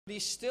He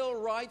still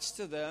writes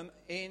to them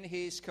in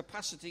his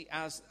capacity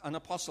as an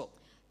apostle.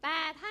 แต่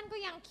ท่านก็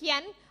ยังเขีย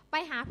นไป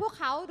หาพวก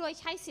เขาโดย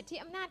ใช้สิทธิ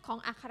อำนาจของ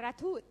อัคร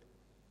ทูต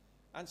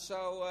And so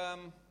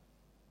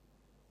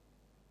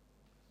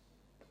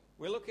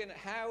we're looking at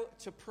how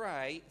to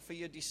pray for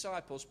your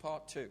disciples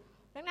part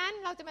 2. ดังนั้น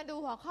เราจะมาดู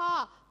หัวข้อ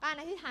การ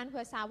อธิษฐานเ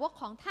ผื่อสาวก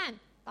ของท่าน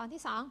ตอน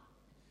ที่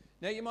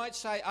2 Now you might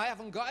say, I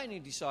haven't got any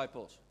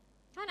disciples.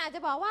 ท่านอาจจะ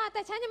บอกว่าแ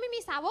ต่ฉันยังไม่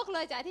มีสาวกเล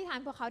ยจะอธิษฐาน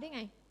เผื่อเขาได้ไ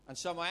ง And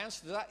so my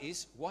answer to that is,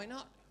 why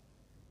not?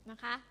 นะ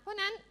คะเพราะ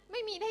นั้นไ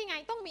ม่มีได้ไง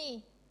ต้องมี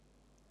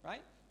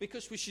Right?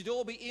 Because we should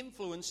all be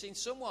influencing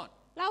someone.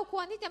 เราค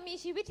วรที่จะมี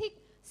ชีวิตที่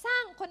สร้า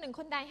งคนหนึ่ง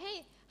คนใด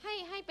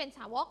ให้เป็นส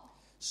าวก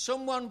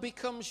Someone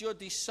becomes your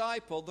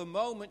disciple the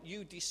moment you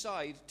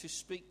decide to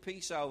speak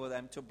peace over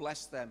them, to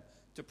bless them,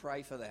 to pray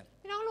for them.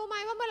 พี่น้องรู้ไหม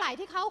ว่าเมื่อไหร่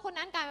ที่เขาคน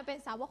นั้นกลายมาเป็น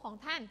สาวกของ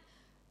ท่าน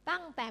ตั้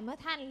งแต่เมื่อ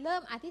ท่านเริ่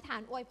มอธิษฐา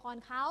นอวยพร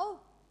เขา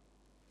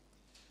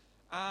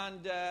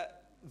And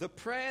the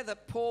prayer that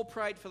Paul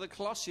prayed for the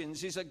Colossians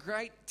is a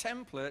great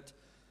template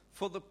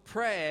for the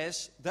prayers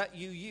that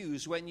you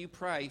use when you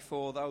pray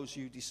for those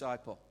you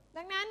disciple.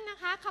 ดังนั้นนะ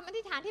คะคำอ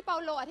ธิษฐานที่เปา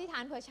โลอธิษฐา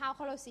นเผื่อชาวโ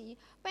คโลสี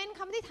เป็นค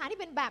ำอธิษฐานที่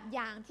เป็นแบบอ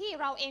ย่างที่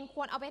เราเองค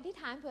วรเอาไปอธิษ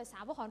ฐานเผื่อสา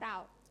วกของเรา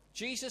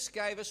Jesus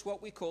gave us what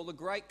we call the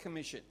Great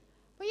Commission,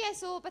 พระเย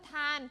ซูประท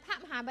านพระ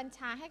มหาบัญช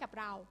าให้กับ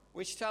เรา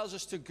which tells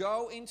us to go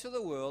into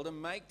the world and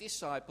make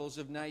disciples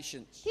of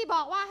nations. ที่บ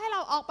อกว่าให้เร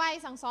าออกไป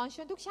สั่งสอนช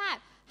นทุกชาติ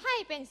ให้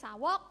เป็นสา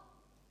วก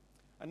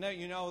And now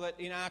you know that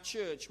in our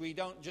church we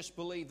don't just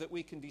believe that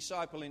we can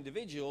disciple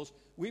individuals,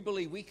 we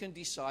believe we can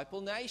disciple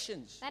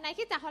nations. แต่ในค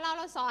ริสตจักรของเรา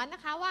สอนน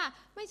ะคะว่า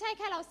ไม่ใช่แ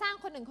ค่เราสร้าง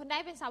คนหนึ่งคนใด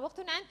เป็นสาวกเ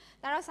ท่านั้น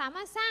แต่เราสาม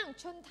ารถสร้าง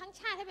ชนทั้ง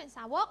ชาติให้เป็นส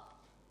าวก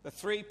The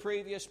 3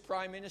 previous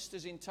prime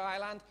ministers in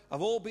Thailand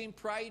have all been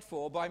prayed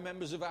for by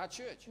members of our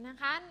church. นะ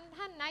คะ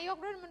ท่านนายก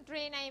รัฐมนต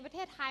รีในประเท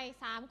ศไทย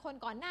3คน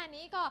ก่อนหน้า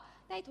นี้ก็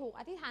ได้ถูก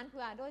อธิษฐานเ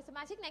ผื่อโดยสม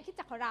าชิกในคริสต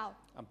จักรของเรา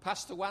And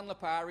Pastor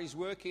Wanlapar is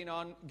working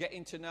on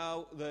getting to know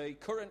the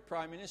current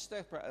Prime Minister,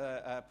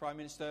 Prime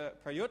Minister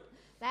Prayut,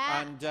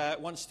 and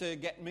wants to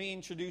get me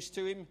introduced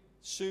to him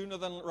sooner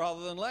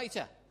rather than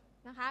later.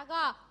 นะคะ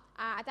ก็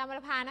อาจารย์ว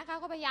รภานะคะ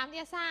ก็พยายามที่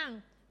จะสร้าง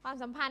ความ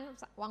สัมพันธ์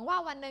หวังว่า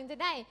วันหนึ่งจะ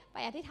ได้ไป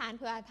อธิษฐาน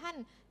เผื่อท่าน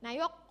นา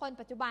ยกคน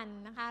ปัจจุบัน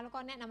นะคะแล้วก็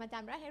แนะนำอาจา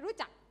รย์ให้รู้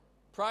จัก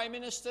Prime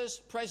Ministers,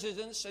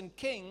 Presidents and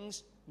Kings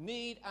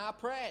need our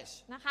prayers.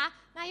 นะคะ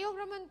นายก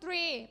รัฐมนต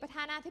รีประธ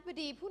านาธิบ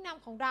ดีผู้น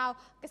ำของเรา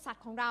กษัตริ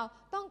ย์ของเรา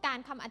ต้องการ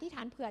คำอธิษฐ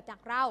านเผื่อจาก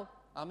เรา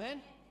Amen.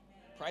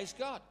 Praise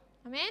God.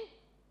 อาเมน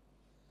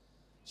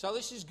So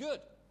this is good.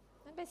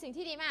 นั่นเป็นสิ่ง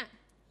ที่ดีมาก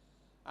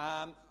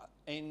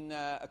In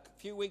a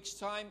few weeks'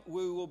 time,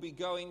 we will be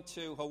going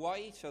to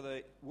Hawaii to the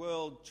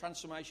World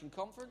Transformation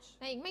Conference.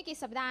 ในอีกไม่กี่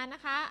สัปดาห์น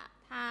ะคะ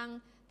ทาง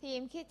ที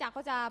มคริสตจักร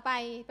ก็จะไป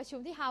ประชุม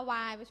ที่ฮาว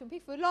ายประชุมพลิ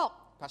กฟื้นโลก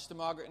Pastor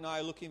Margaret and I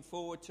are looking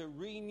forward to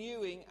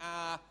renewing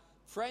our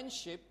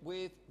friendship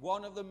with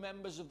one of the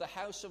members of the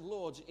House of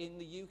Lords in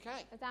the UK.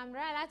 อาจารย์แ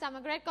รกและอาจารย์ม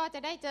าร์เกรตก็จะ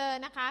ได้เจอ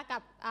นะคะกั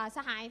บส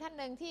หายท่าน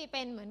หนึ่งที่เ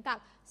ป็นเหมือนกับ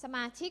สม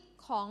าชิก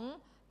ของ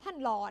ท่าน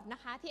ลอร์ดน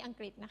ะคะที่อัง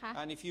กฤษนะคะ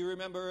And if you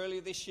remember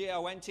earlier this year,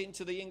 I went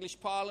into the English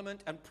Parliament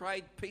and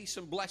prayed peace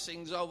and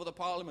blessings over the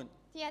Parliament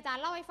ที่อาจาร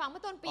ย์เล่าให้ฟังเมื่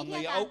อต้นปี on ที่ the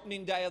อาจารย์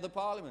opening day of the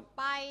Parliament.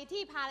 ไป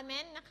ที่พาร์ลิเม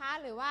นต์นะคะ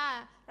หรือว่า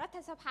รัฐ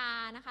สภา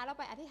นะคะแล้ว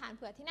ไปอธิษฐานเ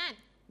ผื่อที่นั่น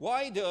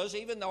Why does,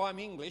 even though I'm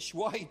English,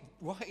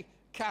 why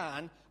can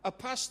a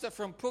pastor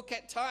from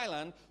Phuket,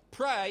 Thailand,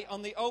 pray on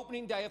the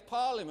opening day of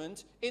Parliament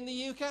in the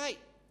UK?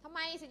 ทำไม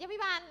ศิษยาภิ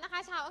บาลนะคะ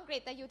ชาวอังกฤษ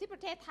แต่อยู่ที่ปร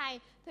ะเทศไทย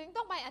ถึง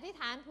ต้องไปอธิษ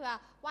ฐานเผื่อ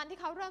วันที่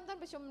เขาเริ่มต้น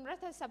ประชุมรั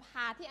ฐสภ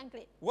าที่อังก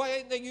ฤษ Why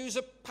don't they use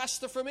a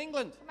pastor from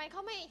England ทำไมเข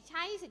าไม่ใ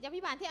ช้ศิษยา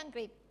ภิบาลที่อังก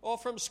ฤษ or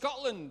from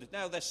Scotland?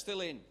 Now they're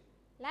still in.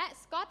 และ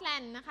สกอตแลน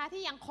ด์นะคะ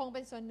ที่ยังคงเ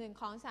ป็นส่วนหนึ่ง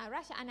ของสหร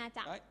าชอาณา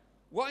จักร Right?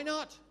 Why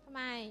not? ทำ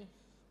ไม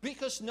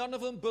Because none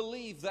of them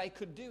believe they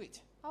could do it.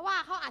 เพราะว่า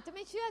เขาอาจจะไ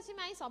ม่เชื่อใช่ไ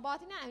หมสบ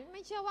ที่นั่นไ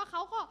ม่เชื่อว่าเข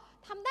าก็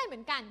ทำได้เหมื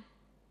อนกัน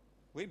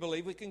We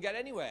believe we can get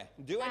anywhere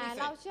and do แต่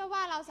เรา anything. เชื่อว่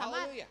าเราสาม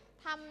ารถ Hallelujah.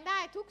 ทำได้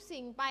ทุก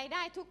สิ่งไปไ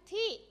ด้ทุก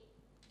ที่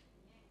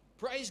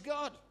Praise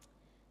God.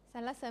 สร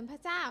รเสริญพร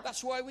ะเจ้า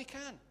That's why we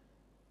can.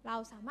 เรา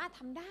สามารถ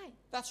ทำได้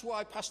That's why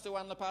Pastor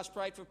Wanlapas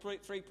prayed for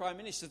 3 prime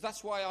ministers.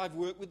 That's why I've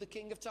worked with the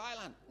King of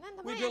Thailand. นั่นท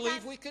ำไม We อาจาร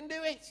believe ย์ we can do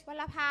it. ว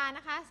รภาน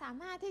ะคะสา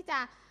มารถที่จะ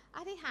อ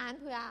ธิษฐาน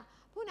เผื่อ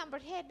ผู้นำปร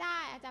ะเทศได้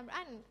อาจารย์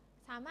อั้น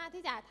สามารถ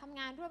ที่จะทำ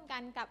งานร่วมกั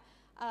นกับ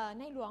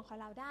ในหลวงของ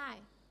เราได้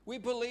We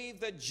believe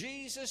that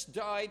Jesus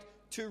died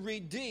to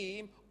redeem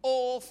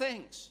all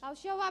things. เรา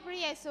เชื่อว่าพระ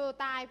เยซู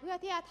ตายเพื่อ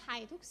ที่จะไถ่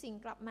ทุกสิ่ง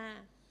กลับมา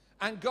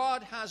And God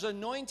has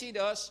anointed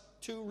us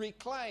to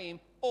reclaim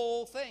all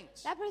things.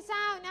 และพระเ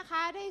จ้านะค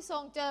ะได้ทร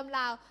งเจิมเ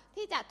รา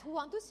ที่จะทว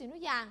งทุกสิ่งทุ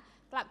กอย่าง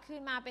กลับคื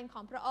นมาเป็นข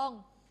องพระองค์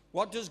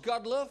What does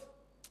God love?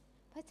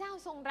 พระเจ้า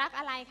ทรงรัก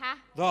อะไรคะ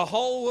The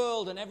whole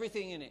world and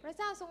everything in it. พระ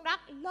เจ้าทรงรัก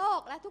โล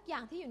กและทุกอย่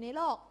างที่อยู่ในโ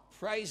ลก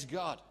Praise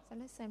God. สร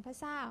รเสริญพระ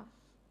เจ้า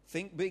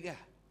Think bigger.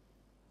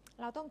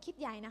 เราต้องคิด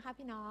ใหญ่นะคะ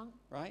พี่น้อง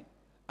Right?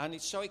 And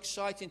it's so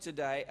exciting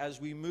today as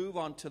we move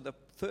on to the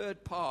third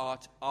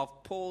part of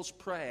Paul's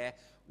prayer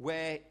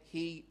where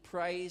he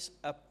prays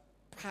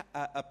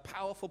a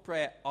powerful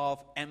prayer of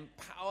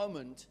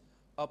empowerment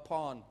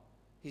upon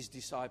his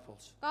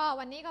disciples. ก็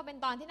วันนี้ก็เป็น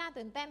ตอนที่น่า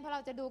ตื่นเต้นเพราะเร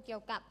าจะดูเกี่ย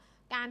วกับ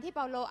การที่เป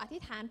าโลอธิ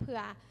ษฐานเผื่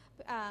อ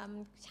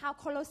ชาว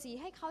โคโลสี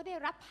ให้เขาได้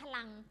รับพ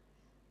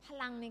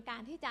ลังในกา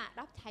รที่จะ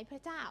รับใช้พร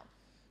ะเจ้า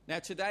Now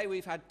today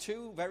we've had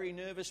two very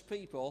nervous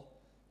people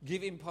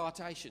give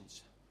impartations.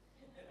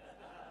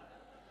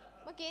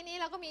 เมื่อกี้นี้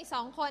เราก็มี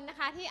2คนนะ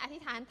คะที่อธิ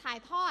ษฐานถ่าย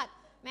ทอด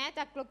แม้จ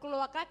ะกลั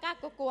วๆกล้า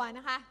ๆกลัวๆน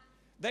ะคะ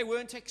They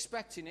weren't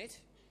expecting it.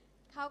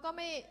 เขาก็ไ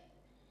ม่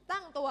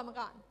ตั้งตัวมา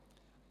ก่อน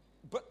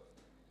But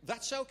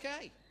that's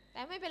okay. แ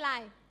ต่ไม่เป็นไร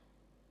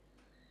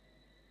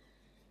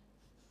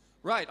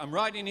Right, I'm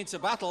riding into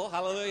battle.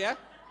 Hallelujah.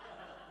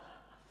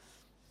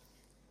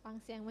 ฟัง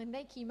เสียงเหมือนไ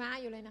ด้ขี่ม้า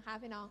อยู่เลยนะคะ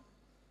พี่น้อง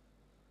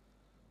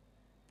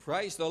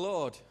Praise the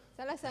Lord. ส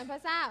รรเสริญพร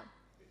ะเจ้า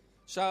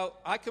So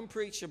I can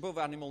preach above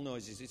animal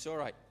noises. It's all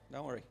right.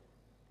 Don't worry.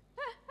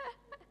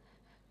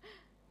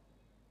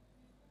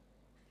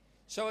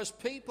 So as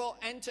people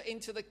enter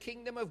into the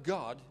kingdom of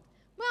God,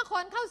 เมื่อค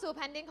นเข้าสู่แ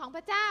ผ่นดินของพ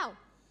ระเจ้า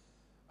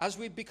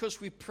because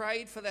we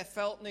prayed for their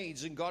felt needs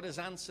and God has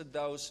answered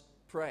those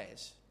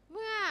prayers, เ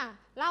มื่อ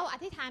เราอ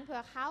ธิษฐานเผื่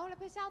อเขาและ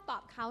พระเจ้าตอ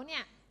บเขาเนี่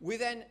ย we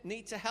then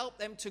need to help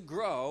them to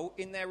grow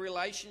in their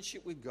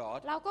relationship with God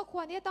เราก็ค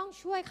วรที่จะต้อง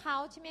ช่วยเขา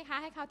ใช่ไหมคะ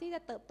ให้เขาที่จ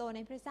ะเติบโตใน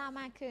พระเจ้า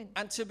มากขึ้น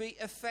and to be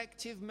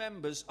effective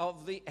members of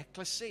the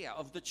ecclesia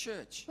of the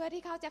church. เพื่อ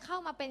ที่เขาจะเข้า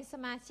มาเป็นส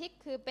มาชิก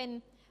คือเป็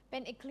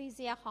นเอคลีเ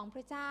ซียของพ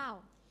ระเจ้า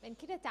เป็น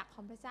คริสตจักรข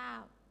องพระเจ้า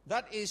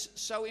That is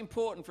so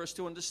important for us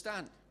to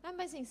understand. นั่น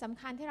เป็นสิ่งสำ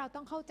คัญที่เราต้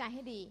องเข้าใจใ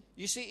ห้ดี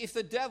You see, if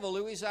the devil,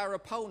 who is our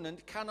opponent,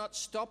 cannot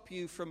stop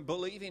you from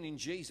believing in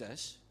Jesus,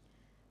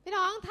 พี่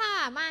น้องถ้า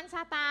มารซ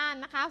าตาน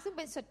นะคะซึ่งเ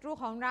ป็นศัตรู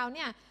ของเราเ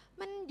นี่ย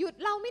มันหยุด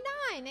เราไม่ไ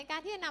ด้ในการ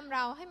ที่จะนำเร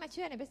าให้มาเ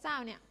ชื่อในพระเจ้า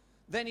เนี่ย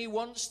then he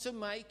wants to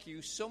make you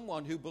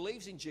someone who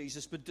believes in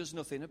Jesus but does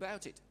nothing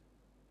about it.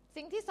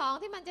 สิ่งที่สอง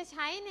ที่มันจะใ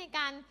ช้ในก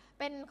าร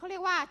เป็นเขาเรีย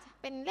กว่า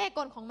เป็นเลขก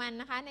ลของมัน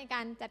นะคะในก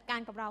ารจัดการ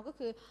กับเราก็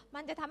คือมั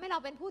นจะทำให้เรา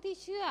เป็นผู้ที่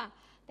เชื่อ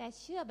แต่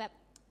เชื่อแบบ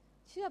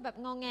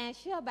งอแง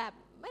เชื่อแบบ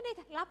ไม่ได้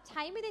รับใ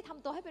ช้ไม่ได้ท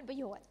ำตัวให้เป็นประ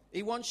โยชน์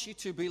He wants you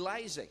to be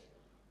lazy.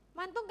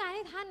 มันต้องการใ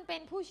ห้ท่านเป็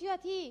นผู้เชื่อ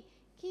ที่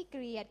ขี้เ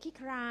กียจขี้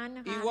คร้านน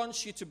ะคะ He wants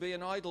you to be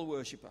an idol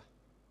worshipper.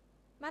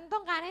 มันต้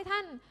องการให้ท่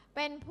านเ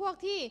ป็นพวก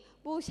ที่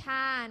บูช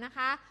านะค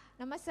ะ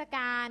นมัสก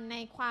ารใน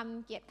ความ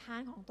เกียจคร้า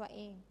นของตัวเอ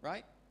ง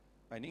Right?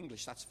 In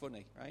English, that's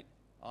funny, right?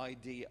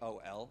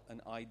 I-D-O-L and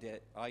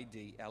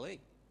I-D-L-E.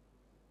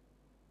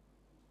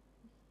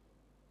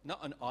 Not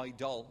an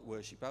idol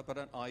worshipper, but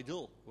an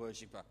idol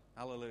worshipper.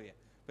 Hallelujah.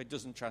 But it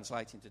doesn't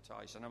translate into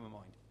Thai, so never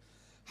mind.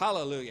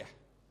 Hallelujah.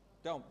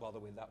 Don't bother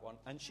with that one.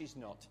 And she's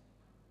not.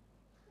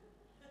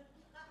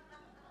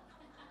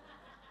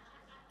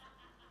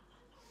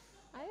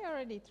 I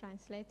already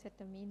translated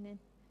the meaning.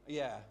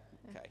 Yeah,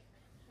 okay.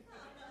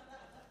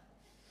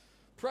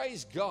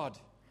 Praise God.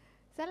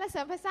 สรรเส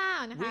ริญพระเจ้า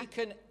นะคะ We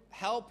can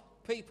help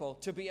people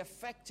to be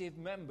effective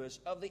members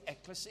of the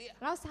ecclesia.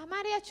 เราสามาร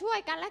ถที่จะช่วย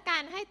กันและกั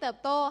นให้เติบ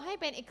โตให้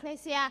เป็นเอคเล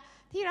เซีย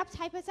ที่รับใ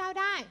ช้พระเจ้า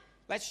ได้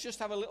Let's just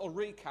have a little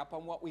recap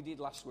on what we did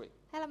last week.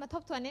 ให้เรามาท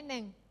บทวนนิดนึ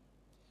ง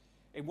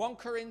In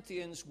 1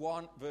 Corinthians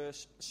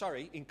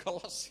in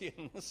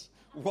Colossians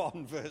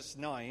 1 verse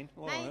 9.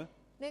 ใ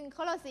น1โค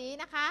โลสี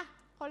นะคะ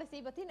โคโลสี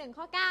บทที่1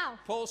ข้อ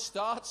9 Paul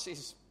starts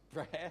his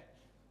prayer.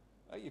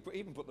 Oh, you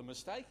even put the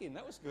mistake in.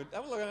 That was good.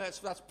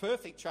 That's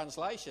perfect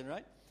translation,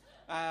 right?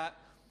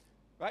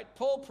 Right.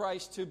 Paul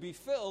prays to be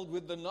filled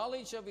with the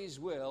knowledge of his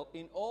will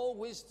in all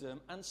wisdom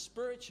and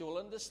spiritual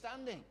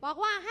understanding. บอก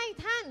ว่าให้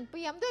ท่านเ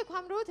ปี่ยมด้วยคว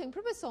ามรู้ถึงพร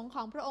ะประสงค์ข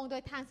องพระองค์โด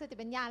ยทางสติ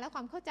ปัญญาและคว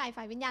ามเข้าใจ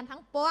ฝ่ายวิญญาณทั้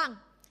งปวง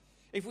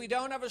If we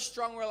don't have a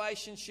strong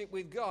relationship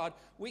with God,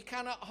 we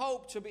cannot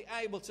hope to be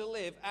able to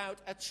live out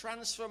a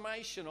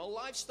transformational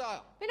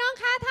lifestyle. พี่น้อง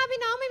คะถ้าพี่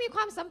น้องไม่มีค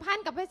วามสัมพัน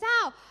ธ์กับพระเจ้า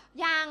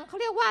อย่างเขา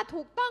เรียกว่า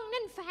ถูกต้องแ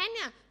น่นแฟ้นเ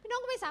นี่ยพี่น้อง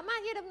ก็ไม่สามารถ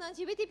ที่จะดำเนิน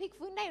ชีวิตที่พลิก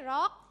ฟื้นได้หร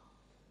อก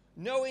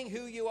Knowing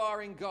who you are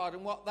in God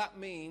and what that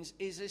means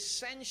is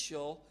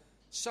essential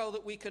so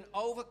that we can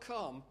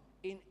overcome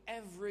in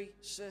every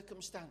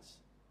circumstance.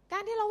 กา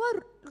รที่เรา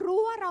รู้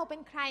ว่าเราเป็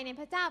นใครใน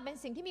พระเจ้าเป็น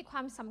สิ่งที่มีคว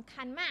ามสำ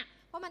คัญมาก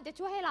เพราะมันจะ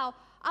ช่วยให้เรา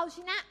เอาช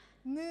นะ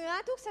เหนือ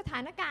ทุกสถา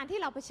นการณ์ที่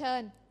เราเผชิ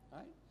ญ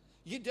Right?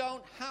 You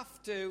don't have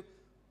to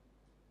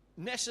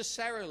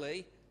necessarily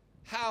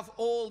have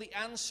all the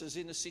answers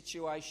in a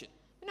situation.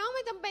 พี่น้องไ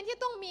ม่จำเป็นที่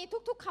ต้องมี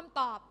ทุกๆคำ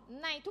ตอบ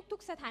ในทุ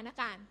กๆสถาน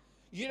การณ์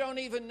You don't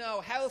even know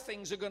how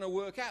things are going to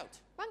work out.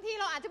 บางที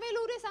เราอาจจะไม่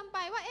รู้ด้วยซ้ำไป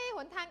ว่าห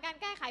นทางการ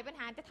แก้ไขปัญ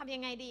หาจะทำยั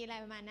งไงดีอะไร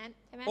ประมาณนั้น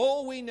ใช่ไหม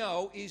All we know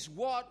is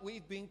what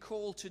we've been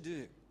called to do.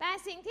 แต่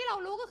สิ่งที่เรา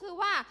รู้ก็คือ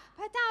ว่า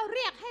พระเจ้าเ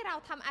รียกให้เรา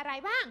ทำอะไร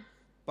บ้าง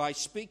By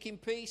speaking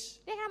peace,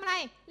 เรียกทำอะไร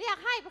เรียก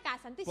ให้ประกาศ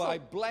สันติสุข by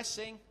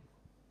blessing,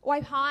 อว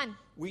ยพร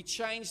we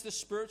change the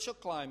spiritual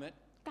climate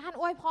การ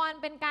อวยพร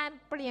เป็นการ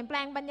เปลี่ยนแปล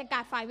งบรรยากา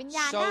ศฝ่ายวิญญ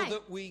าณ so ได้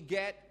that we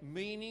get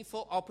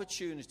meaningful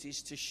opportunities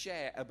to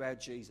share about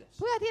Jesus.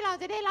 เพื่อที่เรา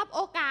จะได้รับโ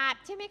อกาส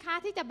ใช่ไหมคะ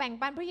ที่จะแบ่ง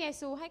ปันพระเย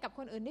ซูให้กับค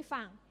นอื่นได้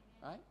ฟัง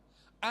Right?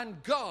 And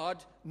God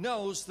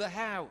knows the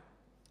how.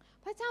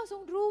 พระเจ้าทร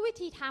งรู้วิ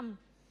ธีท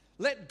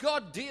ำ Let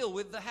God deal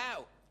with the how.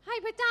 ให้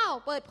พระเจ้า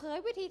เปิดเผย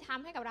วิธีท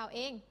ำให้กับเราเ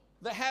อง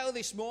The how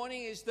this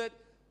morning is that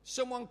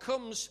someone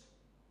comes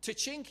to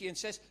Chinky and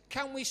says,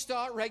 "Can we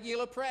start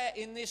regular prayer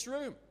in this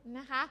room?"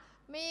 นะคะ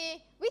มี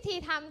วิธี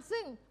ทำ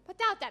ซึ่งพระ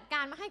เจ้าจัดก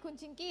ารมาให้คุณ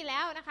ชิงกี้แล้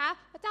วนะคะ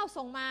พระเจ้า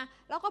ส่งมา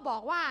แล้วก็บอ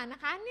กว่านะ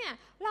คะเนี่ย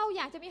เราอ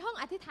ยากจะมีห้อง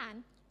อธิษฐาน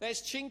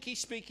There's Chinky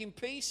speaking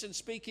peace and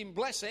speaking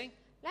blessing.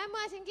 และเ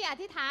มื่อชิงกี้อ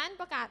ธิษฐาน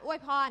ประกาศอวย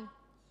พร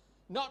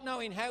Not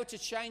knowing how to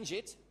change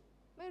it.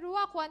 ไม่รู้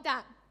ว่าควรจะ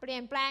เปลี่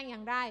ยนแปลงอย่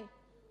างไร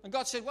And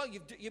God said, "Well,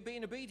 you're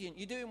being obedient.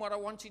 You're doing what I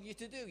wanted you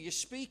to do.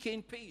 You're speaking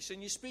peace and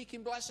you're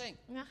speaking blessing."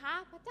 นะคะ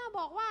พระเจ้า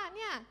บอกว่าเ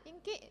นี่ยชิง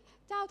กี้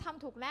เจ้าท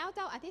ำถูกแล้วเ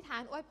จ้าอธิษฐา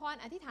นอวยพร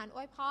อธิษฐานอ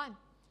วยพร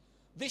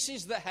This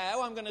is the how.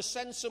 I'm going to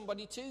send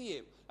somebody to you,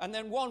 and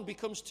then one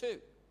becomes two.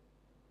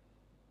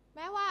 แ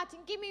ม้ว่าชิ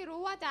งกี้ไม่รู้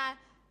ว่าจะ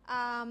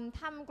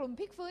ทำกลุ่ม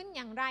พลิกฟื้นอ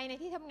ย่างไรใน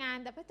ที่ทำงาน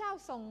แต่พระเจ้า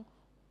ส่ง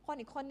คน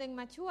อีกคนหนึ่ง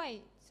มาช่วย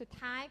สุด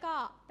ท้ายก็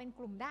เป็นก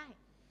ลุ่มได้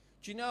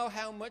Do you know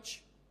how much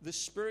the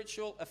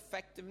spiritual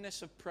effectiveness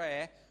of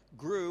prayer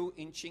grew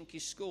in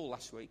Chinky's school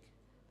last week?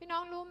 พี่น้อ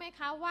งรู้ไหม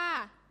คะว่า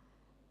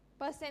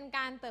เปอร์เซ็น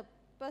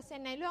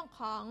ต์ในเรื่อง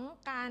ของ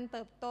การเ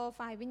ติบโต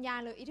ฝ่ายวิญญาณ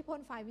หรืออิทธิพล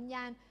ฝ่ายวิญญ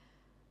าณ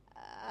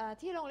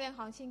ที่โรงเรียนข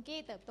องชิงกี้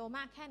เติบโตม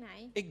ากแค่ไหน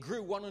It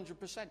grew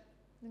 100%.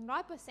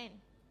 100%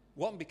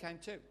 One became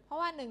two. เพราะ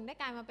ว่า1ได้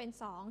กลายมาเป็น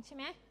2ใช่ไ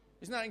หม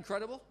Isn't that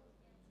incredible?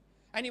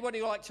 Anybody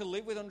like to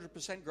live with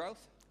 100%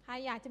 growth? ใคร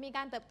อยากจะมีก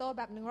ารเติบโตแ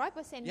บบ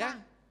 100% บ้าง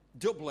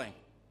Doubling.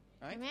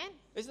 Right? Amen.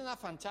 Isn't that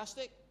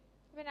fantastic?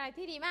 เป็นอะไร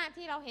ที่ดีมาก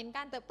ที่เราเห็นก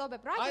ารเติบโตแบ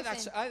บ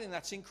I think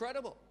that's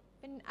incredible.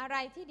 เป็นอะไร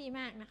ที่ดี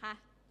มากนะคะ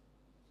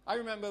I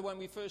remember when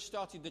we first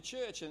started the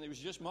church and it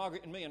was just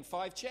Margaret and me and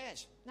 5 chairs.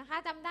 นะคะ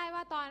จำได้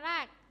ว่าตอนแร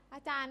กอ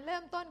าจารย์เริ่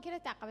มต้นคริสต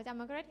จักรกับอาจารย์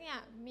มาร์กาเร็ตเนี่ย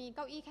มีเ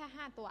ก้าอี้แค่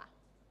5ตัว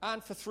And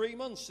for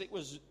 3 months it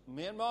was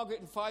me and Margaret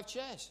and 5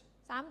 chairs.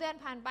 3 เดือน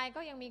ผ่านไป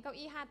ก็ยังมีเก้า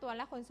อี้5ตัวแ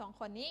ละคน2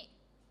คนนี้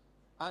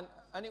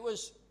And it was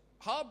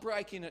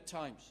heartbreaking at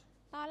times.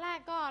 ตอนแรก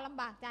ก็ล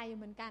ำบากใจอยู่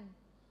เหมือนกัน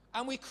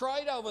And we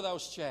cried over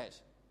those chairs.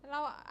 เรา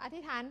อธิ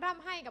ษฐานร่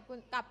ำให้กับ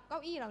เก้า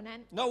อี้เหล่านั้น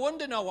No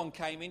wonder no one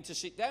came in to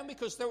sit down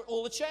because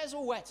all the chairs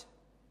were wet.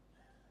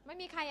 ไม่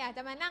มีใครอยากจ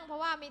ะมานั่งเพรา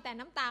ะว่ามีแต่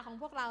น้ำตาของ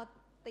พวกเรา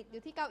ติดอ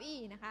ยู่ที่เก้าอี้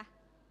นะคะ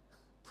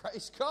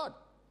Praise God.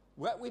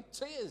 Wet with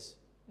tears.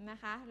 นะ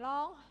คะร้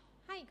อง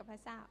ให้กับพร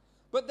ะเจ้า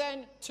But then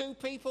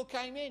 2 people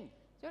came in.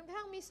 จนกระ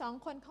ทั่งมี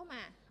2คนเข้าม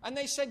า And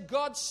they said,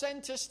 "God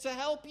sent us to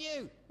help you."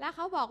 และเข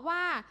าบอกว่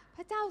าพ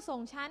ระเจ้าส่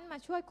งฉันมา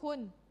ช่วยคุณ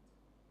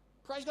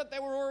Praise God,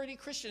 they were already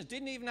Christians.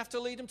 Didn't even have to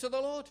lead them to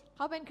the Lord. เ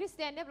ขาเป็นคริสเ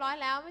ตียนเรียบร้อย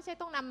แล้วไม่ใช่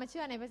ต้องนำมาเ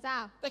ชื่อในพระเจ้า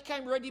They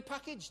came ready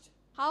packaged.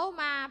 เขา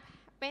มา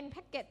เป็นแ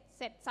พ็กเกจ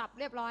เสร็จสับ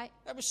เรียบร้อย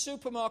They were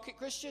supermarket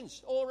Christians.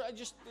 All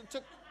just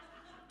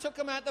took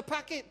them out the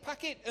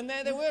packet, and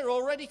there they were,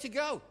 all ready to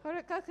go.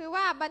 ก็คือ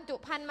ว่าบรรจุ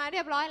ภัณฑ์มาเรี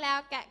ยบร้อยแล้ว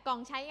แกะกล่อง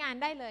ใช้งาน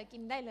ได้เลยกิ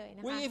นได้เลยน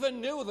ะคะ We even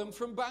knew them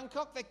from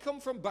Bangkok. They come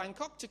from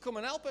Bangkok to come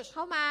and help us. เข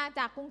ามา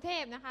จากกรุงเท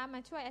พนะคะมา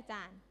ช่วยอาจ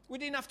ารย์ We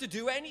didn't have to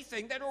do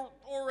anything. They're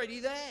already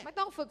there. ไม่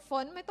ต้องฝึกฝ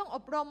นไม่ต้องอ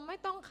บรมไม่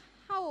ต้อง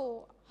เข้า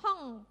ห้อง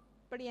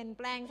เปลี่ยนแ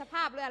ปลงสภ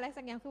าพหรืออะไร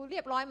สักอย่างคือเรี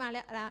ยบร้อยม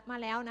า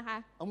แล้วนะคะ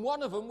And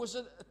one of them was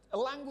a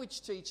language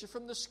teacher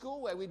from the school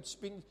where we'd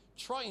been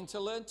trying to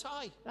learn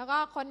Thai. แล้วก็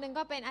คนหนึ่ง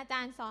ก็เป็นอาจ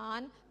ารย์สอ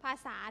นภา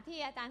ษาที่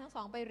อาจารย์ทั้งส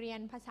องไปเรียน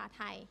ภาษาไ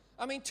ทย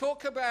I mean, talk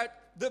about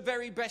the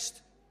very best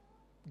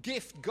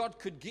gift God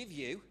could give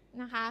you.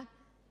 นะคะ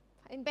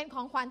เป็นข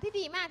องขวัญที่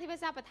ดีมากที่พระ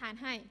เจ้าประทาน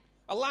ให้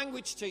A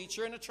language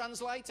teacher and a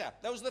translator.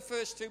 Those were the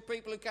first 2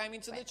 people who came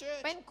into the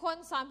church. เป็นคน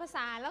สอนภาษ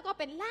าแล้วก็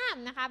เป็นล่าม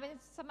นะคะเป็น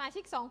สมา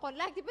ชิก2 คน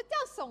แรกที่พระเจ้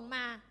าส่งม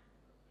า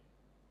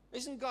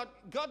Isn't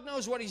God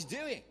knows what He's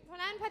doing. เพราะ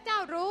นั้นพระเจ้า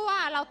รู้ว่า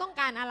เราต้อง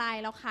การอะไร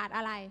เราขาดอ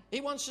ะไร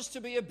He wants us to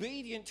be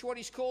obedient to what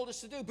He's called us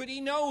to do, but He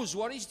knows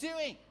what He's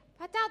doing.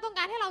 พระเจ้าต้องก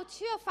ารให้เราเ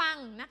ชื่อฟัง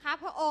นะคะ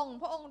พระองค์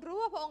รู้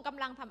ว่าพระองค์ก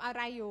ำลังทำอะไ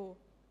รอยู่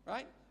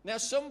Right? Now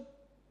some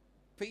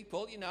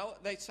people,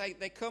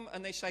 they come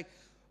and they say,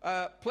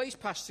 "Please,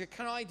 Pastor,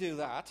 can I do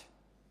that?"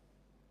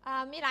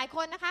 มีหลายค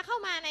นนะคะเข้า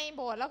มาในโ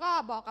บสถ์แล้วก็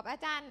บอกกับอา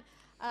จา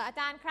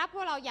รย์ครับพ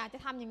วกเราอยากจะ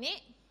ทำอย่างนี้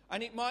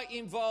And it might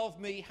involve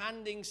me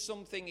handing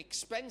something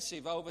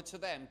expensive over to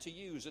them to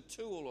use, a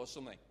tool or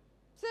something.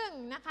 ซึ่ง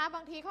นะคะบ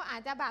างทีเขาอา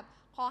จจะแบบ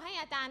ขอให้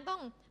อาจารย์ต้อ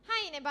งให้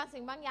ในบาง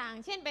สิ่งบางอย่าง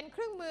เช่นเป็นเค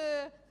รื่องมือ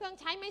เครื่อง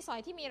ใช้ไม้สอย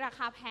ที่มีราค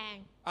าแพง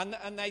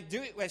And they do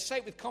it, they say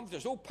it with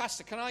confidence, "Oh,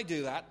 Pastor, can I do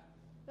that?"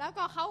 แล้ว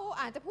ก็เขา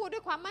อาจจะพูดด้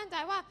วยความมั่นใจ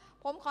ว่า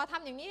ผมขอท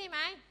ำอย่างนี้ได้ไหม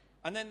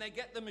And then they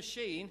get the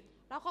machine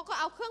แล้วเขาก็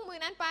เอาเครื่องมือ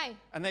นั้นไป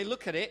and they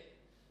look at it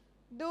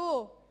ดู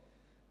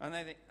and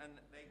they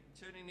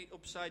turning it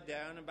upside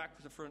down and back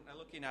to the front.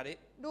 They're looking at it.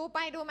 ดูไป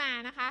ดูมา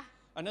นะคะ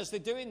And as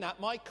they're doing that,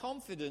 my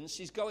confidence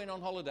is going on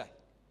holiday.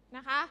 น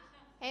ะคะ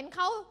เห็นเข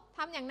าท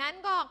ำอย่างนั้น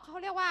ก็เขา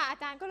เรียกว่าอา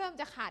จารย์ก็เริ่ม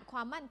จะขาดคว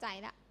ามมั่นใจ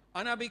แล้ว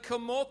And I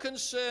become more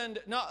concerned,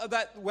 not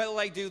about whether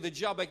they do the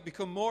job, I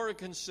become more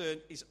concerned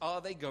is,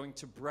 are they going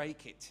to break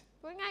it?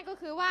 พูดง่ายก็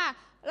คือว่า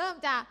เริ่ม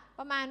จะ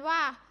ประมาณว่า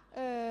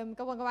ก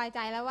ระวนกระวายใจ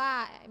แล้วว่า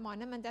หมอ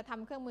นั้นมันจะท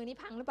ำเครื่องมือนี้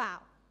พังหรือเปล่า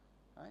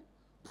Right?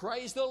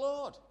 Praise the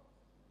Lord.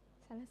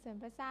 สรรเสริญ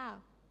พระเจ้า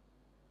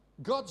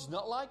God's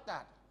not like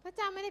that. พระเ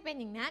จ้าไม่ได้เป็น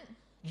อย่างนั้น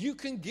You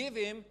can give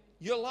Him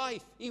your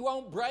life. He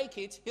won't break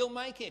it. He'll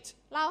make it.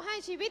 เราให้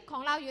ชีวิตขอ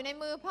งเราอยู่ใน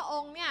มือพระอ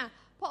งค์เนี่ย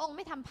พระองค์ไ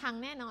ม่ทำพัง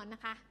แน่นอนน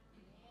ะคะ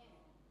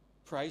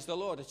Praise the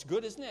Lord. It's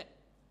good, isn't it?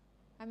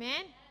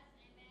 Amen.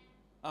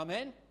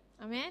 Amen.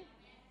 Amen.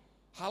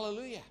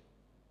 Hallelujah.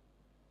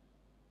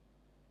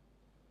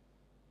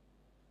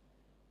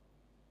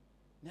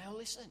 Now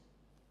listen.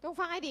 ต้อง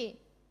ฟังให้ดี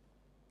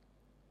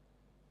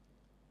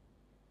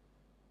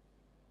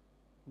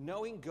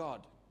Knowing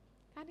God,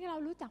 การที่เรา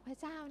รู้จักพระ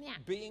เจ้าเนี่ย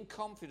being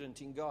confident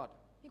in God,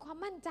 มีความ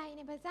มั่นใจใ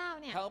นพระเจ้า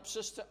เนี่ย helps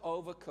us to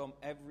overcome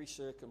every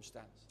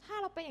circumstance. ถ้า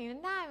เราเป็นอย่างนั้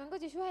นได้มันก็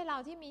จะช่วยเรา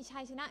ที่มีชั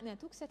ยชนะเหนือ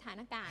ทุกสถา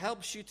นการณ์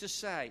Helps you to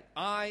say,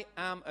 I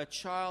am a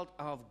child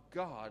of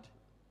God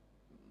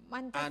มั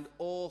นจะ and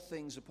all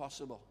things are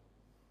possible.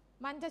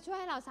 มันจะช่วย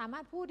ให้เราสามา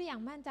รถพูดได้อย่า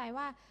งมั่นใจ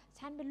ว่า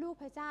ฉันเป็นลูก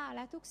พระเจ้าแ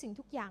ละทุกสิ่ง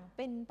ทุกอย่างเ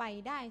ป็นไป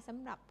ได้ส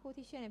ำหรับผู้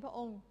ที่เชื่อในพระอ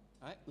งค์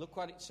Right? Look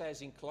what it says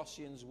in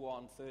Colossians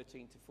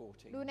 1:13 to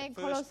 14. ดูใน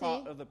The first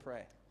part of the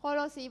prayer. โคโล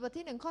สีบท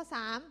ที่1ข้อ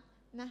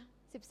3นะ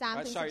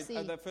13ถึง Sorry,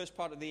 14 the first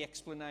part of the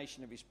explanation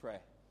of his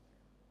prayer.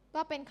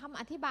 ก็เป็นคำ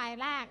อธิบาย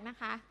แรกนะ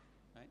คะ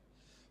Right?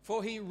 For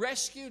he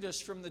rescued us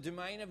from the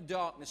domain of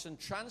darkness and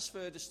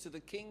transferred us to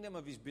the kingdom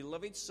of his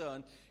beloved Son,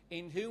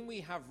 in whom we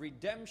have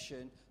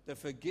redemption, the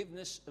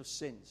forgiveness of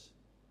sins.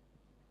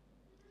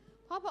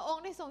 เพราะพระอง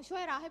ค์ได้ทรงช่ว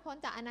ยเราให้พ้น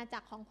จากอาณาจั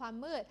กรของความ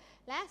มืด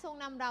และทรง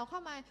นำเราเข้า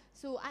มา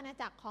สู่อาณา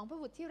จักรของพระ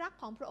บุตรที่รัก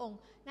ของพระองค์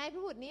ในพร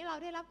ะบุตรนี้เรา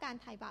ได้รับการ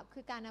ไถ่บาป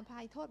คือการอภั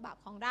ยโทษบาป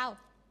ของเรา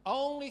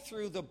Only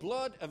through the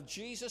blood of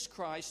Jesus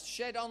Christ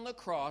shed on the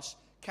cross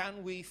can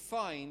we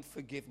find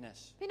forgiveness.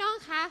 พี่น้อง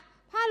คะ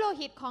พระโล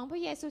หิตของพร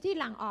ะเยซูที่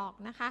หลั่งออก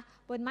นะคะ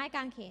บนไม้ก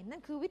างเขนนั่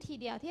นคือวิธี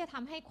เดียวที่จะท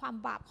ำให้ความ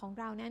บาปของ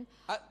เรานั้น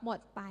หมด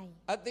ไป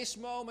At this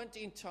moment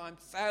in time,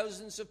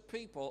 thousands of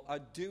people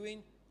are doing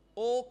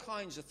all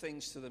kinds of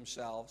things to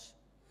themselves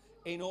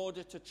in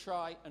order to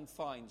try and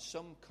find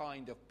some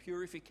kind of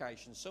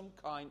purification, some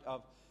kind of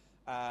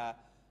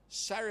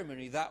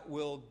ceremony that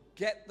will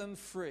get them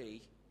free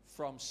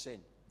from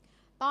sin.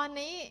 ตอน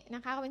นี้น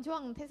ะคะเป็นช่ว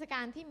งเทศก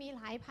าลที่มีห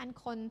ลายพัน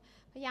คน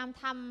พยายาม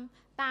ท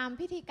ำตาม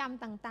พิธีกรรม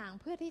ต่าง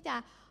ๆเพื่อที่จะ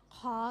ข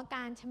อก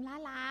ารชำระ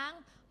ล้าง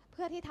เ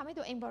พื่อที่ทำให้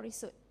ตัวเองบริ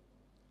สุทธิ์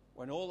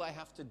When all they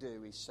have to do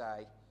is say,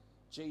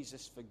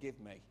 Jesus, forgive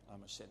me,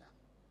 I'm a sinner.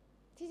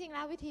 ที่จริงแ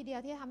ล้ววิธีเดียว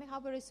ที่จะทำให้เขา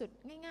บริสุทธิ์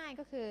ง่ายๆ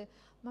ก็คือ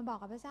มาบอก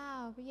กับพระเจ้า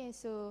พระเย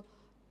ซู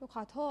ลูกข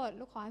อโทษ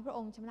ลูกขอให้พระอ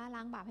งค์ชำระล้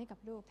างบาปให้กับ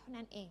ลูกเท่า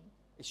นั้นเอง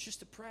It's just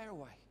a prayer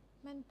away.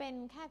 มันเป็น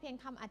แค่เพียง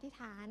คำอธิษฐ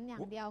านอย่า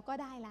งเดียวก็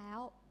ได้แล้ว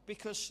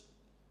Because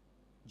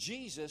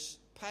Jesus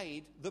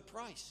paid the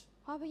price.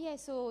 เพราะพระเย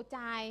ซู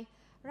จ่าย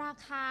รา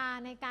คา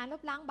ในการล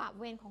บล้างบาป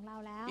เวรของเรา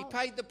แล้ว He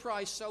paid the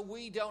price so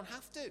we don't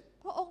have to.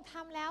 พระองค์ท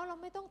ำแล้วเรา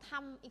ไม่ต้องท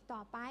ำอีกต่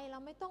อไปเรา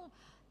ไม่ต้อง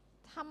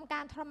ทำกา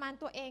รทรมาน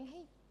ตัวเอง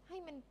ให้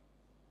มัน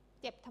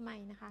เจ็บทำไม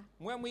นะคะ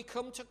When we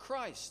come to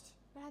Christ,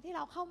 เวลาที่เร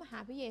าเข้ามาหา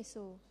พระเย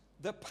ซู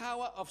the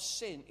power of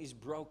sin is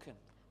broken.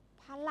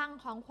 พลัง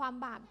ของความ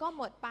บาปก็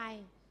หมดไป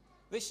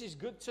This is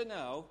good to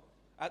know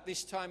at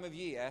this time of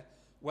year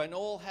when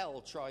all hell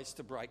tries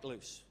to break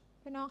loose.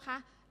 พี่น้องคะ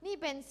นี่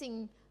เป็นสิ่ง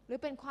หรือ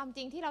เป็นความจ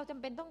ริงที่เราจ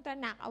ำเป็นต้องตระ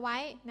หนักเอาไว้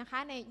นะคะ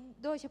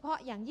โดยเฉพาะ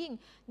อย่างยิ่ง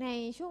ใน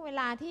ช่วงเว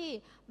ลาที่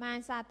มาร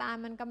ซาตาน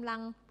มันกำลัง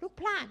พลุก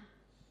พล่าน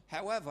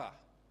However,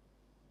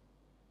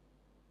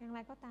 อย่างไร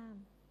ก็ตาม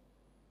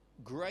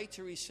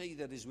greater is he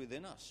that is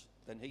within us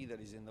than he that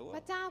is in the พ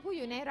ระ world. เจ้าผู้อ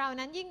ยู่ในเรา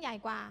นั้นยิ่งใหญ่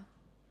กว่า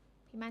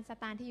พิมานซา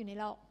ตานที่อยู่ใน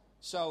โลก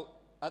So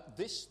at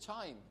this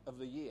time of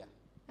the year,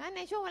 ใ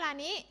นช่วงเวลา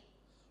นี้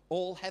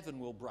all heaven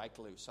will break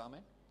loose.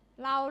 Amen.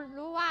 เรา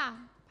รู้ว่า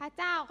พระ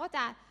เจ้าก็จ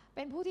ะเ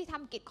ป็นผู้ที่ท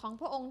ำกิจของ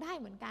พระองค์ได้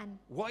เหมือนกัน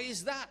Why is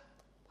that?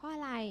 เพราะอ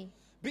ะไร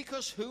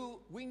Because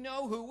we know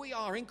who we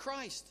are in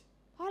Christ.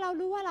 เพราะเรา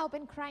รู้ว่าเราเป็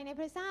นใครใน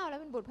พระเจ้าและ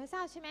เป็นบุตรพระเจ้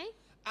าใช่ไหม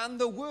And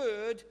the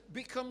word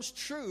becomes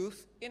truth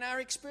in our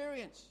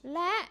experience. แ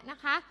ละนะ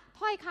คะ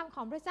ถ้อยคำข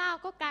องพระเจ้า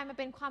ก็กลายมา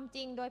เป็นความจ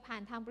ริงโดยผ่า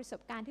นทางประส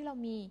บการณ์ที่เรา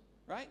มี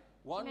Right?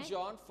 1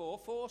 John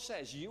 4:4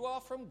 says, You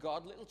are from God,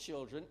 little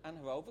children, and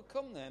have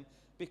overcome them,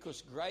 because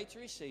greater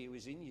is he who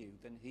is in you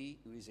than he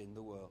who is in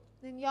the world.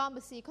 1 ยอห์นบ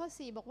ท 4 ข้อ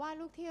 4 บอกว่า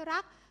ลูกที่รั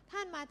กท่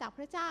านมาจากพ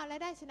ระเจ้าและ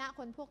ได้ชนะค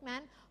นพวกนั้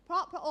น เพรา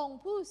ะพระองค์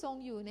ผู้ทรง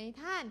อยู่ใน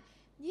ท่าน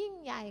ยิ่ง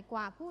ใหญ่ก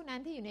ว่าผู้นั้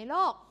นที่อยู่ในโล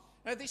ก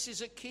Now this is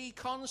a key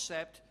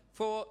concept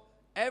for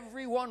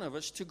every one of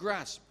us to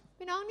grasp.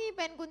 พี่น้องนี่เ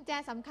ป็นกุญแจ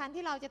สำคัญ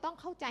ที่เราจะต้อง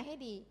เข้าใจให้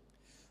ดี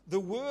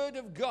The word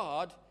of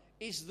God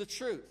is the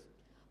truth.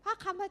 พระ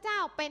คำพระเจ้า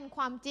เป็นค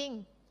วามจริง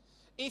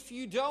If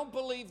you don't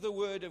believe the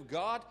word of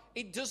God,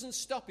 it doesn't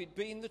stop it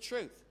being the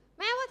truth.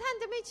 แม้ว่าท่าน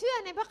จะไม่เชื่อ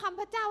ในพระคำ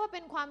พระเจ้าว่าเ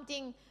ป็นความจริ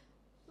ง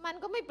มัน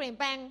ก็ไม่เปลี่ยน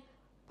แปลง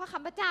พระค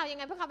ำพระเจ้ายังไ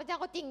งพระคำพระเจ้า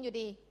ก็จริงอยู่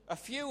ดี A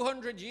few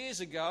hundred years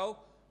ago,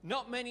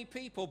 not many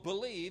people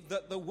believed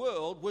that the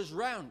world was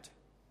round.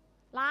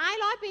 หลาย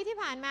ร้อยปีที่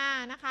ผ่านมา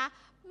นะคะ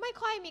ไม่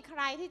ค่อยมีใค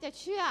รที่จะ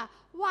เชื่อ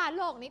ว่าโ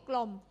ลกนี้กล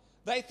ม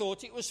They thought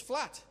it was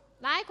flat.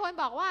 หลายคน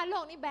บอกว่าโล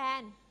กนี้แบ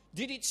น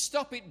Did it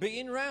stop it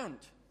being round?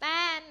 แต่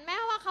แม้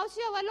ว่าเขาเ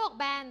ชื่อว่าโลก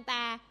แบนแ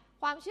ต่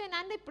ความเชื่อ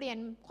นั้นได้เปลี่ยน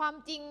ความ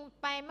จริง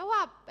ไปไม่ว่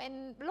าเป็น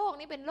โลก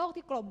นี้เป็นโลก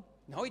ที่กลม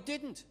No, it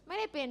didn't. ไม่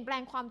ได้เปลี่ยนแปล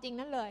งความจริง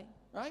นั้นเลย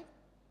Right?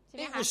 ใช่ไห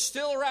ม It คะ was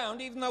still round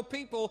even though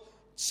people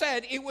said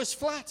it was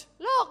flat.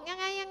 โลกยัง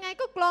ไง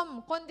ก็กลม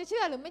คนจะเ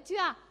ชื่อหรือไม่เ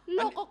ชื่อโล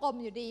กก็กลม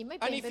อยู่ดีไม่เ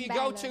ปลี่ย And น if เป็น you แบน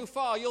go เลย too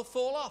far, you'll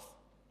fall off.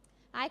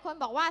 หลายคน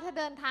บอกว่าถ้า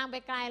เดินทางไป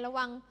ไกลระ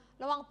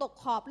วังตก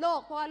ขอบโลก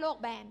เพราะว่าโลก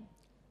แบน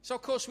So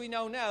of course we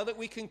know now that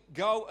we can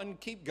go and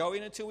keep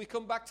going until we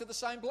come back to the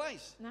same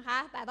place. นะคะ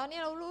แต่ตอนนี้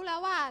เรารู้แล้ว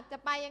ว่าจะ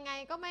ไปยังไง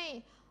ก็ไม่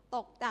ต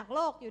กจากโล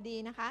กอยู่ดี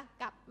นะคะ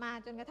กลับมา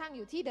จนกระทั่งอ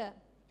ยู่ที่เดิม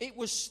It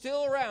was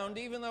still around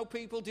even though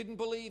people didn't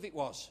believe it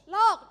was. โล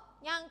ก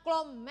ยังกล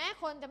มแม้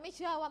คนจะไม่เ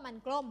ชื่อว่ามัน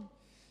กลม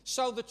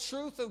So the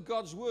truth of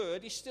God's word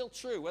is still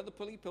true whether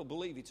people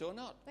believe it or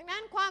not. ดังนั้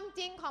นความ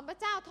จริงของพระ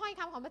เจ้าถ้อย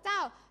คำของพระเจ้า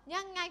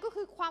ยังไงก็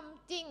คือความ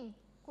จริง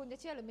คุณจะ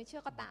เชื่อหรือไม่เชื่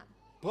อก็ตาม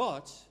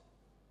But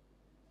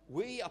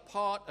we are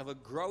part of a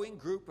growing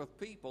group of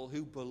people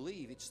who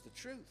believe it's the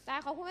truth. แต่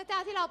ขอบคุณพระเจ้า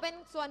ที่เราเป็น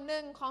ส่วนห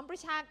นึ่งของปร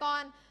ะชาก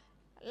ร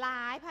หล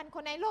ายพันค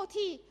นในโลก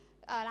ที่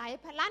หลาย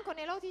พันล้านคน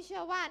ในโลกที่เชื่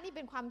อว่านี่เ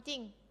ป็นความจริ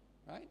ง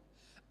Right?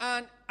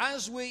 And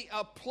as we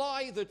apply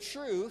the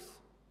truth,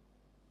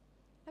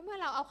 และเมื่อ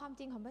เราเอาความ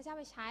จริงของพระเจ้า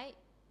ไปใช้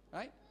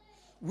right?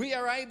 We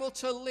are able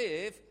to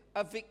live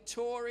a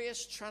victorious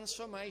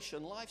transformation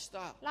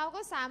lifestyle. เรา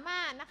ก็สาม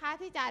ารถนะคะ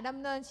ที่จะด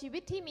ำเนินชีวิ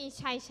ตที่มี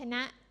ชัยชน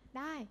ะ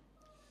ได้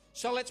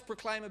So let's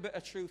proclaim a bit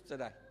of truth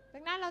today. ดั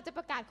งนั้นเราจะป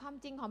ระกาศความ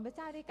จริงของพระเ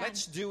จ้าด้วยกัน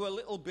Let's do a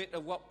little bit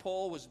of what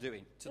Paul was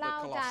doing to the เรา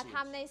จะทำ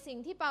Colossians. ในสิ่ง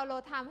ที่เปาโล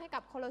ทำให้กั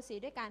บโคโลสี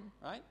ด้วยกัน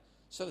Right?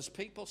 So there's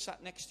people sat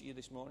next to you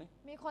this morning.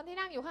 มีคนที่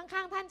นั่งอยู่ข้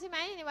างๆท่านใช่ไหม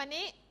ในวัน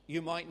นี้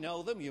You might know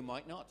them, you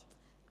might not.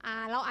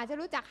 เราอาจจะ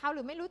รู้จักเขาห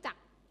รือไม่รู้จัก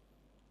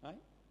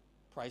Right?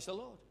 Praise the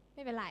Lord. ไ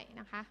ม่เป็นไร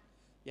นะคะ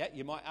Yeah,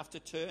 you might have to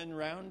turn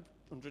around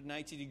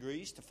 180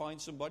 degrees to find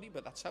somebody,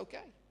 but that's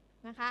okay.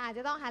 นะคะอาจจ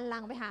ะต้องหันหลั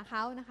งไปหาเข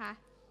านะคะ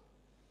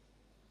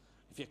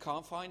If you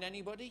can't find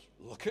anybody,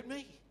 look at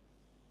me.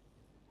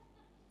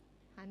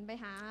 หันไป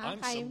หา I'm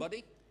ใคร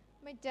somebody.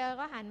 ไม่เจอ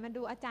ก็หันมา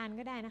ดูอาจารย์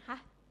ก็ได้นะคะ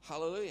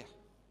Hallelujah.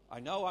 I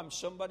know I'm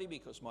somebody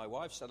because my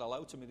wife said hello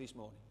to me this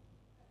morning.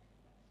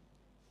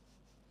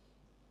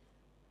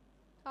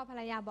 ก็ภร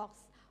รยาบอก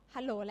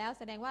ฮัลโหลแล้ว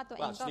แสดงว่าตัวเ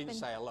อง Well, ก็ she เป็น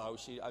didn't say hello.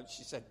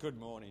 She said good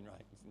morning,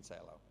 right? She didn't say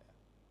hello.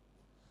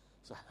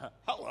 Yeah. So,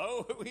 hello,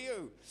 who are you?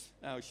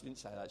 No, she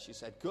didn't say that. She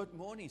said good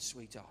morning,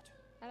 sweetheart.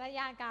 ภรรย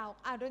ากล่าว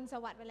อรุณส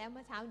วัสดิ์ไปแล้วเ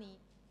มื่อเช้านี้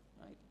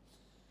Right?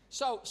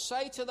 So,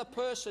 say to the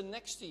person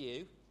next to you,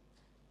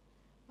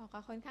 บอกกั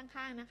บคน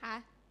ข้างๆนะคะ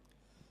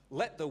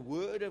let the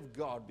word of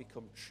God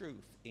become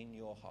truth in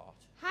your heart.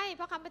 ให้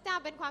พระคำพระเจ้า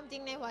เป็นความจริ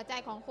งในหัวใจ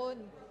ของคุณ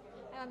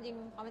ให้ความจริง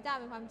ของพระเจ้า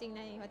เป็นความจริงใ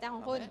นหัวใจข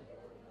องคุณ Amen.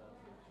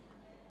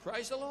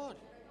 Praise the Lord.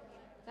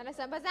 สรรเส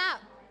ริญพระเจ้า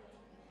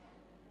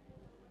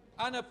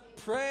And a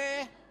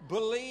prayer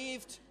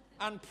believed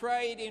and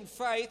prayed in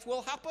faith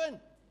will happen.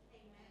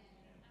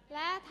 แล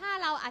ะถ้า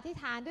เราอธิษ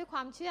ฐานด้วยคว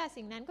ามเชื่อ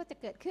สิ่งนั้นก็จะ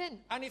เกิดขึ้น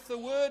And if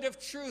the word of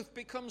truth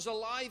becomes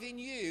alive in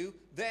you,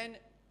 then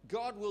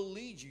God will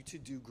lead you to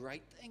do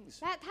great things.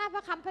 และถ้าพร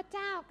ะคำพระเ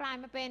จ้ากลาย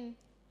มาเป็น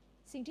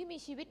สิ่งที่มี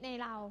ชีวิตใน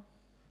เรา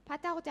พระ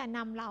เจ้าก็จะน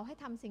ำเราให้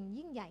ทำสิ่ง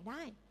ยิ่งใหญ่ไ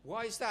ด้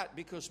Why is that?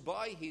 Because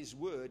by his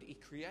word he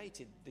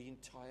created the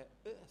entire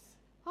earth.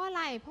 เพราะอะไ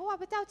รเพราะว่า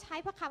พระเจ้าใช้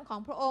พระคำขอ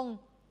งพระองค์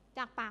จ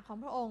ากปากของ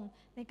พระองค์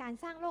ในการ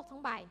สร้างโลกทั้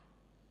งใบ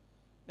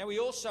Now we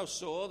also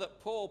saw that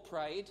Paul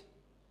prayed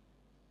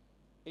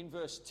in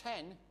verse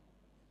 10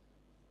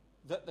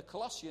 that the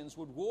Colossians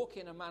would walk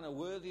in a manner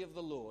worthy of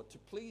the Lord, to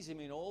please him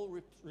in all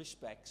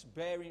respects,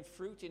 bearing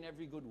fruit in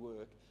every good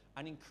work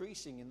and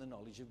increasing in the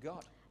knowledge of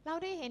God. เรา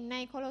ได้เห็นใน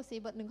โคโลสี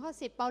บท1ข้อ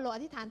10เปาโลอ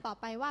ธิษฐานต่อ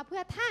ไปว่าเพื่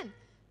อท่าน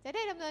จะไ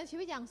ด้ดำเนินชี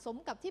วิตอย่างสม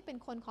กับที่เป็น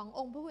คนของอ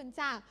งค์พระผู้เป็นเ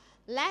จ้า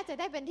และจะ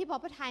ได้เป็นที่พอ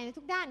พระทัยใน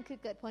ทุกด้านคือ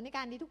เกิดผลในก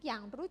ารดีทุกอย่า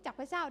งรู้จัก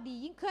พระเจ้าดี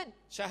ยิ่งขึ้น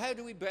So how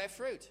do we bear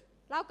fruit?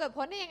 เราเกิดผ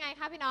ลได้ยังไง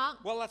คะพี่น้อง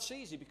Well, that's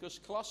easy because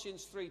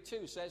Colossians 3:2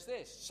 says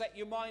this: set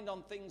your mind on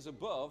things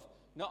above,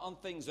 not on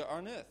things that are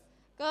on earth.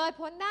 เกิด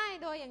ผลได้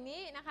โดยอย่าง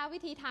นี้นะคะวิ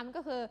ธีทำ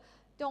ก็คือ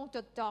จงจ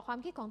ดจ่อความ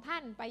คิดของท่า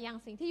นไปยัง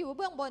สิ่งที่อยู่เ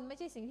บื้องบนไม่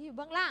ใช่สิ่งที่อยู่เ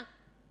บื้องล่าง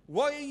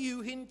Why are you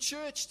in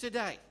church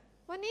today?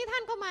 วันนี้ท่า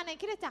นก็มาใน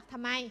คริสตจักรทำ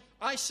ไม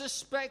I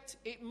suspect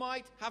it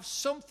might have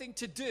something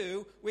to do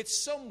with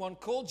someone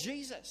called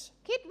Jesus.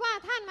 คิดว่า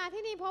ท่านมา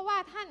ที่นี่เพราะว่า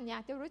ท่านอยา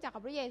กจะรู้จักกั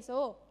บพระเยซู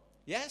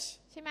Yes?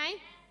 ใช่ไหม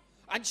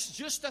And it's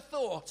just a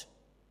thought.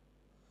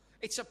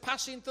 It's a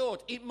passing thought.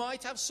 It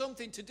might have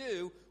something to do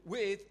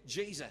with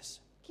Jesus.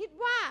 คิด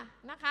ว่า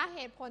นะคะเห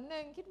ตุผลห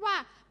นึ่งคิดว่า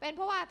เป็นเพ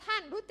ราะว่าท่า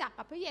นรู้จัก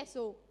กับพระเย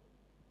ซู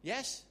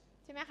Yes?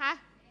 ใช่ไหมคะ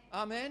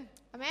Amen?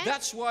 Amen.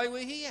 That's why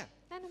we're here.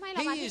 นั่นทำไมเรา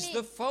มา He ที่ is นี่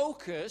the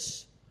focus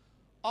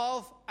of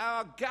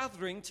our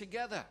gathering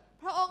together.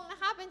 พระองค์นะ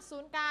คะเป็นศู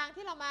นย์กลาง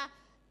ที่เรามา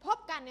พบ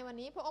กันในวัน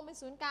นี้พระองค์เป็น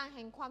ศูนย์กลางแ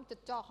ห่งความจด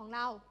จ่อของเร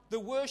า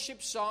The worship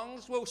songs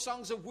were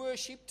songs of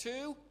worship to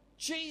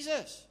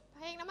Jesus. เ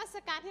พลงนมัส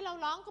การที่เรา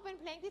ร้องก็เป็น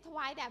เพลงที่ถว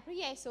ายแด่พระ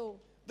เยซู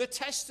The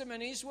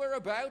testimonies were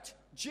about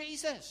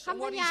Jesus and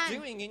what he's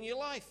doing in your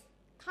life.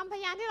 คำพ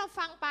ยานที่เรา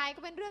ฟังไปก็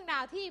เป็นเรื่องรา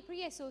วที่พระ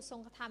เยซูทรง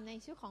กระทำใน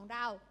ชีวิตของเร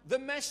า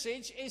The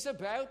message is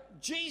about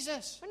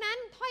Jesus. เพราะนั้น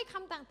ถ้อยค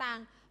ำต่าง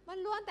ๆมัน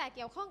ล้วนแต่เ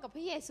กี่ยวข้องกับพ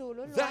ระเยซู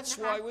ล้วนๆ That's นะ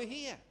คะ why we're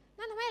here.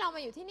 นั่นทำให้เราม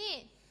าอยู่ที่นี่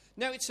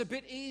Now it's a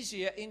bit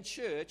easier in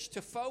church to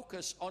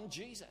focus on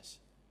Jesus.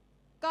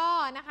 ก็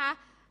นะคะ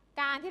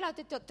การที่เราจ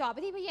ะจดจ่อไป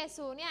ที่พระเย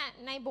ซูเนี่ย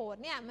ในโบส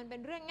ถ์เนี่ยมันเป็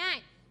นเรื่องง่าย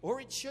Or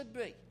it should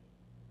be.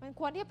 มัน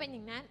ควรที่จะเป็นอ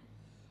ย่างนั้น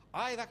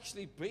I've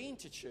actually been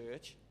to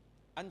church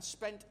and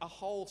spent a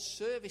whole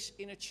service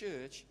in a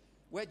church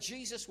where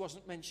Jesus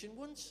wasn't mentioned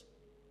once.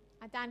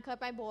 อาจารย์เคย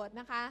ไปโบสถ์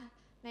นะคะ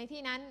ใน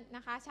ที่นั้นน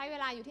ะคะใช้เว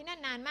ลาอยู่ที่นั่น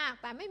นานมาก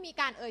แต่ไม่มี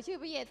การเอ่ยชื่อ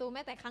พระเยซูแ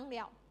ม้แต่ครั้งเดี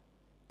ยว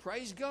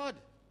Praise God.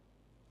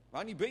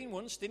 Only been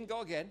once, didn't go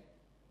again.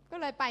 ก็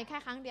เลยไปแค่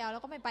ครั้งเดียวแล้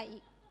วก็ไม่ไปอี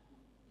ก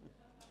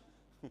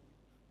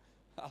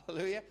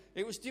Hallelujah.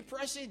 It was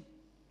depressing.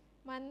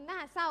 มันน่า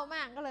เศร้าม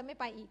ากก็เลยไม่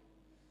ไปอีก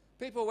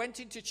People went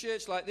into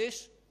church like this.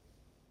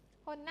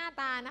 คนหน้า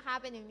ตานะคะ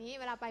เป็นอย่างนี้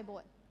เวลาไปโบ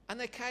สถ์ And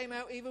they came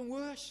out even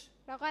worse.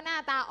 แล้วก็หน้า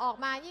ตาออก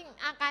มายิ่ง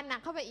อาการหนั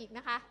กเข้าไปอีกน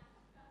ะคะ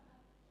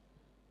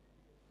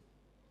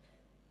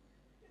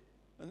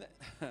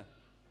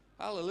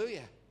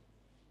Hallelujah.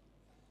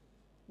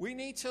 We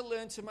need to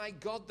learn to make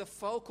God the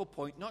focal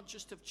point, not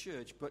just of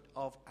church, but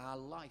of our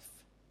life.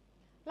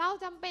 เรา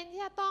จำเป็น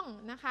ที่จะต้อง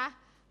นะคะ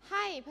ใ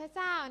ห้พระเ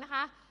จ้านะค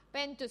ะเ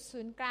ป็นจุดศู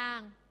นย์กลาง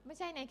ไม่ใ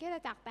ช่ในคริสต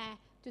จักรแต่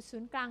จุดศู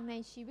นย์กลางใน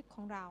ชีวิตข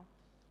องเรา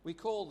We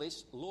call this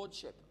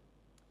lordship.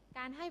 ก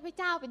ารให้พระ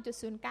เจ้าเป็นจุด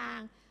ศูนย์กลา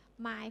ง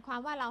หมายความ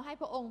ว่าเราให้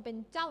พระองค์เป็น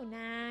เจ้าน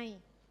าย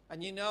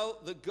And you know,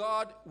 the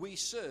God we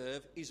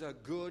serve is a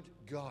good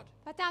God.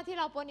 พระเจ้าที่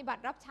เราปฏิบั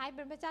ติรับใช้เ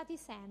ป็นพระเจ้าที่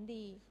แสน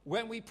ดี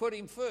When we put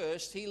Him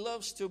first, He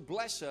loves to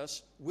bless us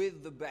with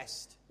the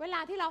best. เวลา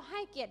ที่เราให้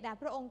เกียรติแด่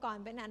พระองค์ก่อน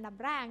เป็นอันดับ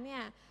แรกเนี่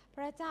ยพ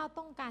ระเจ้า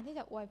ต้องการที่จ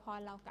ะอวยพร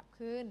เรากลับ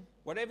คืน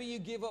Whatever you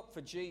give up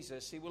for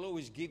Jesus, He will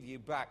always give you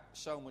back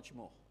so much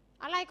more.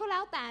 อะไรก็แล้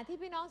วแต่ที่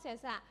พี่น้องเสีย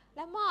สละแล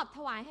ะมอบถ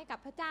วายให้กับ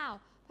พระเจ้า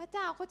พระเ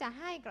จ้าก็จะ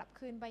ให้กลับ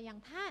คืนไปยัง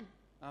ท่าน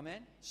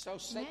Amen. So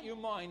set your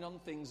mind on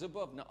things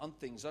above, not on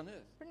things on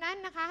earth. เพราะนั้น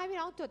นะคะให้พี่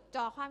น้องจด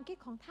จ่อความคิด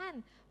ของท่าน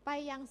ไป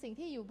ยังสิ่ง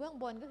ที่อยู่เบื้อง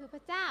บนก็คือพร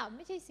ะเจ้าไ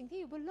ม่ใช่สิ่งที่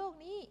อยู่บนโลก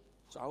นี้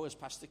So as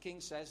Pastor King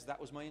says, that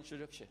was my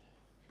introduction.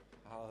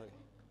 Hallelujah.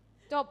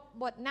 จบ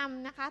บทน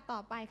ำนะคะต่อ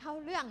ไปเข้า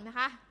เรื่องนะค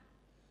ะ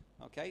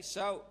Okay,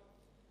 so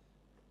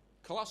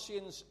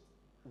Colossians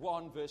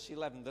 1 verse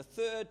 11, the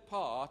third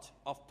part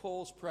of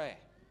Paul's prayer.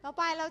 ต่อ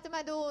ไปเราจะม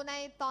าดูใน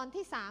ตอน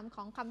ที่3ข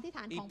องคำที่ฐ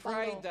าน He ของเปาโล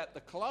prayed that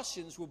the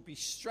Colossians would be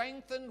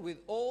strengthened with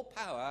all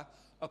power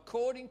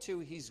according to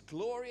His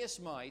glorious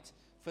might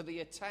for the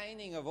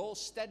attaining of all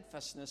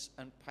steadfastness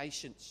and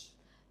patience.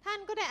 ท่าน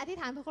ก็ได้อธิษ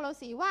ฐานพระโคโล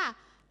สีว่า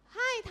ใ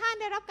ห้ท่าน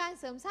ได้รับการ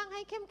เสริมสร้างใ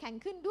ห้เข้มแข็ง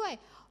ขึ้นด้วย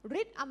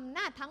ฤทธิ์อำน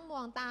าจทั้งม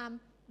วลตาม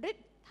ฤท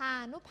ธา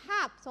นุภ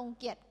าพทรง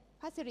เกียรติ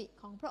พระสิริ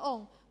ของพระอง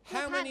ค์เ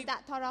พื่อท่านจะ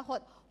ทรห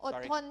ดอด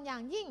ทนอย่า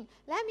งยิ่ง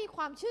และมีค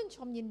วามชื่นช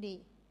มยินดี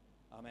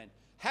Amen.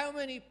 How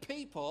many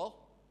people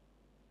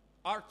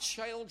are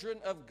children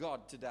of God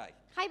today?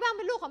 ใครบ้างเ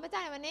ป็นลูกของพระเจ้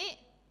าในวันนี้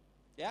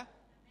Yeah?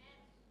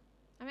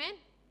 อาเมน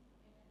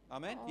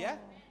Amen? Yeah?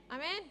 อา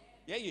เมน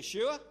Yeah, you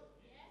sure?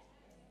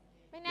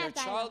 ไม่แน่ You're ใ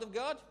จ a child of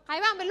God? ใคร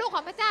บ้างเป็นลูกข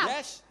องพระเจ้า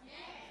Yes?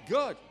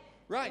 Good.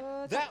 Right.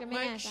 That จะไม่แ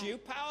น่ makes ใจ you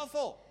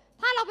powerful.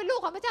 ถ้าเราเป็นลูก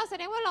ของพระเจ้าแส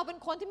ดงว่าเราเป็น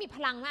คนที่มีพ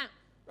ลังมาก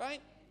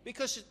Right?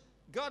 Because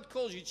God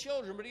calls you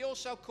children, but He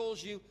also calls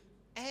you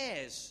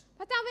heirs.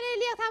 พระเจ้าไม่ได้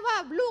เรียกท่านว่า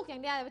ลูกอย่า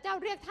งเดียวแต่พระเจ้า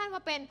เรียกท่านว่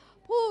าเป็น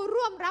ผู้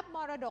ร่วมรับม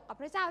รดกกับ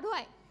พระเจ้าด้ว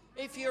ย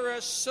If you're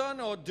a son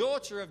or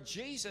daughter of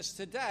Jesus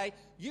today,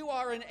 you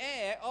are an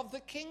heir of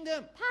the kingdom.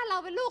 ถ้าเรา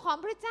เป็นลูกของ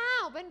พระเจ้า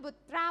เป็นบุต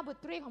ราบุ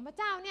ตรีของพระ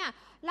เจ้าเนี่ย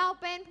เรา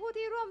เป็นผู้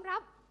ที่ร่วมรั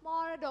บม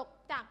รดก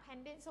จากแผ่น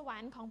ดินสวร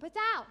รค์ของพระเ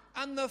จ้า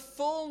And the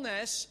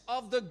fullness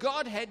of the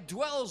Godhead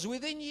dwells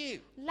within you.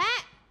 และ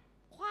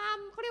ความ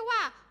เขาเรียกว่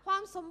าควา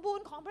มสมบูร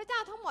ณ์ของพระเจ้า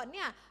ทั้งหมดเ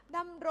นี่ยด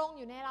ำรงอ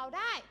ยู่ในเราไ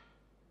ด้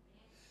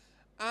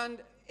And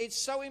it's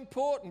so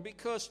important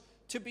because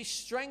to be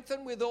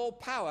strengthened with all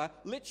power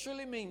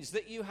literally means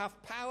that you have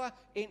power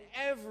in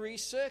every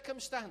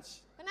circumstance.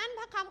 เพราะนั้นพ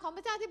ระคำของพ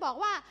ระเจ้าที่บอก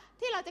ว่า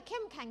ที่เราจะเข้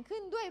มแข็งขึ้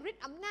นด้วยฤท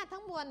ธิ์อำนาจทั้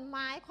งมวลหม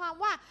ายความ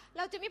ว่าเ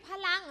ราจะมีพ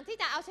ลังที่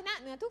จะเอาชนะ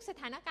เหนือทุกส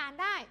ถานการณ์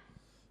ได้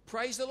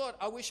Praise the Lord.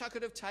 I wish I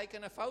could have taken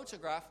a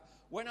photograph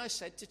when I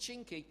said to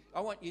Chinky,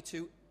 I want you to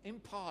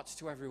impart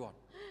to everyone.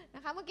 น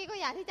ะคะเมื่อกี้ก็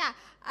อยากที่จะ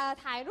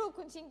ถ่ายรูป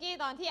คุณชิงกี้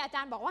ตอนที่อาจ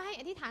ารย์บอกว่าให้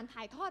อธิษฐานถ่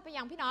ายทอดไป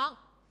ยังพี่น้อง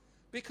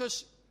Because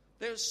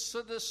there's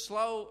sort of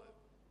slow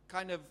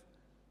kind of,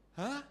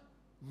 huh?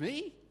 Me?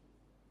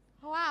 เ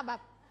พราะว่าแบ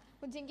บ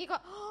คุณชิงกี้ก็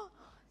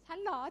ฉัน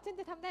เหรอฉัน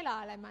จะทำได้เหรอ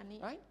อะไรมานี้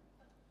Right?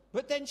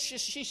 But then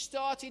she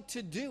started to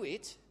do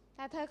it. แ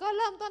ต่เธอก็เ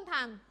ริ่มต้นท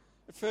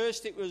ำ At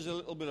first it was a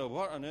little bit of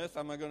what on earth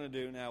am I going to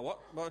do now?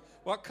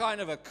 What kind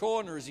of a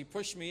corner has he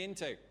pushed me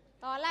into?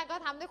 ตอนแรกก็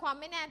ทำด้วยความ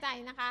ไม่แน่ใจ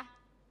นะคะ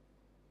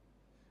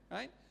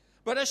Right?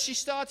 But as she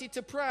started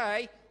to pray,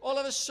 all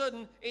of a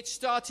sudden it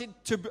started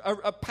to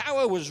a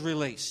power was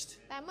released.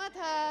 แต่เมื่อเ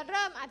ธอเ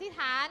ริ่มอธิษฐ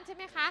านใช่ไ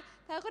หมคะ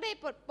เธอก็ได้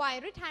ปลดปล่อย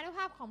ฤทธานุภ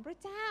าพของพระ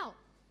เจ้า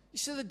You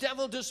see, the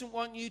devil doesn't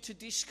want you to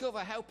discover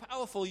how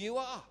powerful you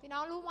are. พี่น้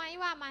องรู้ไหม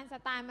ว่ามารซา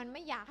ตานมันไ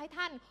ม่อยากให้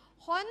ท่าน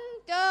ค้น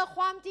เจอค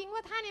วามจริงว่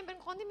าท่านเป็น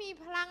คนที่มี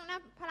พลังนะ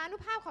พลานุ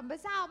ภาพของพร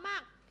ะเจ้ามา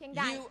กเพียงใ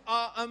ด You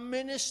are a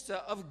minister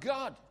of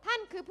God. ท่าน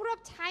คือผู้รั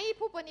บใช้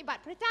ผู้ปฏิบั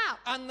ติพระเจ้า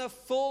And the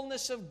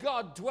fullness of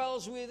God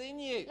dwells within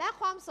you. และ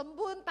ความสม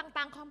บูรณ์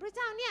ต่างๆของพระเ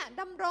จ้าเนี่ย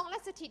ดำรงและ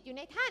สถิตอยู่ใ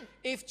นท่าน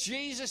If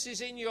Jesus is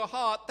in your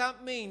heart, that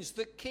means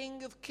the King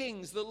of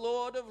Kings, the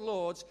Lord of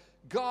Lords,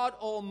 God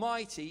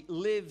Almighty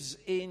lives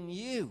in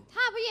you.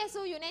 ถ้าพระเย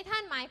ซูอยู่ในท่า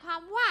นหมายควา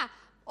มว่า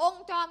อง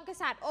ค์จอมก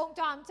ษัตริย์องค์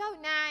จอมเจ้า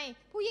นาย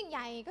ผู้ยิ่งให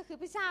ญ่ก็คือ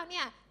พระเจ้าเ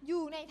นี่ยอ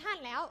ยู่ในท่าน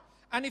แล้ว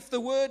And if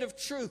the word of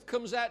truth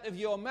comes out of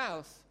your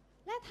mouth,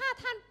 และถ้า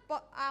ท่าน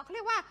เขาเ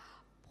รียกว่า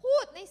พู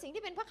ดในสิ่ง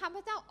ที่เป็นพระคำพ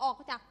ระเจ้าออก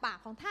จากปาก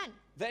ของท่าน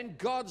then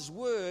God's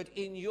word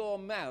in your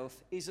mouth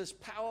is as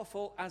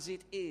powerful as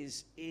it is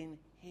in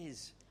His.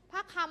 พร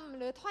ะคำ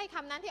หรือถ้อยค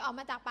ำนั้นที่ออก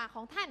มาจากปากข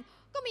องท่าน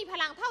ก็มีพ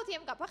ลังเท่าเทีย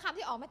มกับพระคำ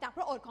ที่ออกมาจากพ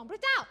ระโอษฐ์ของพร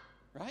ะเจ้า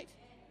Right?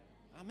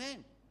 Amen.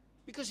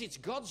 Because it's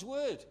God's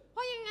word. เพร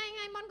าะยังไ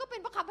งมันก็เป็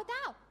นพระคำพระเจ้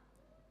า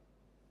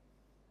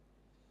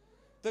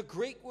The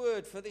Greek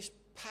word for this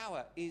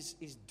power is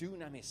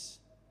dunamis.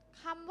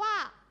 คำว่า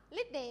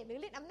ฤทธิ์เดชหรือ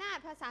ฤทธิ์อำนาจ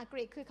ภาษาก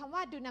รีกคือคำว่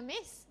า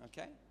dunamis.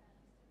 Okay?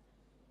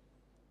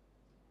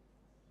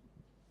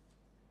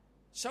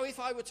 So if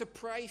I were to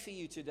pray for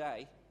you today,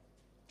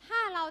 ถ้า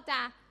เราจะ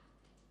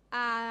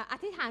อ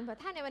ธิษฐานเผื่อ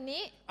ท่านในวัน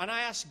นี้ and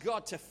I ask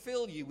God to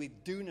fill you with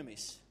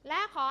dunamis, และ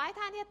ขอให้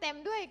ท่านที่เต็ม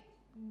ด้วย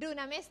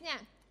dunamis เนี่ย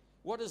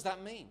what does that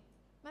mean?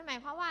 มันหมาย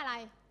ความว่าอะไร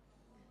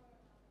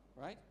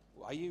Right?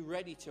 Are you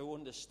ready to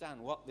understand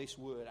what this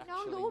word น้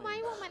อง actually รู้ไหม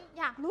ว่า means? มัน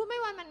อยากรู้ไหม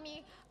ว่ามัน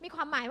มีค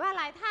วามหมายว่าอะ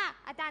ไรถ้า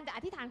อาจารย์จะอ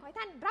ธิษฐานขอให้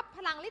ท่านรับพ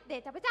ลังฤทธิ์เด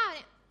ชจากพระเจ้าเ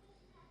นี่ย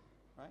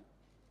Right?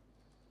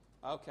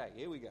 Okay,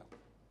 here we go.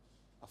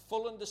 A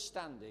full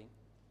understanding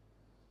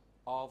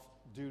of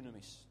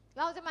dunamis.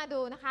 เราจะมาดู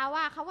นะคะ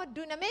ว่าคำว่า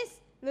dunamis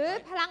หรือ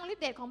พลังฤท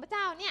ธิ์เดชของพระเ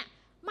จ้าเนี่ย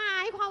หมา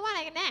ยความว่าอะไ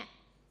รกันแน่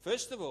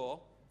First of all,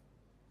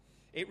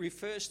 it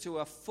refers to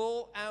a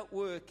full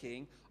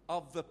outworking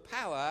of the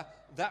power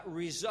that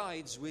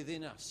resides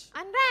within us.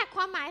 อันแรกค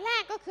วามหมายแร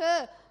กก็คือ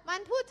มัน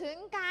พูดถึง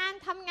การ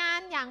ทำงาน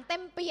อย่างเต็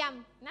มเปี่ยม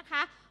นะค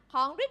ะข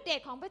องฤทธิ์เดช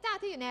ของพระเจ้า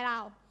ที่อยู่ในเรา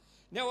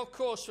Now, of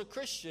course, for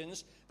Christians,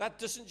 that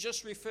doesn't just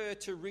refer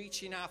to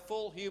reaching our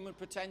full human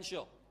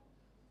potential.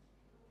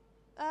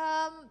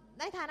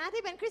 ในฐานะ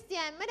ที่เป็นคริสเตี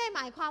ยนไม่ได้ห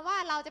มายความว่า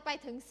เราจะไป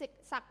ถึง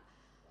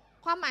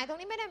ความหมายตรง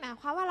นี้ไม่ได้หมาย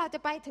ความว่าเราจะ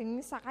ไปถึง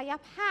ศักย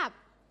ภาพ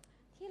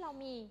ที่เรา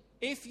มี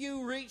If you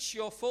reach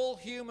your full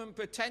human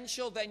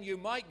potential, then you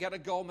might get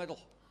a gold medal.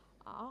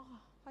 อ๋อ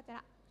เข้าใจ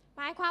ละ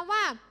หมายความว่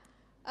า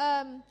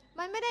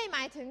มันไม่ได้หม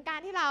ายถึงการ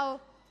ที่เรา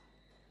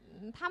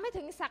ทำให้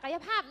ถึงศักย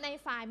ภาพใน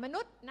ฝ่ายม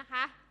นุษย์นะค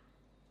ะ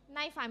ใ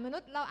นฝ่ายมนุ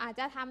ษย์เราอาจ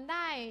จะทำไ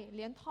ด้เห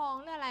รียญทอง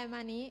หรืออะไรม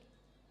านี้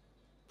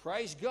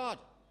Praise God.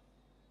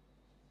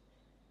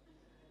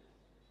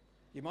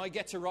 You might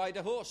get to ride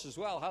a horse as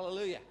well.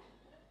 Hallelujah.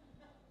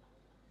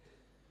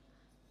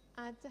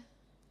 อาจจะ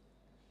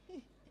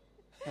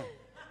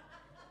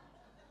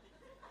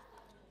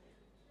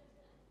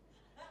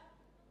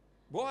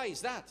Why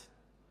is that?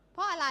 เพ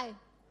ราะอะไร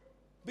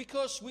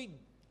Because we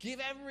give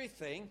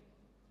everything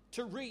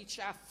to reach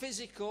our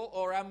physical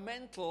or our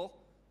mental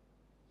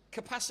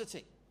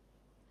capacity.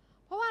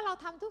 เพราะว่าเรา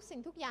ทำทุกสิ่ง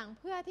ทุกอย่าง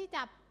เพื่อที่จ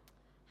ะ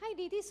ให้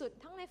ดีที่สุด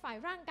ทั้งในฝ่าย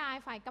ร่างกาย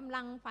ฝ่ายกำ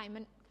ลังฝ่ายมั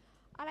น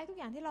อะไรทุก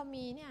อย่างที่เรา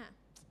มีเนี่ย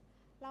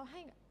เราให้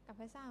กับ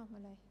พระเจ้ามา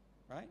เลย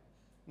Right?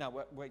 Now,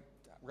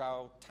 เรา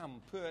ท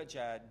ำเพื่อจ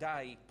ะได้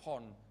พ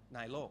รใน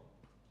โลก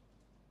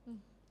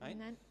Right?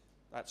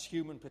 That's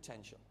human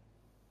potential.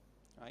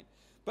 Right?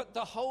 But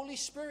the Holy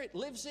Spirit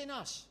lives in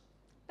us.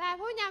 แต่พ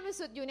ระวิญญาณบริ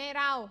สุทธิ์อยู่ใน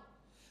เรา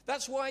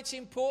That's why it's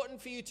important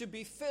for you to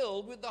be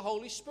filled with the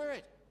Holy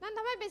Spirit. นั่นท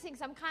ำให้เป็นสิ่ง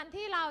สำคัญ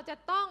ที่เราจะ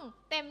ต้อง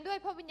เต็มด้วย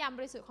พระวิญญาณบ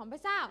ริสุทธิ์ของพร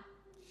ะเจ้า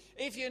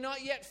If you're not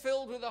yet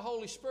filled with the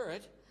Holy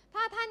Spirit,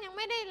 ถ้าท่านยังไ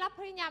ม่ได้รับพ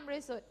ระวิญญาณบ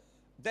ริสุทธิ์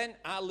then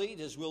our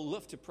leaders will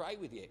love to pray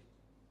with you.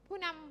 ผู้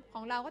นำข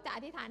องเราก็จะอ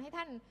ธิษฐานให้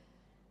ท่าน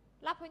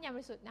รับพระวิญญาณบ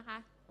ริสุทธิ์นะคะ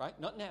Right?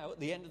 Not now, at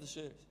the end of the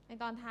service. ใน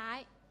ตอนท้าย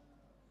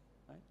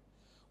Right?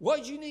 Why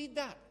do you need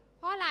that?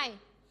 เพราะอะไร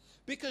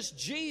Because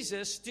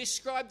Jesus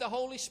described the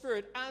Holy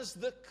Spirit as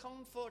the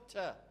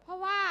comforter. เพราะ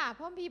ว่าพ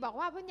ระคัมภีร์บอก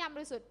ว่าพระวิญญาณบ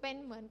ริสุทธิ์เป็น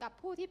เหมือนกับ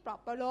ผู้ที่ปลอบ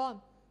ประโลม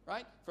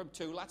Right? From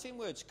two Latin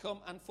words, cum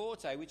and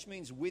forte, which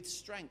means with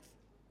strength.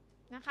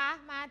 นะคะ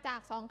มาจาก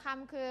สองค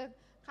ำคือ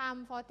ค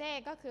ำ forte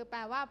ก็คือแป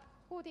ลว่า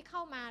ผู้ที่เข้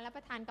ามาและป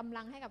ระทานกำ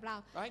ลังให้กับเรา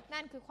Right?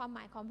 นั่นคือความหม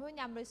ายของพระวิญ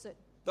ญาณบริสุทธิ์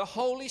The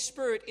Holy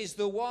Spirit is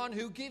the one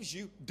who gives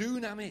you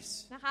dunamis.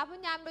 นะคะพระวิ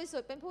ญญาณบริสุ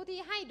ทธิ์เป็นผู้ที่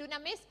ให้ดูนา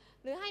มิส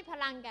หรือให้พ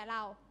ลังแก่เร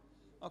า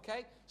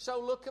Okay? So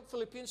look at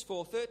Philippians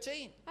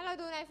 4:13. ถ้าเรา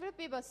ดูในฟิลิป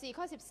ปีบท4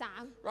ข้อ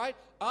Right?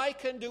 I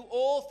can do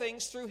all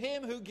things through him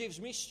who gives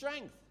me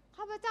strength. 13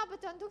ข้าพเจ้าปร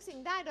ะจนทุกสิ่ง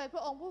ได้โดยพร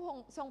ะองค์ผู้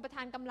ทรงประท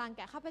านกำลังแ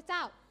ก่ข้าพเจ้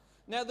า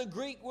Now the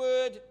Greek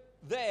word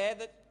there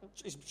that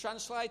is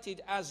translated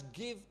as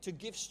to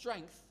give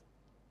strength,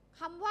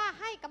 คำว่า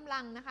ให้กำลั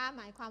งนะคะ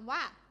หมายความว่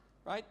า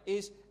right,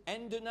 is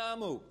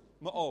endunamo.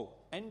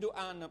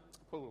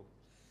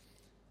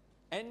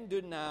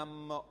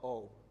 Endunamo.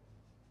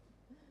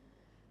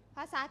 ภ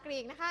าษากรี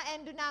กนะคะ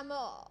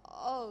endunamo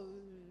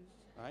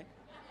Right?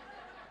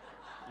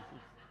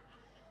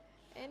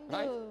 endu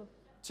Right?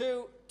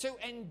 To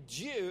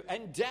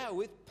endow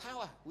with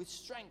power, with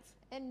strength.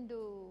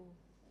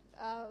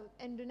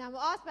 endunamo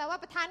แปลว่า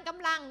ประทานก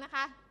ำลังนะค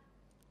ะ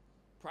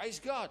Praise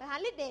God. ประทาน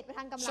ฤทธิ์เดชประท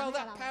านกำลัง So ให้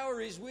กับ that เรา power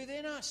is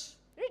within us.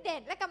 ฤทธิ์เด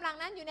ชและกำลัง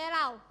นั้นอยู่ในเร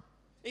า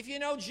If you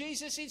know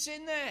Jesus, it's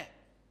in there.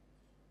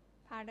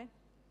 Pardon?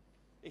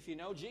 If you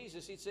know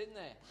Jesus, it's in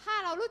there. ถ้า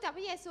เรารู้จักพ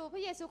ระเยซูพร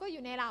ะเยซูก็อ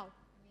ยู่ในเรา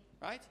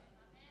Right?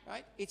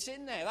 Right? It's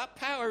in there. That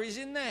power is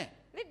in there.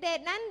 ฤทธิ์เดช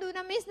นั้นดูน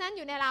ามิสนั้นอ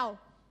ยู่ในเรา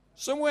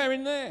somewhere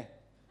in there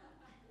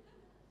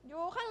อ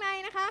ยู่ข้างใน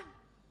นะคะ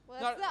เปิ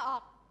ดเสื้อออ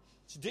ก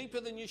it's deeper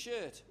than your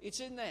shirt it's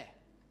in there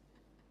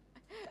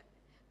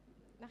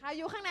นะคะอ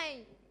ยู่ข้างใน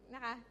น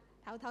ะคะ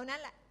เท่านั้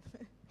นแหละ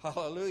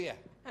hallelujah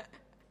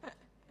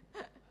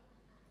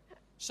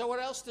so what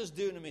else does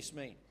dunamis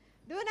mean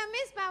ดูนา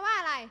มิสแปลว่า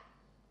อะไร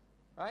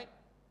right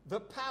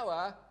the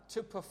power to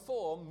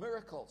perform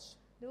miracles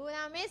ดูน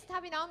ามิสถ้า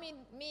พี่น้อง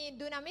มี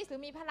ดูนามิสหรื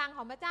อมีพลังข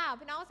องพระเจ้า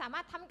พี่น้องสามา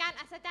รถทำการ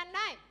อัศจรรย์ไ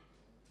ด้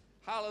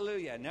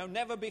hallelujah now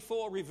never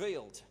before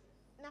revealed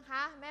นะค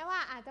ะแม้ว่า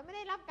อาจจะไม่ไ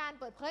ด้รับการ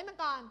เปิดเผยมา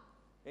ก่อน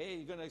hey,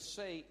 you're going to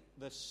see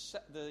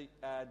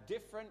the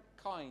different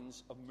kinds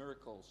of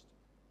miracles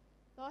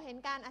เราเห็น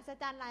การอัศ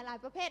จรรย์หลาย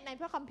ๆประเภทใน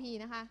พระคัมภีร์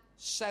นะคะ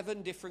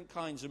 7 different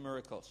kinds of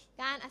miracles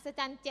การอัศ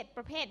จรรย์7ป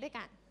ระเภทด้วย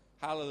กัน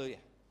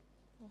hallelujah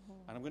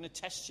and I'm going to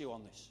test you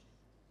on this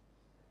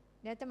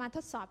เดี๋ยวจะมาท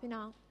ดสอบพี่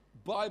น้อง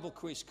Bible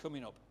quiz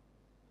coming up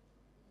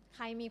ใค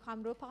รมีความ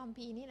รู้พระคัม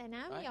ภีร์นี่เลยน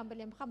ะไม่ยอมไปเ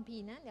รียนพระคัมภี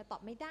ร์นะเดี๋ยวตอ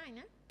บไม่ได้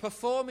นะ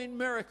performing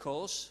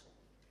miracles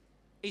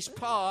is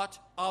part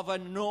of a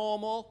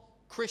normal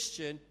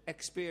Christian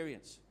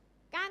experience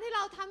การที่เร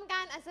าทำก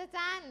ารอัศจ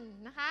รรย์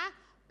นะคะ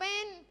เป็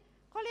น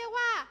เขาเรียก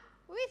ว่า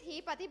วิถี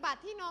ปฏิบัติ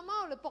ที่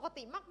normal หรือปก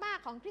ติมาก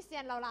ๆของคริสเตี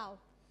ยนเรา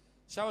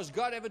so has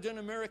God ever done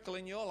a miracle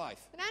in your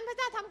life นั้นพระเ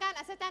จ้าทำการ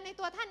อัศจรรย์ใน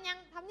ตัวท่านยัง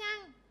ทำยัง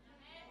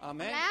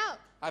Amen แล้ว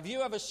Have you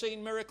ever seen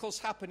miracles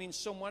happen in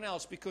someone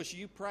else because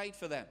you prayed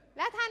for them แ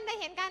ละท่านได้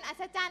เห็นการอั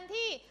ศจรรย์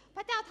ที่พ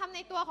ระเจ้าทำใน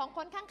ตัวของค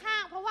นข้า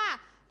งๆเพราะว่า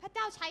พระเ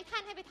จ้าใช้ท่า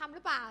นให้ไปทำห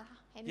รือเปล่า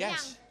เห็นหรือ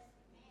ยัง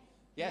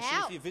Yes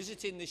if you're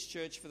visiting this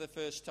church for the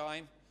first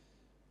time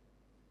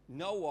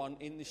no one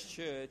in this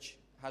church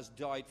has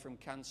died from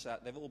cancer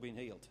they've all been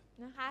healed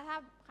นะคะถ้า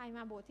ใครม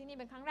าโบสถ์ที่นี่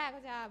เป็นครั้งแรก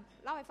ก็จะ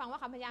เล่าให้ฟังว่า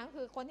คำพยานก็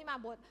คือคนที่มา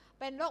โบสถ์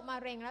เป็นโรคมะ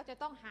เร็งแล้วจะ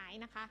ต้องหาย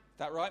นะคะ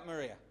That right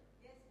Maria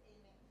Yes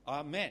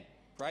Amen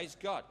Praise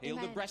God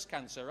healed of breast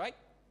cancer right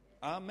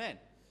Amen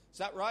Is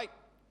that right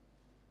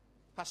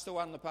Pastor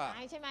Juan Lapar ห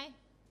ายใช่ไหม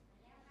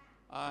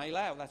แ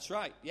ล้ว that's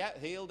right yeah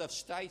healed of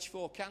stage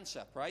 4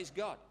 cancer Praise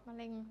God มะ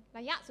เร็งร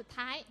ะยะสุด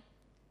ท้าย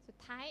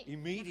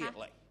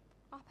Immediately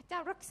พระเจ้า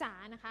รักษา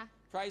นะคะ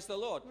Praise the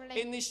Lord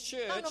in this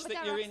church that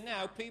you're in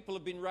now people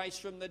have been raised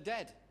from the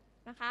dead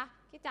นะคะ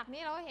ที่จาก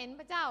นี้เราเห็น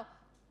พระเจ้า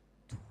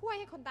ช่วย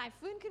ให้คนตาย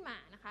ฟื้นขึ้นมา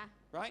นะคะ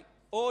Right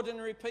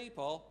ordinary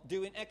people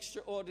doing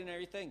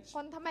extraordinary things ค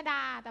นธรรมด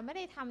าแต่ไม่ไ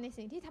ด้ทำใน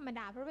สิ่งที่ธรรมด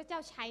าเพราะพระเจ้า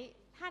ใช้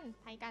ท่าน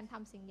ในการท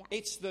ำสิ่งใหญ่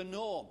It's the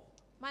norm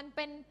มันเ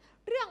ป็น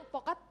เรื่องป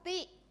กติ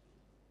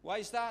Why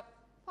is that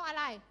เพราะอะ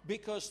ไร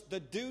Because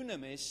the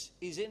dunamis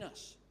is in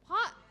us เพร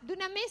าะดู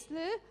นามิสห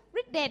รือ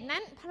ฤทธิ์เดชนั้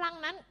นพลัง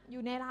นั้นอ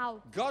ยู่ในเรา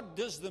God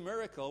does the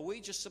miracle we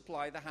just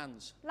supply the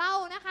hands เรา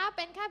นะคะเ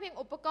ป็นแค่เพียง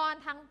อุปกร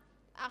ณ์ทาง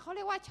เขาเ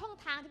รียกว่าช่อง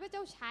ทางที่พระเจ้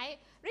าใช้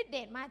ฤทธิ์เด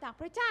ชมาจาก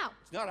พระเจ้า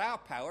It's not our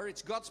power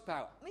it's God's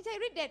power ไม่ใช่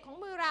ฤทธิ์เดชของ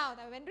มือเราแ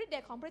ต่เป็นฤทธิ์เด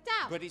ชของพระเจ้า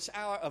But it's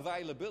our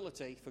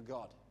availability for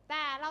God แ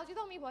ต่เราจะ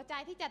ต้องมีหัวใจ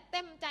ที่จะเ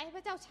ต็มใจให้พ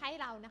ระเจ้าใช้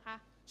เรานะคะ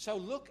So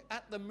look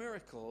at the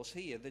miracles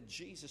here that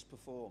Jesus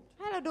performed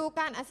ให้เราดู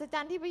การอัศจร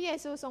รย์ที่พระเย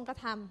ซูทรงกระ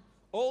ท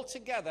ำ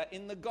Altogether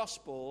in the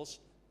Gospels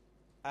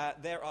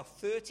there are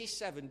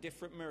 37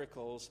 different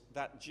miracles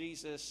that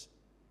Jesus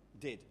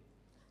did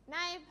ใน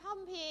พระคั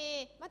มภี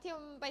ร์มัทธิว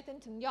ไป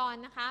ถึงยอห์น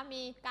นะคะ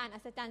มีการอั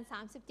ศจรรย์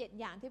37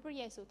อย่างที่พระ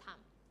เยซูท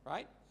ำ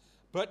Right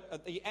but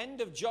at the end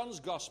of John's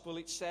Gospel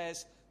it says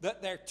that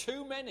there are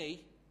too many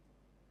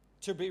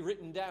to be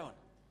written down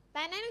แ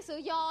ต่ในหนังสือ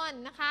ยอห์น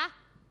นะคะ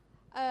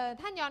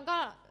ท่านยอห์นก็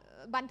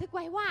บันทึกไ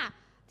ว้ว่า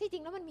ที่จ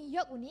ริงแล้วมันมีเย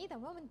อะกว่านี้แต่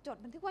ว่ามันจด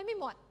บันทึกไว้ไม่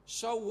หมด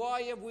So why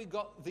have we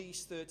got these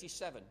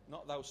 37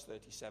 not those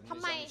 37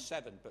 there's only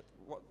 7 but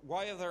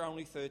why are there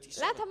only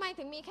 37 แล้วทำไม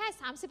ถึงมีแค่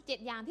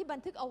37อย่างที่บัน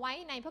ทึกเอาไว้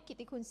ในพระกิต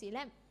ติคุณ4 เ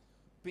ล่ม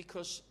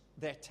Because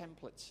they're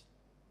templates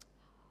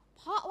เ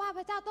พราะว่าพ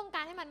ระเจ้าต้องก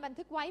ารให้มันบัน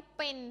ทึกไว้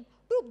เป็น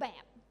รูปแบ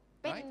บ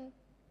เป็น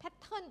แพท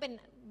เทิร์นเป็น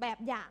แบบ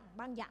อย่าง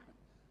บางอย่าง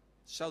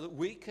So that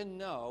we can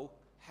know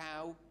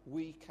how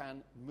we can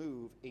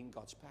move in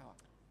God's power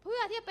เพื่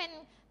อที่เป็น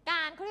ก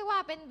ารเขาเรียกว่า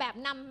เป็นแบบ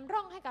นำร่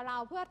องให้กับเรา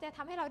เพื่อจะท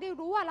ำให้เราได้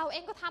รู้ว่าเราเอ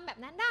งก็ทำแบบ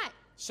นั้นได้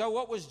So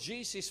what was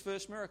Jesus'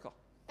 first miracle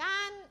ก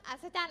ารอั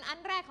ศจรรย์อัน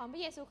แรกของพร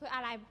ะเยซูคืออ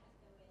ะไร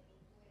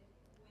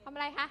ทำอะ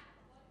ไรคะ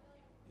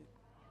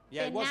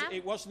Yeah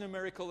it wasn't a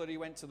miracle that he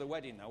went to the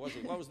wedding though was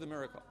it What was the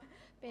miracle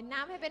เป็นน้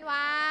ำให้เป็นไว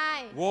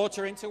น์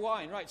Water into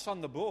wine right it's on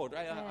the board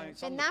right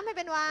เป็นน้ำให้เ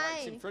ป็นไว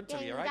น์ It's in front of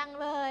you จัง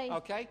เลย right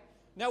Okay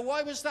now why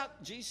was that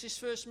Jesus'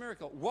 first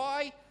miracle Why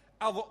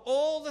of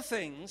all the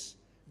things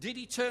did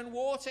he turn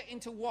water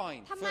into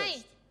wine ทำไม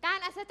การ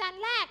อัศจรร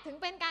ย์แรกถึง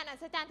เป็นการอั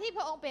ศจรรย์ที่พ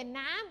ระองค์เปลี่ยน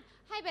น้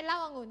ำให้เป็นเหล้า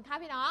องุ่นคะ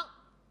พี่น้อง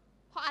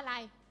เพราะอะไร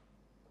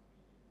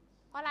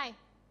เพราะอะไร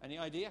Any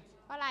idea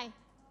เพราะอะไร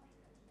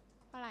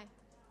เพราะอะไร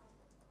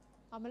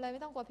ออกมาเลยไ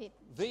ม่ต้องกลัวผิด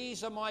These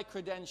are my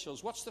credentials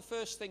What's the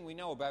first thing we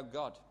know about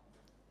God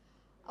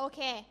โอเค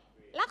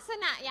ลักษ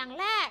ณะอย่าง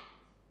แรก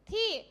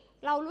ที่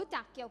เรารู้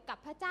จักเกี่ยวกับ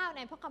พระเจ้าใ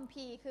นพระคัม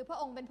ภีร์คือพระ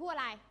องค์เป็นผู้อะ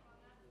ไร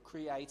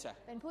Creator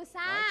เป็นผู้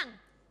สร้าง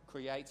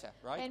Creator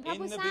right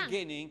In the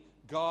beginning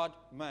God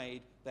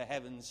made the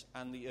heavens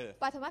and the earth.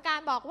 ปฐมกาล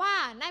บอกว่า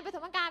ในปฐ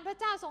มกาลพระ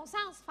เจ้าทรงส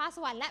ร้างฟ้าส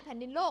วรรค์และแผ่น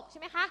ดินโลกใช่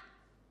ไหมคะ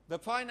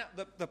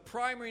The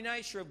primary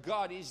nature of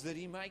God is that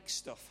He makes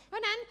stuff. เพรา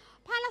ะนั้น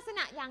พระลักษณ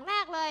ะอย่างแร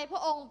กเลยพร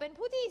ะองค์เป็น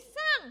ผู้ที่ส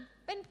ร้าง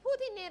เป็นผู้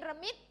ที่เนร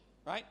มิต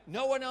Right?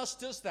 No one else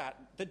does that.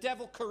 The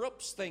devil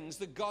corrupts things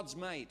that God's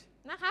made.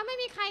 นะคะไม่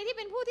มีใครที่เ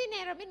ป็นผู้ที่เน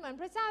รมิตเหมือน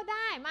พระเจ้าไ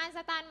ด้มารซ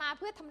าตานมา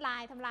เพื่อทำลา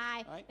ย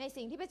Right. ใน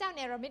สิ่งที่พระเจ้าเ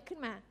นรมิตขึ้น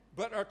มา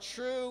But a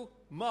true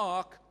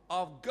mark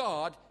of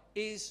God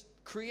is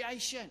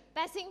creation. แ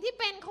ต่สิ่งที่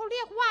เป็นเขาเ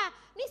รียกว่า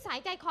นิสัย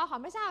ใจคอของ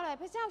พระเจ้าเลย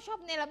พระเจ้าชอบ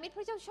เนรมิตพ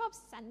ระเจ้าชอบ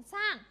สรรส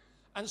ร้าง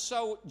And so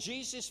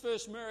Jesus'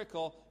 first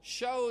miracle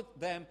showed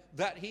them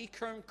that He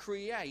can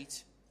create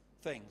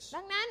things.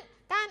 ดังนั้น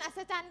การอัศ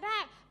จรรย์แร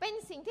กเป็น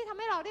สิ่งที่ทำ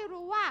ให้เราได้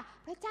รู้ว่า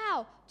พระเจ้า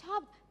ชอ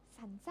บส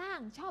รรสร้าง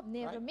ชอบเน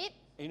รมิต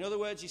In other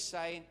words, He's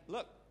saying,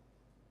 look,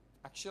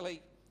 actually,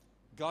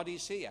 God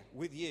is here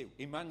with you,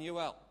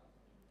 Emmanuel.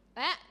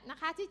 และนะ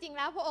คะที่จริงแ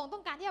ล้วพระองค์ต้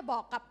องการที่จะบ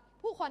อกกับ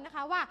ผู้คนนะค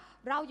ะว่า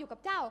เราอยู่กับ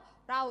เจ้า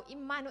เราอิ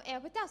มมานูเอล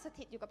พระเจ้าส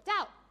ถิตอยู่กับเจ้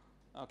า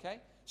Okay,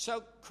 so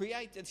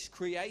this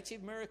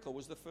creative miracle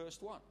was the first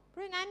one. เพร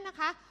าะฉะนั้นนะ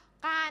คะ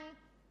การ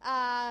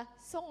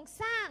ทรง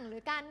สร้างหรื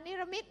อการนิ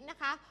รมิตนะ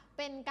คะเ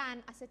ป็นการ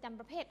อัศจรรย์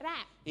ประเภทแร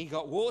ก He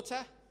got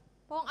water.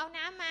 พระองค์เอา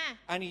น้ำมา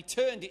And He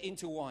turned it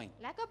into wine.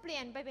 และก็เปลี่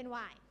ยนไปเป็นไว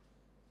น์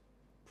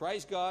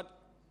Praise God.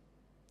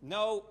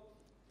 No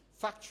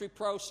factory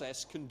process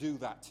can do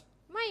that.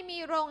 ไม่มี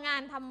โรงงา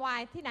นทำไว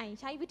น์ที่ไหน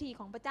ใช้วิธี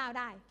ของพระเจ้า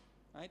ได้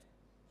Right?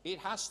 It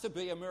has to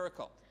be a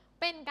miracle.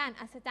 เป็นการ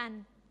อัศจรร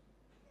ย์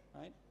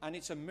Right? And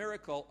it's a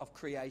miracle of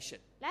creation.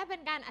 และเป็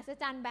นการอัศ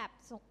จรรย์แบบ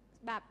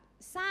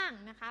สร้าง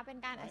นะคะเป็น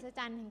การอัศจ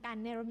รรย์แห่งการ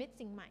เนรมิต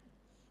สิ่งใหม่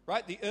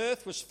Right? The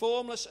earth was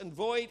formless and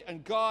void, and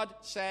God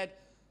said,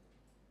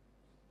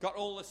 got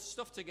all this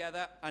stuff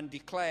together and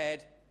declared,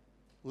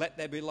 let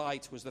there be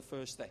light was the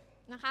first thing.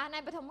 นะคะใน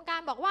ปฐมกา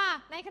ลบอกว่า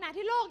ในขณะ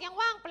ที่โลกยัง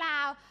ว่างเปล่า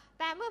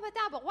แต่เมื่อพระเ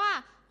จ้าบอกว่า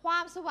ควา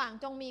มสว่าง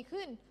จงมี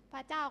ขึ้นพร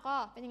ะเจ้าก็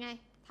เป็นยังไง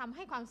ทำใ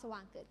ห้ความสว่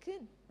างเกิดขึ้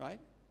น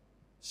Right?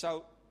 So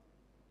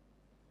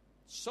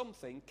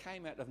something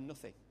came out of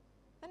nothing.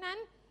 เพราะนั้น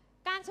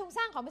การทรงส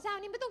ร้างของพระเจ้า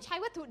นี่ไม่ต้องใช้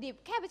วัตถุดิบ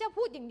แค่พระเจ้า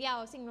พูดอย่างเดียว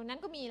สิ่งเหล่านั้น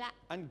ก็มีละ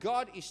And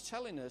God is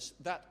telling us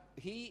that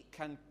He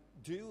can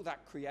do that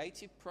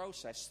creative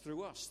process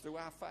through us, through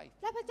our faith.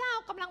 และพระเจ้า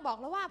กำลังบอก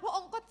เราว่าพระอ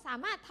งค์ก็สา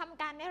มารถท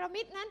ำการเนร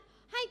มิตนั้น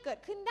ให้เกิด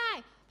ขึ้นได้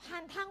ผ่า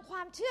นทางคว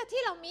ามเชื่อ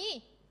ที่เรามี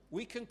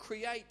We can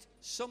create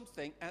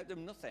something out of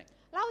nothing.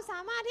 เราสา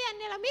มารถที่จะ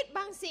เนรมิตบ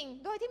างสิ่ง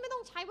โดยที่ไม่ต้อ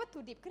งใช้วัตถุ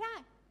ดิบก็ได้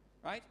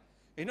Right?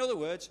 In other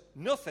words,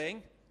 nothing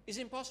is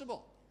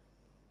impossible.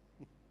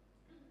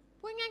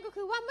 พูดง่ายก็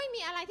คือว่าไม่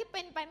มีอะไรที่เ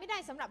ป็นไปไม่ได้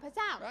สำหรับพระเ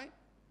จ้า Right?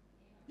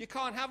 You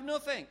can't have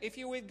nothing. If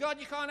you're with God,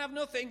 you can't have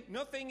nothing.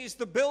 Nothing is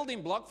the building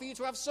block for you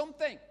to have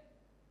something.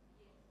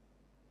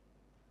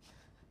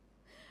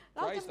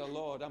 Praise the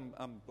Lord.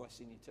 I'm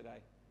blessing you today.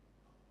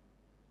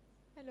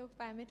 ไม่รู้แ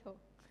ปลไม่ถูก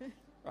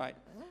Right.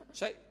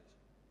 So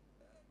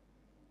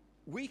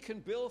we can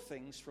build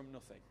things from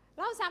nothing.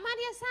 เราสามารถ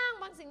ที่จะสร้าง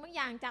บางสิ่งบางอ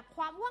ย่างจากค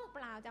วามว่างเป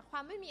ล่าจากควา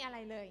มไม่มีอะไร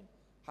เลย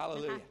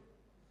Hallelujah.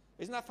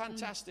 Isn't that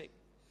fantastic?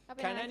 ก็เ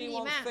ป็น Can อะไรที่ดี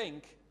anyone มาก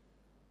think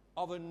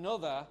of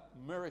another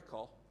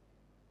miracle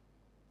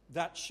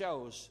that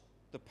shows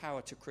the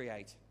power to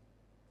create?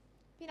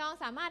 พี่น้อง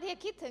สามารถที่จะ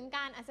คิดถึงก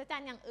ารอัศจร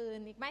รย์อย่างอื่น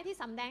อีกไหมที่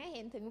สำแดงให้เ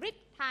ห็นถึงฤท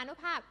ธานุ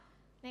ภาพ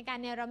ในการ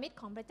เนรมิต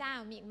ของพระเจ้า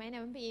มีอีกไหมในพ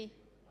ระคัมภีร์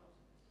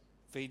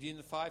Feeding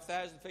the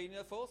 5,000, feeding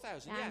the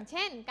 4,000. อย่าง Yeah. เ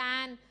ช่นกา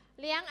ร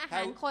เลี้ยงอาห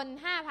ารคน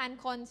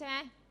 5,000 คนใช่ไหม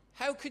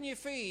How can you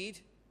feed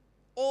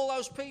all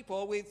those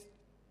people with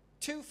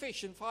 2 fish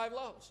and 5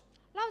 loaves?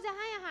 เราจะใ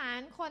ห้อาหาร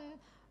คน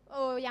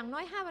อย่างน้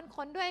อย 5,000 ค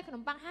นด้วยขน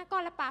มปัง5ก้อ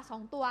นและปลา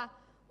2ตัว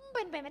มันเ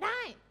ป็นไปไม่ไ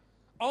ด้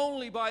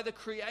Only by the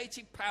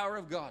creative power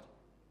of God.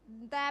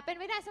 แต่เป็น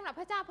ไม่ได้สำหรับ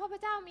พระเจ้าเพราะพร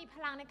ะเจ้ามีพ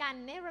ลังในการ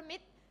เนรมิ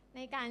ตใ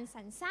นการส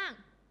รรสร้าง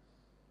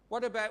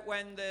What about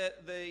when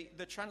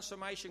the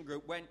transformation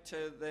group went to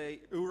the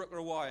Uruk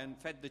Rawai and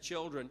fed the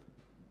children?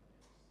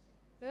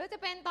 หรือจะ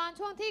เป็นตอน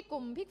ช่วงที่ก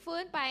ลุ่มพลิกฟื้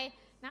นไป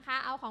นะคะ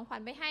เอาของขวั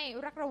ญไปให้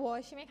รักระโวย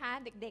ใช่ไหมคะ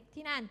เด็กๆ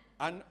ที่นั่น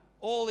And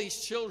all these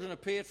children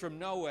appeared from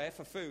nowhere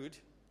for food.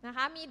 นะค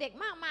ะมีเด็ก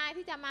มากมาย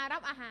ที่จะมารั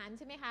บอาหารใ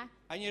ช่ไหมคะ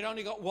And you'd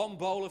only got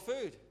 1 bowl of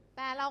food. แ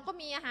ต่เราก็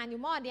มีอาหารอ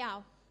ยู่หม้อเดียว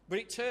But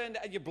it turned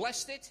out, you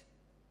blessed it,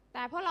 แ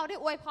ต่พวกเราได้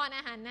อวยพรอ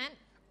าหารนั้น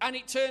and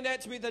it turned out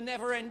to be the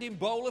never-ending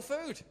bowl of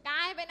food. กล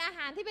ายเป็นอาห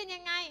ารที่เป็น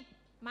ยังไง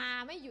มา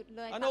ไม่หยุดเ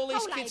ลย And ตัก all เ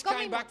ท่า these ไหร่ kids ก็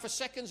ไม่ came หมด back for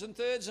seconds and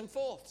thirds and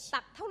fourths.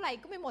 ตักเท่าไหร่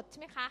ก็ไม่หมดใช่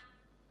ไหมคะ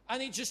And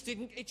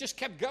it just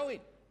kept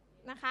going.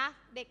 นะคะ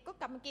เด็กก็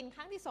กลับมากินค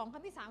รั้งที่2ค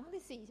รั้งที่3ครั้ง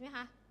ที่4ใช่ไหมค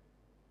ะ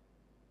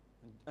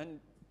And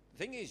the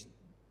thing is,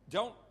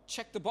 don't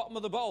check the bottom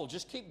of the bowl,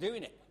 just keep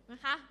doing it. นะ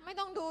คะไม่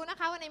ต้องดูนะ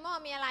คะว่าในหม้อ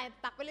มีอะไร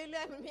ตักไปเ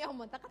รื่อยๆมันไม่เอาห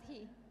มดสักที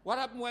What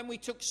happened when we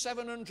took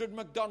 700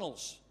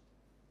 McDonald's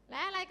แล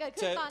ะอะไรเกิด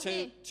ขึ้นตอนที่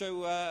to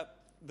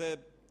the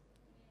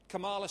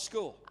Kamala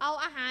school? เอา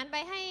อาหารไป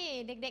ให้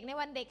เด็กๆใน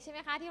วันเด็กใช่ไหม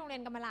คะที่โรงเรีย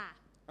นกำมะลา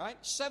Right?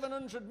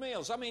 700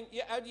 meals. I mean,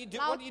 how do you do,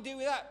 what do you do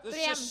with that?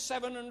 There's just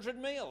 700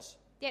 meals.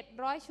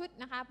 700 ชุด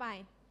นะคะไป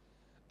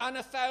And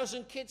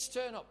 1,000 kids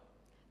turn up.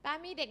 แต่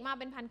มีเด็กมา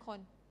เป็นพันคน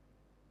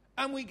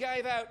And we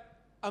gave out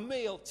a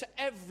meal to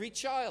every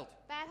child.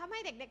 แต่ทำให้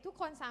เด็กๆทุก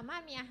คนสามาร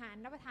ถมีอาหาร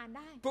รับประทานไ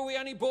ด้ But we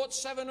only bought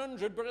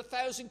 700, but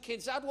 1,000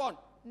 kids had one.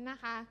 นะ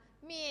คะ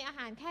มีอาห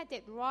ารแค่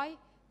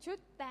700ชุด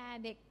แต่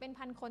เด็กเป็น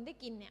พันคนได้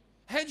กินเนี่ย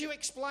How do you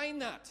explain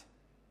that?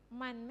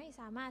 มันไม่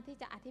สามารถที่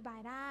จะอธิบาย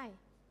ได้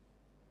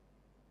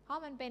เพรา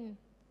ะมันเป็น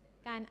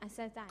การอัศ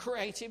จรรย์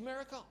Creative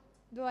miracle.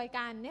 โดยก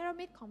ารเนร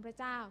มิตของพระ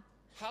เจ้า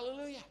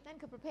Hallelujah. นั่น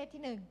คือประเภท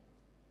ที่หนึ่ง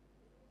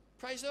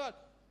Praise the Lord.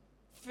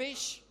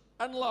 Fish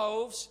and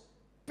loaves,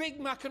 Big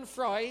Mac and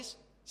fries,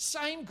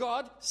 same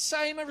God,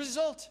 same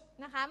result.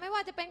 นะคะไม่ว่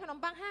าจะเป็นขนม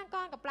ปัง5 ก้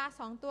อนกับปลา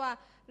2 ตัว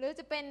หรือ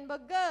จะเป็นเบอ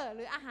ร์เกอร์ห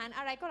รืออาหาร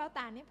อะไรก็แล้วแ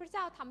ต่นี่พระเ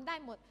จ้าทำได้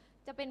หมด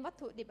จะเป็นวัต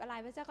ถุดิบอะไร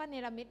พระเจ้าก็เน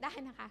รมิตได้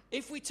นะคะ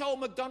If we told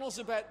McDonald's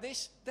about this,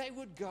 they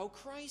would go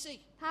crazy.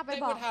 ถ้าไป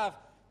They บอก would have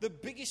the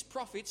biggest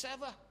profits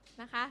ever.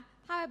 นะคะ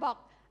ถ้าไปบอก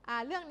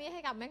เรื่องนี้ใ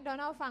ห้กับแมคโด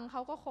นัลด์ฟังเข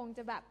าก็คงจ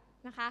ะแบบ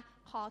นะคะ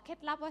ขอเคล็ด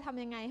ลับว่าท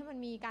ำยังไงให้มัน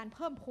มีการเ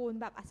พิ่มพูน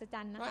แบบอัศจ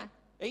รรย์นะคะ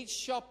Right? Each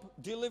shop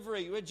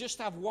delivery would just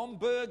have one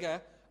burger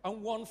and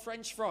one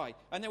French fry,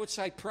 and they would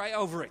say, "Pray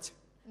over it."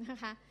 นะ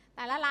คะแ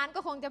ต่ละร้านก็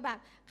คงจะแบบ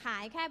ขา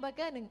ยแค่เบอร์เ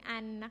กอร์1 อั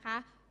นนะคะ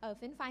เ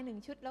ฟรนช์ฟราย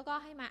1 ชุดแล้วก็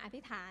ให้มาอ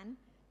ธิษฐาน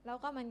แล้ว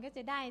ก็มันก็จ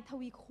ะได้ท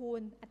วีคู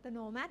ณอัตโน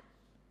มัติ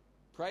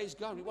Praise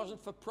God! It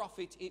wasn't for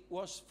profit; it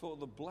was for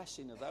the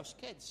blessing of those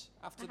kids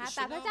after นะคะ the แ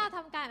ต่พระเจ้า tsunami. ท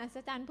ำการอัศ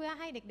จรรย์เพื่อ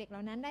ให้เด็กๆเหล่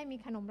านั้นได้มี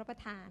ขนมรับปร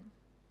ะทาน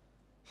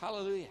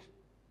Hallelujah!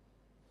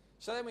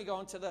 So then we go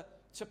on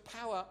to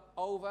power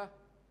over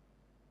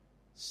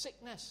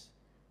sickness,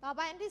 ต่อไ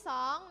ปอันที่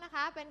2นะค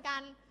ะเป็นกา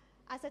ร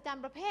อัศจรร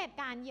ย์ประเภท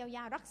การเยียวย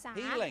ารักษา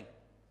healing.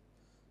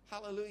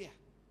 Hallelujah!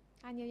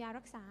 การเยียวยา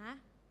รักษา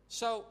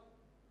So,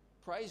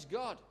 praise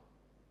God.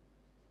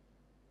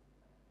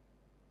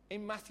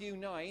 In Matthew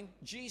 9,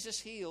 Jesus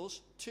heals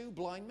 2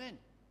 blind men.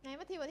 ใน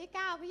มัทธิวบทที่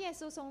9พระเย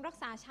ซูทรงรัก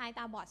ษาชายต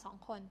าบอด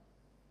2 คน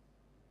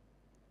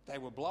They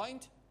were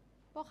blind,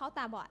 พวกเขาต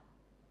าบอด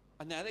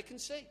and now they can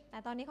see. แต่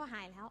ตอนนี้เขาห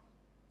ายแล้ว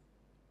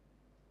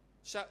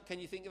So, can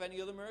you think of any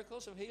other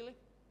miracles of healing?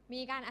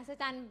 มีการอัศ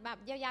จรรย์แบบ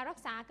เยียวยารัก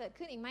ษาเกิด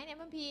ขึ้นอีกไหมในพระ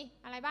คัมภีร์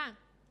อะไรบ้าง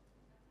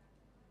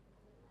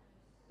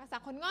รักษา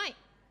คนง่อย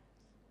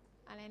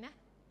อะไรนะ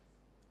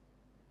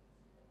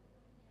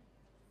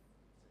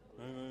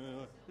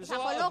รักษา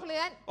คนโรคเ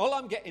รื้อน All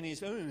I'm getting is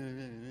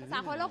รักษา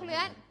คนโรคเรื้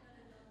อน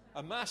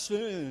a mass.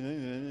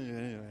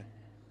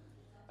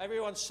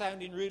 Everyone's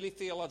sounding really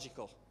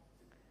theological.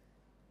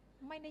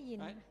 ไม่ได้ยิน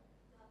Right?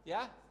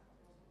 Yeah?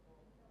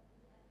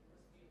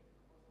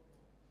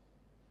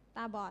 ต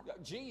าบอด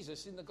Jesus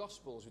in the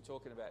Gospels we're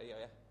talking about here,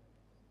 yeah?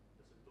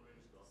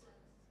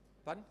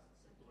 Pardon?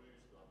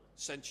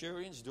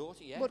 Centurion's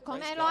daughter, yeah. บุตรของ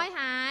praise นายร้อย God.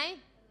 หาย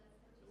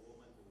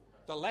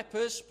The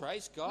lepers,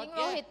 praise God. หญิงโ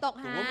ลหิตตก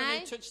The woman หาย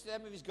who touched the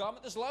hem of his garment,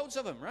 there's loads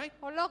of them, right?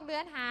 คนโรคเรื้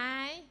อนหา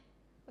ย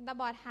คนตา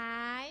บอดหา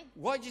ย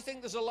Why do you think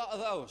there's a lot of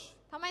those?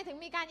 ทำไมถึง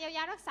มีการเยียวย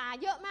ารักษา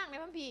เยอะมากใน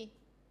พระคัมภีร์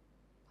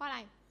เพราะอะไร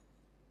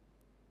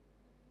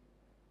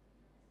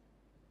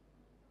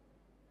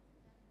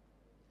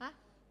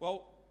Well,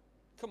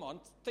 come on,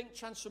 think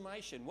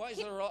transformation. Why is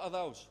there a lot of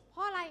those? เพร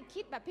าะอะไร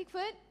คิดแบบพลิก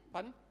ฟื้น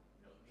Pardon?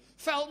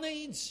 Felt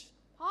needs.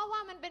 เพราะว่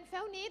ามันเป็นเฟ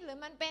ลนิดหรือ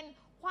มันเป็น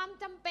ความ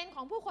จำเป็นข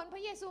องผู้คนพร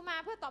ะเยซูมา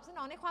เพื่อตอบสน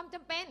องในความจ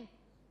ำเป็น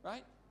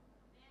Right?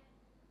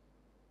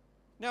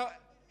 Now,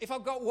 if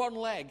I've got one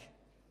leg,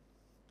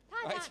 ถ้า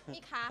อาจาร right? ย์มี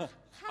ขา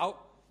ข้าง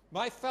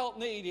My felt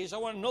need is I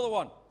want another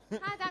one.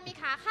 ถ้าอาจารย์มี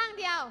ขาข้าง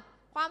เดียว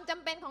ความจ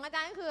ำเป็นของอาจ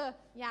ารย์ก็คือ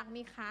อยาก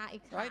มีขาอี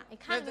กขา Right? อี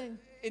กข้าง Now, หนึ่ง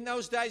in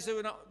those days, there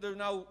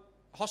were no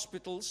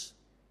hospitals.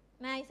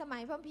 ในสมั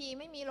ยพระคัมภีร์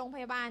ไม่มีโรงพ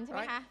ยาบาลใช่ไห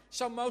ม Right? คะ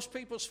So most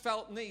people's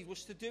felt need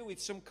was to do with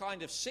some kind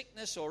of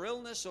sickness or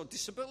illness or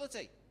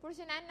disability. เพราะ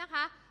ฉะนั้นนะค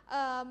ะ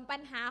ปั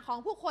ญหาของ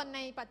ผู้คน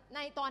ใน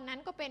ตอนนั้น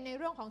ก็เป็นใน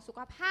เรื่องของสุข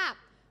ภาพ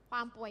คว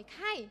ามป่วยไ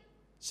ข้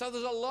So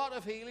there's a lot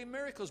of healing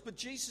miracles, but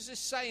Jesus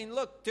is saying,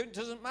 look, it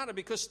doesn't matter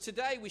because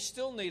today we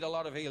still need a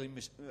lot of healing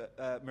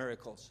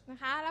miracles. นะ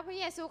คะแล้วพระ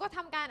เยซูก็ท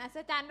ำการอัศ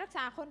จรรย์รักษ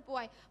าคนป่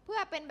วย เพื่อ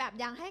เป็นแบบ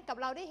อย่างให้กับ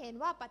เราได้เห็น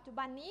ว่าปัจจุ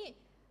บันนี้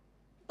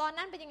ตอน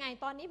นั้นเป็นยังไง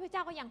ตอนนี้พระเจ้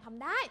าก็ยังท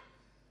ำได้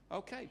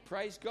Okay,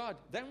 praise God.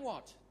 Then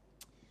what?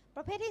 ป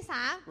ระเภทที่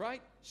3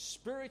 Right?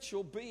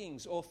 Spiritual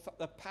beings or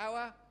the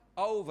power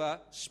over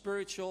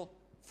spiritual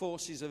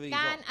forces of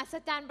การ evil. อัศ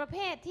จรรย์ประเภ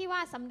ทที่ว่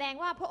าสำแดง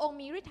ว่าพระองค์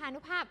มีฤทธานุ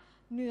ภาพ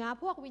เหนือ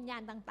พวกวิญญา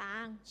ณต่า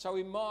ง So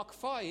in Mark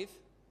 5,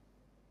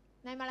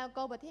 ๆ ในมาระโก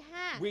บทที่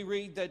we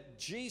read that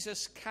Jesus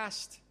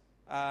cast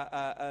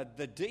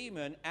the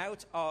demon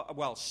out,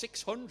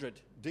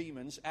 600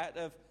 demons out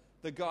of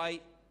the guy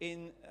in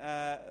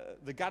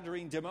the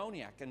Gadarene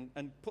demoniac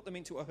and put them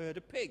into a herd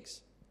of pigs.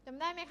 5จำ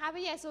ได้ไหมคะพ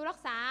ระเยซูรัก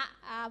ษา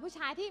ผู้ช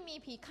ายที่มี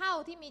ผีเข้า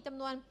ที่มีจ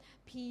ำนวน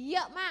ผีเย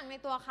อะมากใน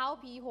ตัวเขา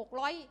ผี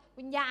600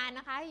วิญญาณ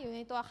นะคะที่อยู่ใ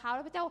นตัวเขาแ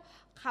ล้วพระเจ้า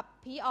ขับ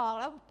ผีออก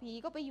แล้วผี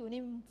ก็ไปอยู่ใน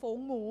ฝูง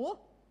หมู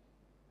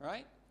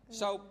Right?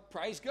 So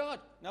praise God.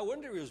 No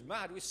wonder he was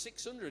mad with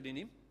 600 in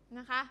him.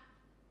 นะคะ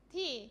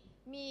ที่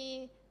มี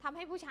ทำใ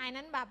ห้ผู้ชาย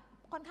นั้นแบบ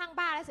ค่อนข้าง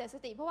บ้าและเสียส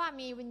ติเพราะว่า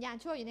มีวิญญาณ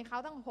ชั่วอยู่ในเขา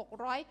ตั้ง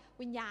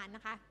600วิญญาณน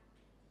ะคะ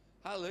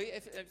Hallelujah.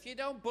 If you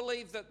don't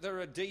believe that there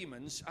are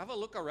demons, have a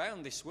look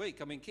around this week.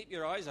 I mean, keep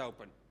your eyes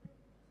open.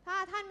 ถ้า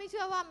ท่านไม่เ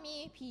ชื่อว่ามี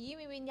ผี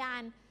มีวิญญา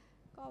ณ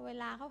ก็ ก็เว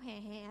ลาเขาแ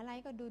ห่อะไร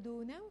ก็ดู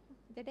นะ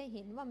จะได้เ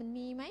ห็นว่ามัน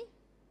มีไหม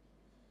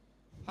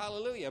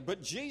Hallelujah. But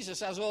Jesus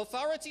has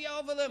authority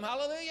over them.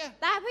 Hallelujah.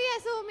 แต่พระเย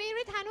ซูมี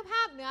ฤทธานุภ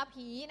าพเหนือ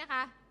ผีนะค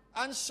ะ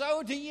And so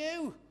do you.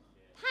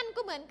 ท่าน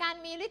ก็เหมือนกัน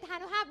มีฤทธา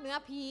นุภาพเหนือ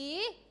ผี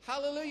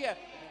Hallelujah.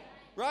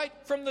 Right?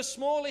 From the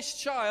smallest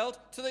child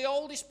to the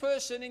oldest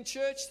person in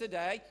church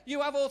today, you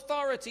have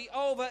authority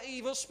over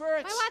evil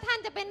spirits. ไม่ว่าท่าน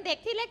จะเป็นเด็ก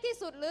ที่เล็กที่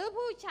สุดหรือ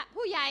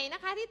ผู้ใหญ่น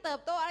ะคะที่เติบ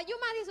โตอายุ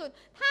มากที่สุด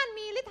ท่าน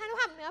มีฤทธานุ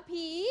ภาพเหนือ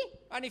ผี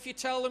And if you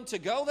tell them to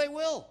go, they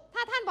will. ถ้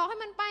าท่านบอกให้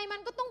มันไปมั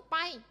นก็ต้องไป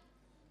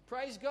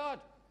Praise God.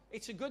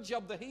 It's a good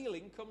job the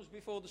healing comes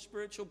before the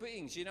spiritual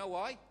beings. You know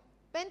why?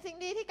 เป็นสิ่ง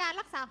ดีที่การ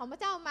รักษาของพระ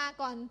เจ้ามา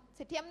ก่อน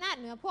สิทธิอำนาจ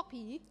เหนือพวก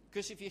ผี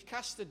Because if you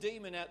cast the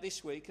demon out this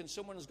week and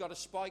someone's got a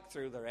spike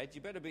through their head, you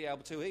better be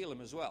able to heal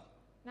them as well.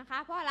 นะคะ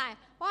เพราะอะไร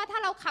เพราะว่าถ้า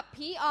เราขับ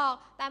ผีออก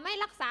แต่ไม่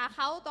รักษาเข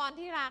าตอน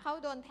ที่เขา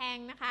โดนแทง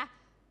นะคะ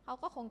เขา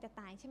ก็คงจะ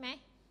ตายใช่ไหม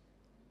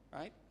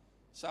Right?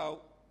 So,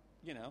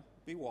 you know,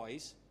 be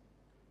wise.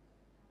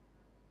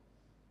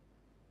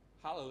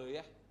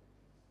 Hallelujah.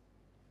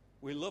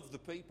 We love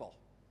the people.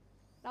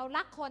 เรา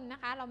รักคนนะ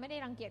คะเราไม่ได้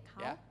รังเกียจเข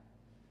า Yeah.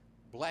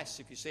 Bless.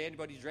 If you see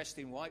anybody dressed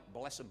in white,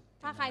 bless them.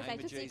 ถ้าใครใส่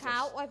ชุดสีขา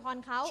วอวยพร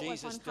เขาอวย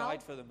พร Jesus เขา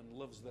died for them and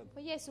loves them. พ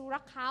ระเยซูรั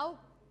กเขา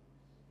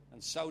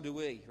And so do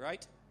we,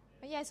 right?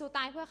 พระเยซูต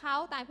ายเพื่อเขา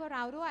ตายเพื่อเร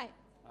าด้วย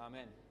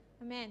Amen.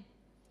 อาเมน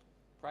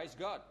Praise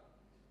God.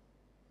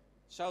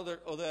 So there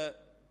are other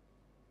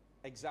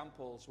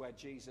examples where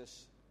Jesus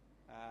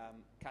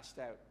cast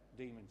out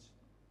demons.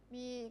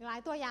 มีหลาย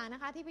ตัวอย่างน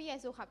ะคะที่พระเย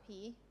ซูขับผี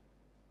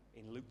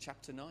In Luke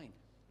chapter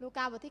 9. ลูก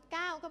าบทที่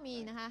9ก็มี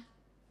นะคะ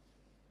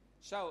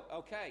So,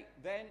 okay,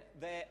 then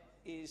there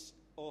is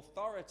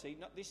authority.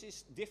 This is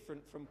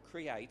different from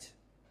create.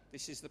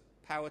 This is the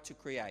power to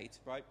create,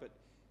 right? But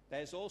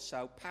there's also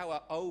power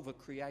over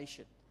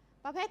creation.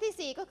 ประเภท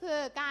ที่4ก็คือ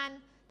การ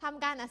ท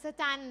ำการอัศ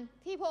จรรย์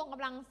ที่พระองค์ก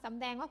ำลังสำ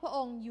แดงว่าพระอ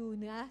งค์อยู่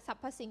เหนือสร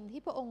รพสิ่ง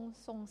ที่พระองค์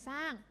ทรงส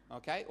ร้าง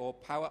Okay, or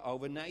power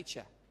over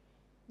nature.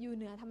 อยู่เ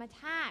หนือธรรมช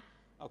าติ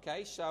Okay,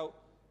 so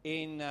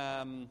in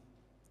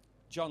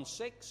John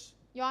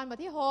 6, ยอห์นบท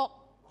ที่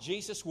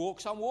Jesus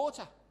walks on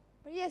water.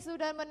 6พระเยซู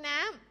เดินบนน้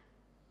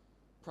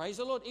ำ Praise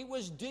the Lord. It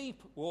was deep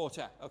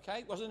water, okay?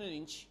 It wasn't an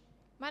inch.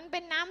 มันเป็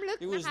นน้ำลึก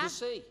It นะ was คะ the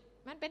sea,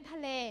 มันเป็นทะ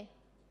เล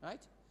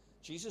right?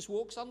 Jesus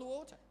walks on the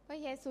water, พระ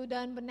เยซูเ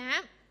ดินบนน้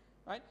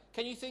ำ right?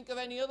 Can you think of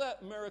any other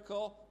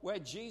miracle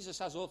where Jesus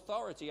has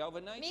authority over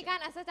มี nature? การ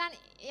อัศจรรย์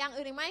อย่าง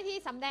อื่นอีกไหมที่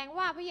สำแดง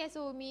ว่าพระเย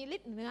ซูมีฤ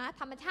ทธิ์เหนือ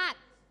ธรรมชาติ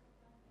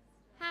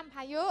ห้ามพ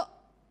ายุ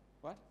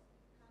What?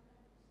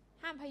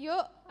 ห้ามพายุ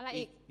อะไร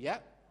อีก Yeah,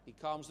 he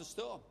calms the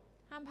storm.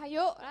 ห้ามพา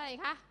ยุอะไรอี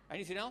กคะ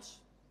Anything else?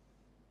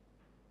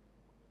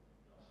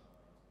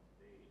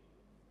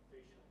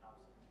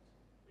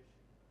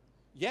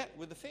 Yeah,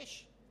 with the fish.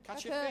 ก็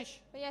Catch คื a อ fish.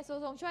 พระเยซู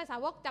ทรงช่วยสา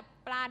วกจับ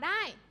ปลาไ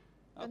ด้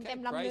จน Okay, เต็ม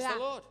ลำ praise เรือ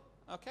the Lord.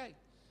 Okay,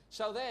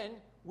 so then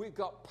we've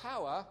got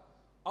power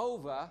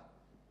over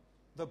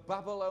the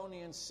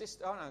Babylonian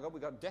system. Oh no,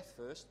 we've got death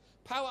first.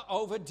 Power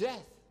over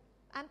death.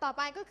 อันต่อไ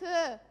ปก็คือ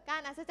กา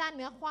รอัศจรรย์เห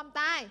นือความ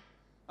ตาย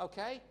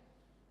Okay,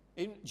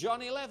 in John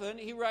 11,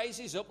 he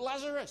raises up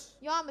Lazarus.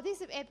 ยอห์นบทที่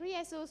11พระเย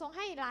ซูทรงใ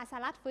ห้ลาซา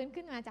รัสฟื้น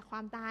ขึ้นมาจากคว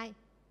ามตาย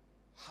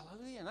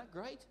Hallelujah, isn't that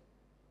great?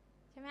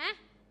 ใช่ไหม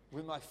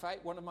With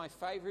one of my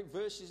favorite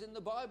verses in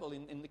the Bible,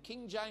 in the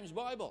King James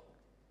Bible.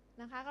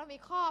 นะคะก็มี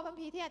ข้อพระคัม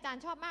ภีร์ที่อาจาร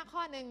ย์ชอบมากข้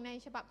อหนึ่งใน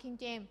ฉบับ King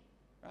James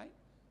Right?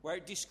 Where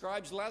it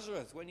describes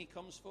Lazarus when he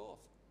comes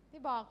forth.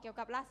 ที่บอกเกี่ยว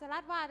กับลาซารั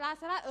สว่าลา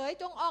ซารัสเอ๋ย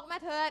จงออกมา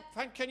เถิด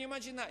Can you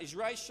imagine that? He's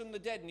raised from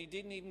the dead and he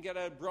didn't even get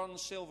a bronze,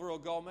 silver or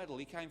gold medal.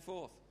 He came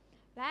forth.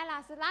 และลา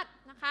ซารัส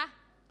นะคะ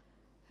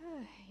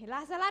ล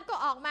าซารัสก็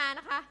ออกมา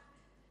นะคะ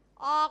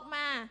ออกม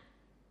า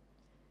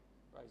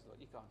Praise the Lord.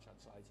 You can't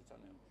translate it, I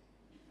know.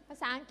 ภา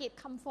ษาอังกฤษ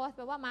คำ fourth แ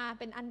ปลว่ามา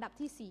เป็นอันดับ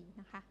ที่4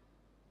นะคะ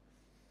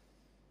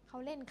เขา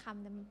เล่นค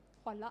ำแต่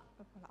หัวเราะ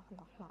หัวเราะหัว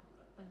เราะ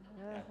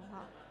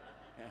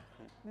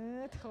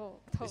โถ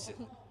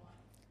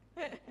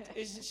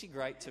Isn't she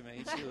great to me?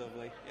 She's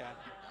lovely. Yeah.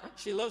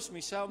 She loves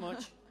me so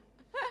much.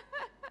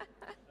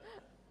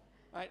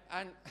 Right?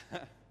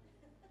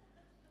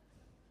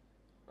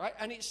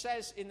 And it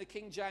says in the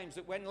King James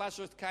that when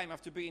Lazarus came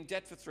after being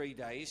dead for 3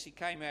 days, he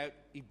came out,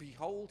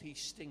 behold, he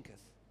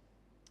stinketh.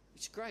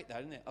 It's great that,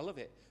 isn't it? I love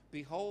it.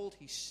 Behold,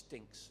 he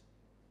stinks.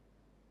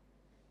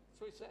 That's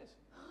what it says.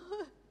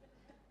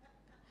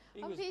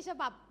 บางทีฉ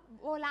บับ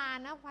โบราณ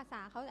นะภาษ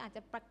าเขาอาจจ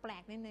ะแปล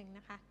กๆนิดนึงน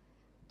ะคะ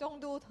จง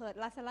ดูเถิด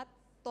ลาซารัส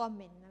ตัวเห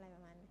ม็นอะไรปร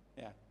ะมาณนี้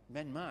Yeah,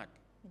 men mark.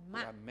 เหม็นม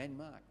าก Yeah, men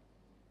mark.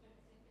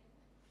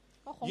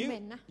 ก็คงเหม็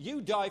นนะ You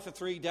die for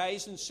 3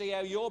 days and see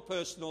how your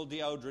personal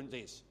deodorant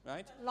is,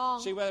 right? ลอง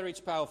See whether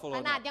it's powerful ข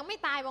or นาด not. ยังไม่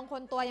ตายบางค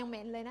นตัวยังเห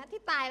ม็นเลยนะ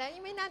ที่ตายแล้วยั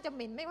งไม่น่าจะเห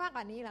ม็นไม่มากก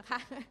ว่านี้หรอคะ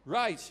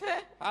Right.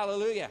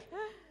 Hallelujah.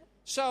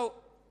 So,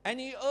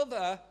 any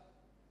other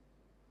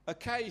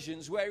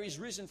occasions where he's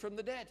risen from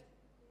the dead?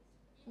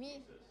 มี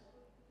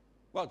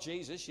Well,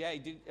 Jesus, yeah, he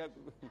did.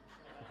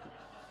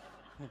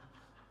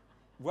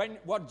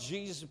 What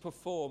Jesus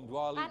performed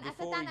การอั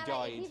ศ before จรร he ย์อะไ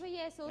รอีก died. ที่พระเ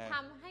ยซูท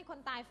ำให้คน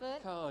ตายฟื้น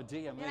Oh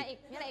dear มีอะไร me. อีก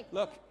มีอะไรอีก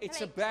Look,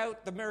 it's about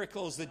the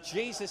miracles that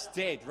Jesus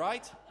did,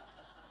 right?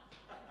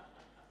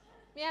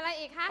 มีอะไร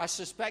อีกคะ I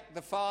suspect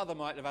the father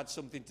might have had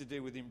something to do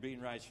with him being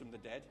raised from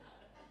the dead.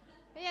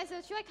 พระเยซู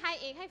ช่วยใคร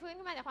อีกให้ฟื้น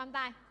ขึ้นมาจากความต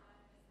าย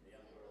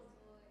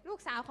ลูก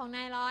สาวของน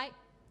ายร้อย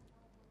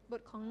บุ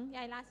ตรของย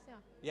ายรัส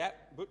Yeah,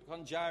 butt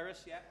on Jairus.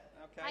 Yeah,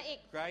 okay,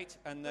 great.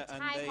 And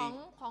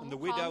the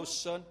widow's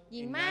son. ห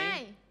ญิงไม้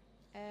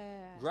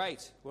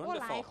Great, หลาย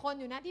wonderful. คน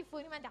อยู่นะที่ฟื้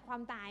นขึ้นมาจากควา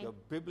มตาย Your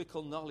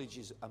biblical knowledge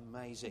is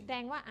amazing. แสด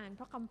งว่าอ่าน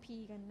พระคัมภี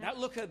ร์กันนะ Now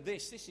look at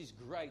this. This is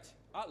great.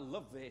 I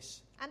love this.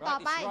 อันต่อ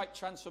ไป It's right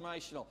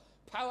transformational.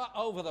 Power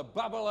over the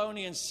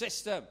Babylonian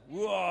system.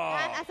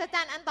 การ Whoa! อัศจ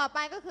รรย์อันต่อไป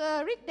ก็คือ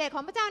ฤทธิ์เดชข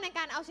องพระเจ้าในก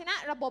ารเอาชนะ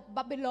ระบบบ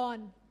าบิโลน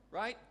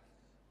Right?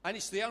 And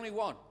it's the only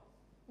one.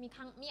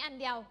 มีอัน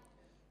เดียว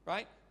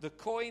Right? The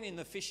coin in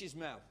the fish's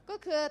mouth. ก็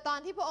คือตอน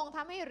ที่พระองค์ท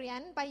ำให้เหรีย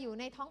ญไปอยู่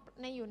ใ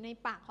น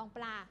ปากของป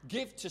ลา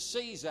Give to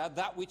Caesar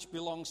that which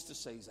belongs to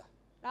Caesar.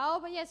 แล้ว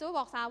พระเยซูบ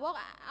อกสาวก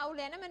เอาเห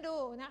รียญนั้นมาดู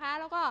นะคะ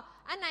แล้วก็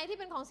อันไหนที่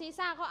เป็นของซี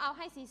ซ่าก็เอาใ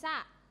ห้ซีซ่า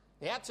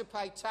He had to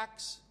pay tax,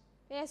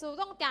 พระเยซู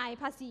ต้องจ่าย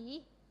ภาษี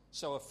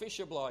so a fish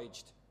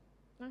obliged.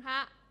 นะคะ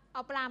เอ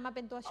าปลามาเ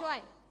ป็นตัวช่วย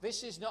This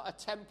is not a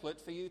template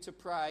for you to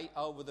pray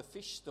over the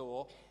fish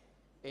store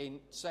in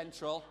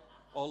Central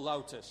or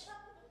Lotus.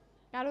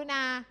 กรุณ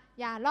า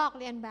อย่าลอก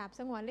เลียนแบบ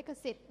สงวนลิข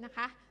สิทธิ์นะค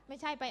ะไม่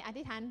ใช่ไปอ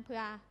ธิษฐานเผื่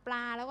อปล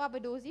าแล้วก็ไป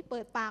ดูซิเปิ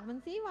ดปากมัน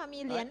ซิว่ามี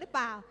เหรียญหรือเป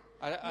ล่า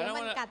เดี๋ยว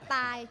มันกัดต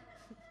าย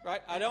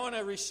Right, I don't want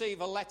to receive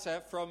a letter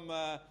from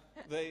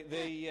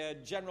the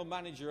general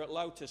manager at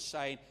Lotus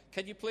saying,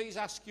 "Can you please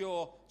ask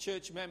your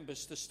church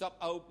members to stop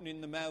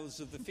opening the mouths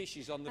of the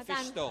fishes on the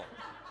fish store?"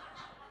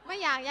 ไม่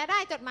อยากจะได้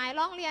จดหมาย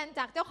ร้องเรียนจ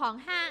ากเจ้าของ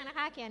ห้างนะค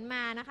ะเขียนม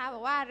านะคะบ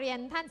อกว่าเรียน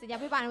ท่านศิษยา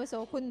ภิบาลอาวุโส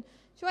คุณ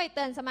ช่วยเ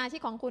ตือนสมาชิก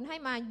ของคุณให้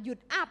มาหยุด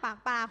อ้าปาก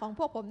ปลาของพ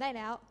วกผมได้แ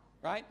ล้ว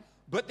Right,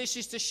 but this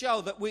is to show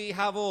that we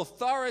have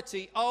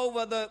authority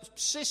over the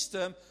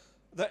system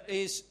that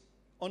is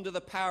under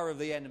the power of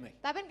the enemy.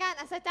 แต่เป็นการ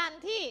อัศจรร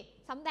ย์ที่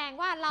สำแดง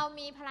ว่าเรา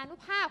มีพลานุ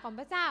ภาพของ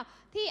พระเจ้า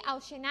ที่เอา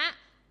ชนะ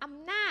อ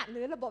ำนาจห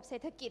รือระบบเศร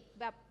ษฐกิจ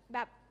แบ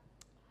บ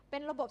เป็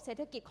นระบบเศรษ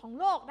ฐกิจของ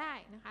โลกได้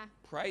นะคะ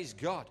Praise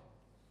God.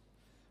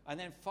 And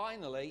then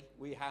finally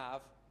we have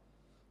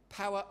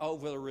power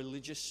over the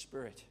religious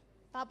spirit.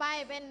 ต่อไป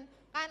เป็น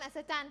การอัศ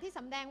จรรย์ที่ส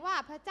ำแดงว่า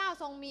พระเจ้า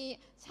ทรงมี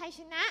ชัยช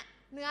นะ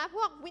เหนือพ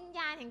วกวิญญ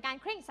าณแห่งการ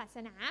เคร่งศาส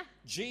นา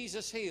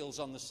Jesus heals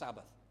on the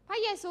Sabbath. พระ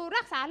เยซู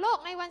รักษาโรค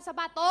ในวันสะ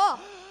บาโต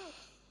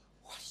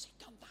What has he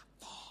done that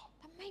for?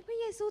 ทำไมพระ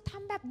เยซูท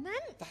ำแบบนั้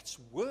น That's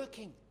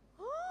working.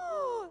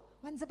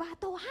 วันสะบา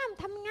โตห้าม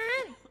ทำงา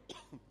น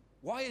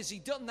Why has he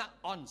done that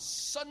on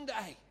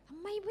Sunday? ทำ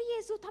ไมพระเย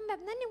ซูทำแบ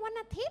บนั้นในวัน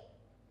อาทิตย์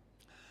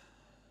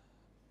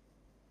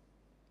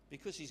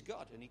Because he's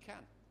God and he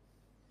can.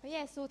 พระเย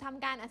ซูท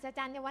ำการอัศจ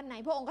รรย์ในวันไหน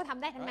พระองค์ก็ท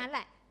ำได้ทั้งนั้นแห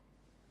ละ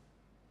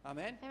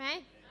Amen. ใช่ไหม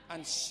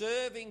And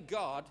serving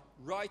God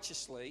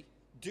righteously,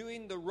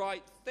 doing the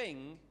right thing,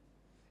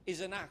 is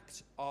an act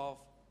of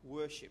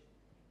worship.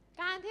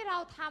 การที่เรา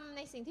ทำใ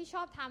นสิ่งที่ช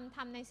อบท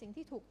ำในสิ่ง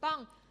ที่ถูกต้อง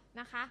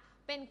นะคะ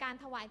เป็นการ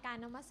ถวายการ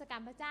นมัสกา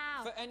รพระเจ้า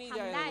ท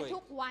ำได้ทุ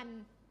กวัน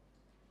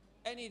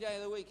Any day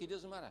of the week, it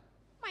doesn't matter.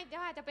 ไม่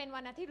ว่าจะเป็น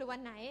วันอาทิตย์หรือวั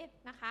นไหน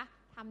นะคะ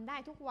ทำได้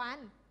ทุกวัน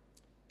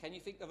Can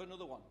you think of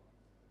another one?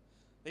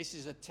 This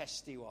is a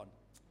testy one.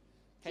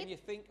 Can you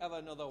think of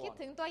another คิด one?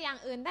 ถึงตัวอย่าง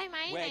อื่นได้ไหม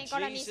ใน Where ก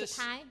รณีสุด Jesus,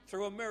 ท้าย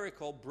through a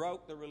miracle,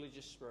 broke the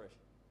religious spirit.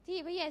 ที่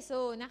พระเยซู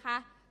นะคะ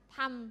ท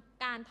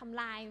ำการท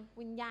ำลาย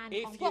วิญญาณ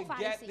ของ If พวก you ฟา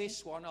ริ get สี this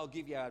one, I'll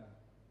give you a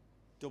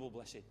double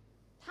blessing.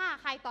 ถ้า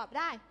ใครตอบไ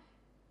ด้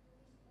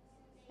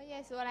พระเย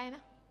ซูอะไรน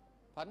ะ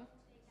Pardon?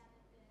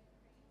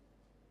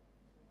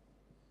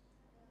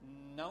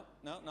 No,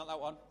 not that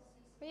one.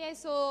 พระเย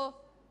ซู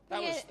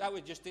That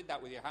was just did that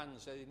with your hands.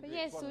 พระเ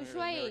ย It ซู wasn't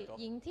ช่วย really a miracle.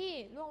 หญิงที่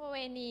ล่วงประเว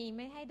ณีไ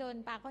ม่ให้โดน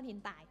ปลาก้อนหิน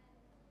ตาย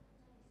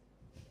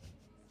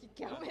เ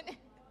กี่ยวไหมเนี่ย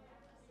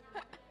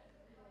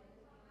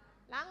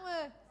ล้างมื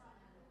อ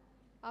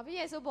พระเ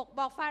ยซู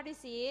บอกฟาริ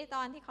สีต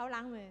อนที่เขาล้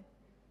างมือ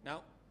No,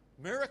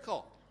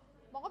 miracle.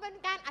 บอกว่าเป็น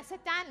การอัศ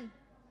จรรย์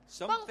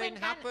ต้องเป็น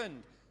Something การ happened.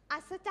 อั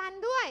ศจรร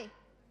ย์ด้วย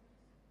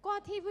ก็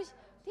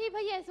ที่พ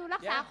ระเยซูรั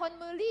กษาคน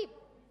มือรีบ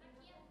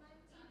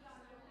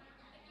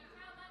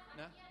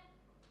No?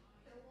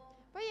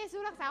 พระเยซู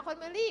รักษาคน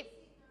มือรีบ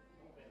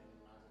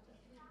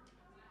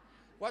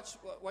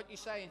What you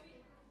saying?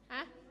 ฮ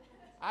ะ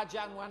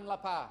Ajan wan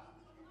lapa.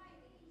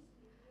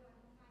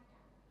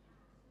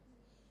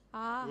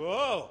 อ๋อ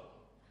Whoa.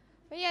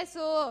 พระเย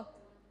ซู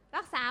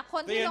รักษาค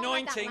นที่ The ลงม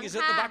าจากหลั anointing ง is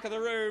at คา the back of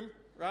the room,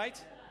 right?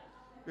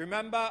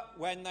 Remember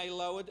when they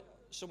lowered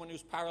someone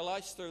who's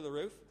paralyzed through the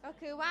roof? ก็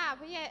คือว่า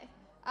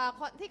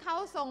คนที่เขา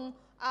ส่ง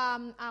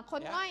ค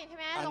นง่อยใช่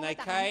ไหมลง And มา they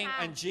จากหลัง came ค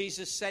า and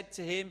Jesus said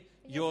to him,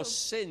 "Your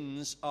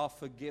sins are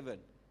forgiven."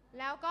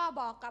 แล้วก็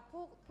บอกกับ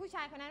ผู้ช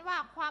ายคนนั้นว่า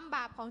ความบ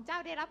าปของเจ้า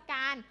ได้รับก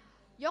าร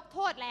ยกโท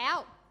ษแล้ว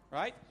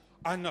Right?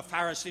 And the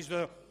Pharisees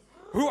were,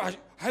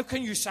 how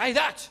can you say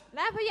that? แ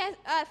ละ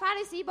ฟา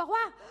ริสีบอก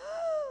ว่า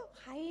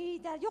ใคร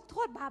จะยกโท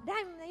ษบาปได้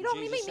ในโลก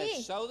นี้ Jesus ไม่มี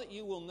said, so that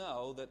you will know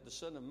that the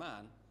Son of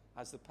Man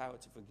has the power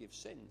to forgive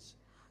sins.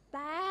 แ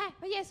ต่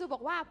พระเยซูบอ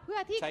กว่าเพื่อ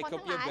ที่ Take คน up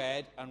ทั้งห your ลาย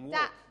bed and จ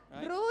ะ walk.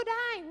 Right? รู้ไ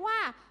ด้ว่า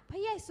พร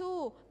ะเยซู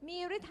มี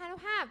ฤทธานุ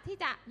ภาพที่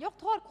จะยก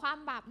โทษความ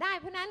บาปได้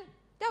เพราะนั้น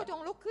เจ้าจง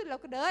ลุกขึ้นแล้ว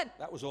ก็เดิน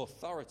That was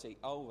authority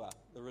over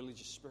the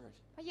religious spirit.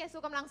 พระเยซู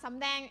กำลังส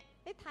ำแดง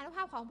ฤทธานุภ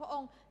าพของพระอ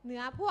งค์เหนื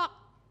อพวก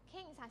เ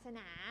ข่งศาสน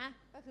า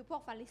ก็คือพว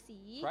กฟาริสี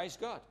Praise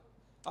God.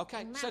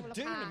 Okay, so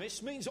dunamis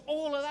means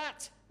all of that.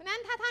 เพราะนั้น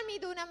ถ้าท่านมี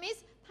ดูนามิส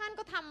ท่าน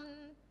ก็ท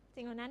ำ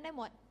สิ่งเหล่านั้นได้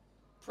หมด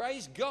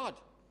Praise God.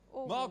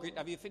 Margaret,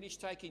 have you finished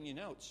taking your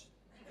notes?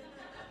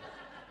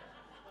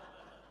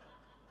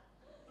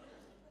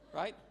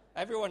 Right?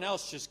 Everyone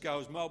else just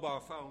goes mobile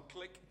phone,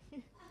 click.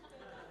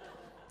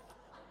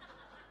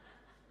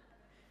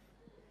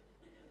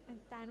 อา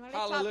จารย์ว่าช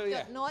อบจ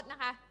ดโน้ตนะ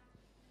คะ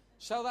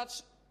So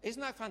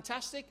isn't that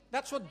fantastic?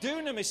 That's what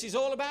dunamis is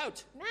all about.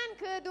 นั่น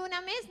คือดูน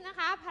ามิสนะ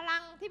คะพลั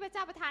งที่พระเจ้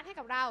าประทานให้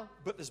กับเรา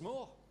But there's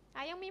more. แ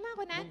ต่ยังมีมาก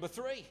กว่านั้น Number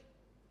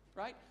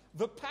 3, right?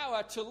 The power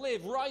to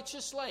live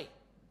righteously.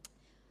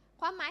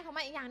 ความหมายของ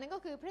มันอีกอย่างนึงก็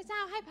คือพระเจ้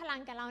าให้พลัง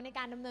แก่เราในก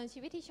ารดำเนินชี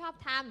วิตที่ชอบ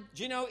ธรรม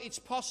Do you know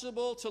it's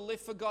possible to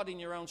live for God in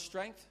your own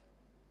strength?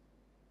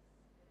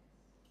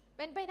 เ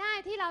ป็นไปได้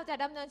ที่เราจะ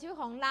ดำเนินชีวิต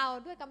ของเรา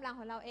ด้วยกำลัง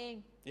ของเราเอง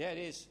Yeah,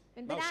 it is.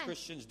 Most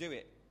Christians do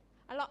it.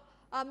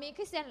 มีค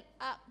ริสเตียน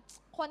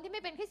คนที่ไ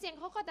ม่เป็นคริสเตียน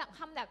เขาก็จะ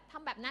ท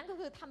ำแบบนั้นก็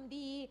คือทำ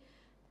ดี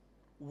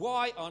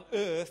Why on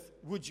earth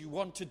would you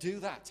want to do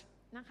that?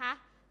 นะคะ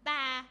แ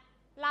ต่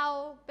เรา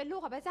เป็นลู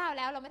กของพระเจ้าแ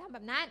ล้วเราไม่ทำแบ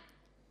บนั้น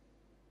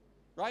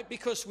Right?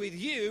 Because with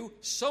you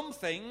some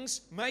things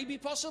may be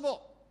possible.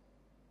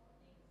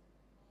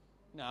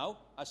 No,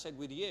 I said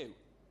with you.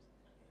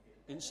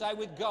 Didn't say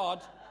with God.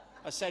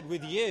 I said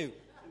with you.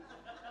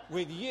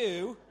 With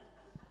you,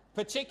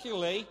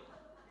 particularly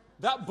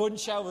that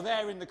bunch over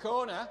there in the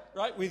corner,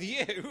 right? With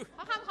you. เพ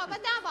ราะคำของพร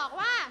ะเจ้าบอก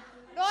ว่า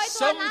โดยตั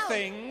ว Some เรา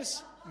things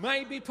may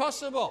be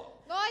possible.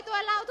 โดยตัว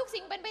เราทุก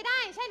สิ่งเป็นไปได้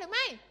ใช่หรือไ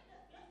ม่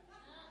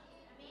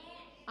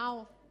เอา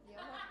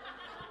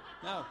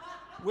No.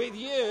 With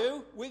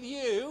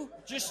you,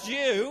 just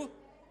you,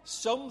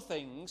 some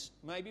things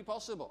may be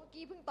possible. เมื่อ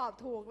กี้เพิ่งตอบ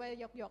ถูกเลย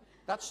ยก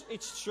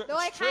It's true. โด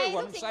ย It's ใคร true. ทุ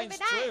What ก I'm สิ่งเป็น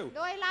saying ไป is ได้ true. โ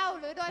ดยเรา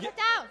หรือโดยพระ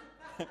เจ้า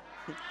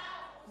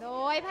โด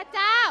ยพระเ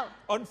จ้า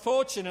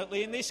Unfortunately,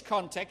 in this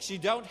context, you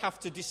don't have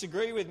to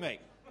disagree with me.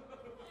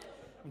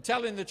 I'm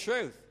telling the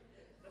truth.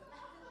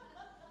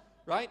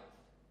 Right?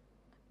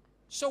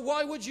 So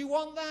why would you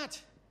want that?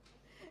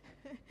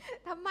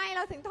 ทำไมเร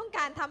าถึงต้องก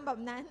ารทำแบบ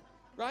นั้น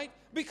Right?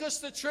 Because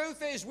the truth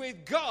is, with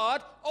God,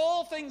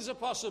 all things are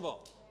possible.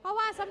 เพราะ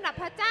ว่าสำหรับ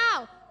พระเจ้า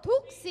ทุ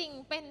กสิ่ง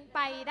เป็นไป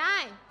ได้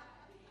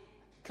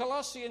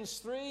Colossians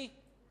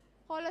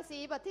 3. โคโลสี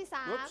บทที่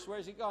Whoops,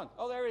 where's it gone?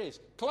 Oh, there it is.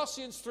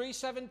 Colossians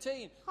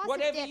 3:17. Course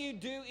Whatever it you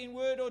do in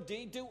word or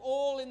deed, do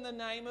all in the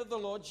name of the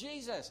Lord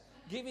Jesus,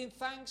 giving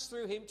thanks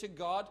through him to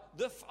God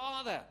the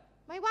Father.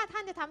 ไม่ว่าท่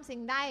านจะทำสิ่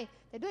งใด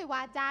แต่ด้วยว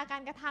าจากา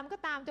รกระทำก็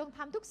ตามจงท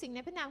ำทุกสิ่งใน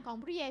พระนามของ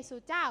พระเยซู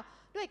เจ้า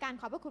ด้วยการ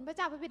ขอบพระคุณพระเ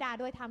จ้าพระบิดา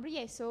โดยทำพระเ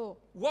ยซู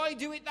Why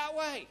do it that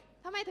way?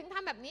 ทำไมถึงท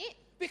ำแบบนี้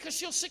Because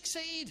you'll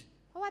succeed.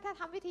 เพราะว่าถ้า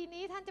ทำวิธี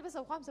นี้ท่านจะประส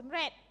บความสำเ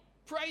ร็จ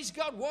Praise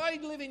God. Why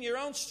live in your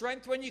own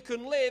strength when you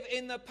can live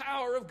in the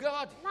power of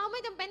God? เราไ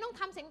ม่จำเป็นต้อง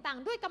ทำสิ่งต่าง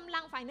ด้วยกำลั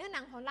งฝ่ายเนื้อห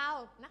นังของเรา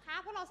นะคะ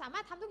เพราะเราสามา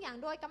รถทำทุกอย่าง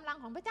โดยกำลัง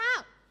ของพระเจ้า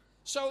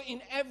So in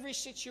every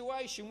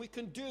situation we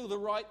can do the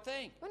right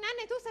thing. เพราะนั้นใ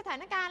นทุกสถา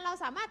นการณ์เรา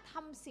สามารถท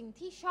ำสิ่ง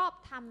ที่ชอบ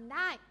ทำไ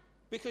ด้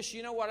Because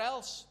you know what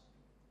else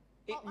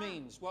it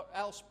means? What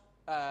else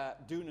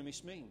dunamis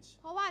means?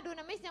 เพราะว่าดู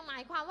นามิสยังหมา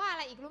ยความว่าอะไ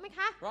รอีกรู้ไหมค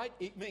ะ Right?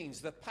 It means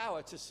the power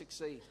to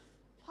succeed.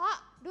 เพราะ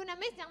ดูนา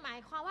มิสยังหมาย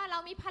ความว่าเรา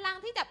มีพลัง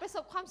ที่จะประส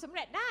บความสำเ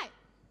ร็จได้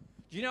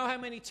Do you know how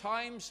many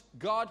times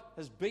God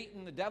has beaten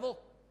the devil?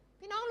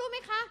 พี่น้องรู้ไหม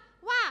คะ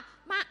ว่า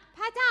พ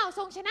ระเจ้าท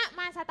รงชนะ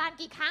มารซาตาน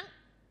กี่ครั้ง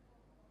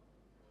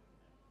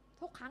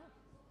ทุกครั้ง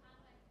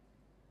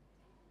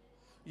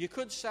You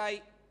could say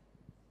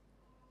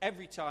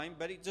every time,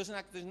 but it doesn't.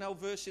 There's no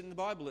verse in the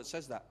Bible that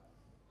says that.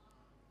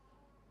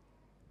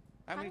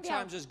 How many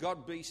times has God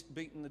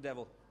beaten the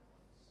devil?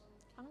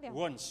 ครั้งเดียว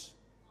Once.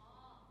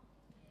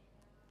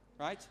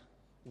 Right?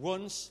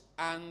 Once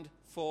and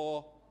for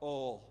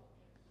all.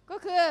 ก็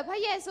คือพระ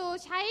เยซู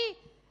ใช้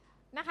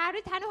นะคะ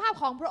ฤทธานุภาพ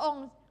ของพระอง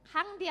ค์ค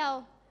รั้งเดียว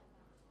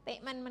เตะ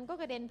มันก็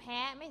กระเด็นแพ้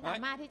ไม่สา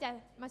มารถที่จะ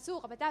มาสู้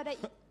กับพระเจ้าได้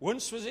อีก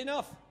Once was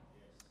enough.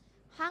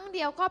 ครั้งเ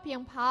ดียวก็เพีย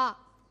งพอ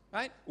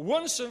Right?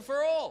 Once and for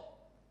all.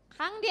 ค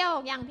รั้งเดียว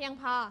อย่างเพียง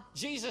พอ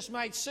Jesus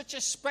made such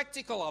a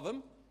spectacle of them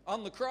on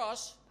the cross.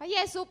 พระเย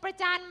ซูประ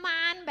จานม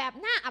ารแบบ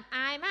น่าอับอ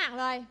ายมาก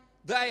เลย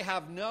They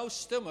have no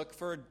stomach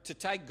to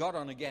take God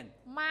on again.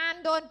 มาร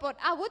โดนปลด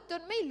อาวุธจ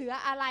นไม่เหลือ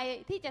อะไร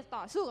ที่จะ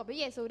ต่อสู้กับพระ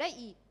เยซูได้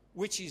อีก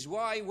Which is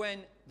why when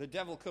the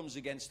devil comes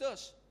against us,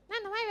 นั่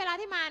นทำให้เวลา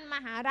ที่มารมา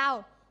หาเรา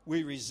we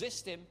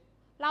resist him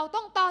เรา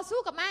ต้องต่อสู้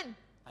กับมัน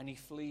and he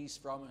flees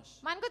from us.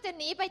 มันก็จะ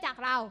หนีไปจาก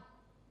เรา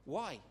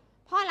Why?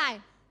 เพราะอะไร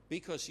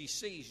Because he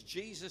sees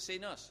Jesus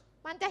in us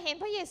มันจะเห็น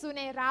พระเยซู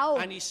ในเรา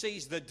and he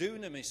sees the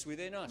dunamis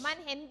within us. มัน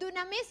เห็นดูน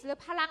ามิสหรือ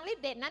พลังฤท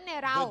ธิ์เดชนั้นใน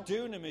เรา The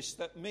dunamis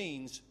that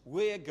means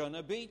we're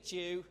gonna beat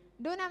you.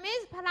 ดูนามิส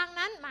พลัง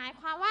นั้นหมาย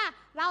ความว่า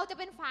เราจะ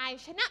เป็นฝ่าย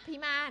ชนะผี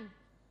มาร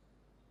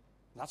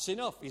That's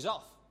enough. He's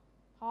off.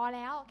 พอแ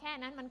ล้วแค่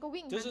นั้นมันก็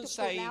วิ่งมัน Doesn't ทุก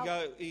say แล้ว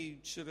he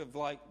sort of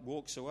like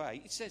walks away.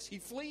 It says he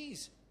flees.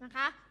 นะค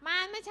ะมา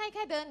รไม่ใช่แ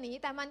ค่เดินหนี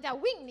แต่มันจะ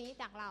วิ่งหนี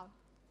จากเรา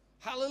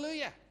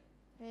Hallelujah.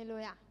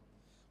 Hallelujah.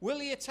 Will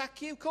he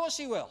attack you? Of course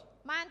he will.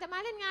 มันจะมา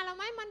เล่นงานเราไ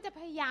หมมันจะพ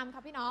ยายามค่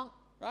ะพี่น้อง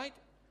Right?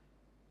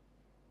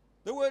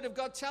 The word of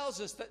God tells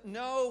us that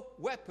no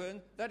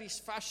weapon that is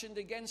fashioned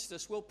against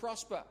us will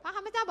prosper. พระค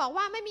ำพระเจ้าบอก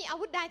ว่าไม่มีอา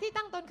วุธใดที่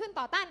ตั้งตนขึ้น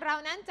ต่อต้านเรา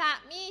นั้นจะ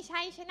มี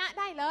ชัยชนะ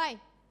ได้เลย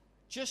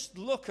Just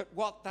look at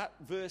what that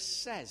verse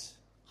says.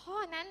 ข้อ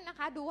นั้นนะค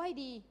ะดูให้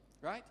ดี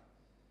Right?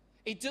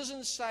 It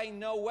doesn't say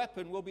no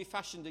weapon will be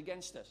fashioned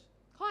against us.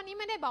 ข้อนี้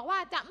ไม่ได้บอกว่า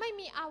จะไม่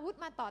มีอาวุธ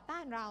มาต่อต้า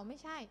นเราไม่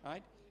ใช่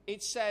Right?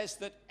 It says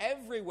that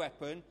every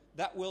weapon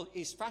that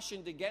is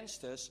fashioned against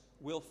us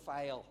will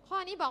fail. ข้อ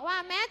นี้บอกว่า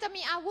แม้จะ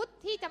มีอาวุธ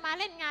ที่จะมา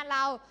เล่นงานเร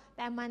าแ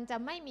ต่มันจะ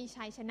ไม่มี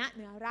ชัยชนะเ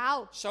หนือเรา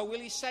So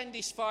will he send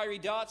his fiery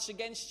darts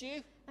against you?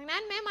 ดังนั้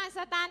นแม้มารซ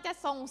าตานจะ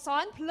ส่งซ้อ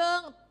นเพลิ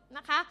งน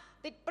ะคะ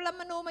ติดปร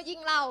มาณูมายิง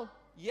เรา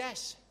Yes.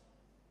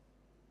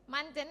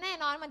 มันจะแน่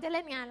นอนมันจะเ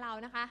ล่นงานเรา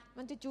นะคะ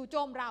มันจะจู่โจ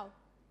มเรา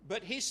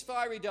But his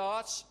fiery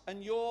darts and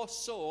your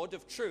sword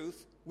of truth,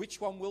 which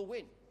one will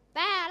win? แ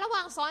ต่ระหว่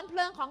างซ้อนเพ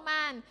ลิงของ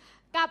มัน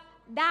กับ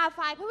ดาบ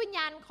ฝ่ายพระวิญญ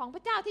าณของพร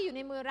ะเจ้าที่อยู่ใ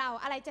นมือเรา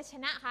อะไรจะช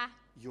นะคะ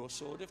Your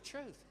sword of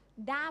truth.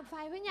 ดาบฝ่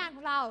ายพระวิญญาณข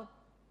องเรา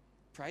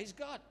Praise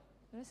God.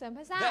 เสริมพ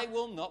ระเจ้า They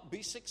will not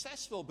be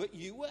successful, but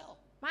you will.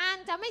 มัน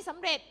จะไม่ส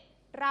ำเร็จ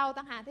เรา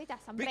ต่างหากที่จะ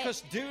สำเร็จ Because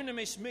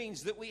dunamis means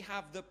that we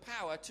have the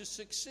power to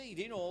succeed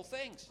in all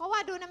things. เพราะว่า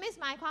ดูนามิส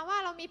หมายความว่า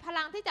เรามีพ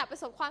ลังที่จะประ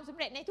สบความสำ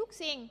เร็จในทุก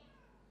สิ่ง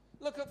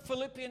Look at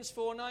Philippians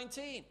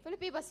 4:19. ฟิลิป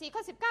ปีบท4ข้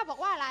อ19บอก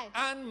ว่าอะไร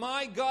And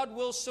my God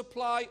will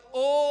supply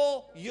all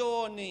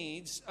your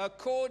needs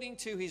according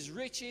to his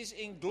riches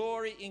in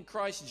glory in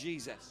Christ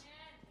Jesus.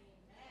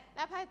 แล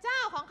ะพระเจ้า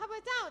ของข้าพ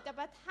เจ้าจะ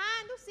ประทาน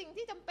ทุกสิ่ง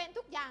ที่จำเป็น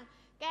ทุกอย่าง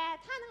แก่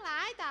ท่านทั้งหลา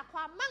ยจากคว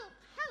ามมั่ง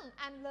คั่ง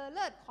อันเลอเ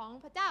ลิศของ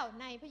พระเจ้า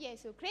ในพระเย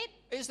ซูคริสต์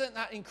Isn't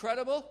that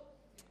incredible?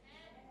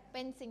 เ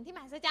ป็นสิ่งที่ม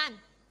หัศจรรย์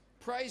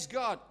Praise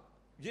God.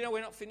 You know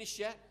we're not finished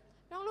yet.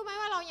 น้องรู้ไหม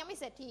ว่าเรายังไม่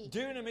เสร็จที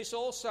Dunamis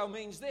also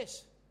means this.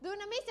 ดู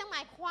นามิสยังหม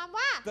ายความ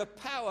ว่า The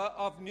power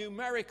of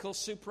numerical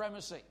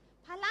supremacy.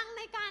 พลังใ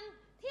นการ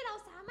ที่เรา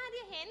สามารถ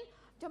ที่เห็น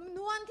จำน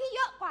วนที่เ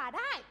ยอะกว่าไ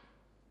ด้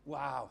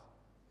Wow.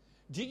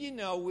 Did you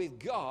know with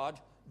God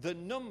the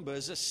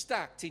numbers are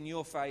stacked in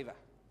your favor?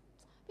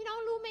 พี่น้อง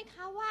รู้ไหมค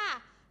ะว่า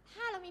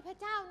ถ้าเรามีพระ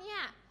เจ้าเนี่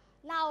ย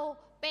เรา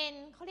เป็น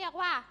เขาเรียก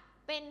ว่า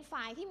เป็น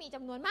ฝ่ายที่มีจ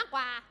ำนวนมากก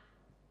ว่า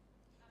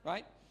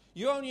Right?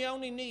 You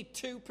only need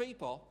 2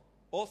 people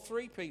or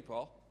 3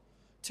 people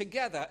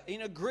together in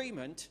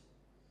agreement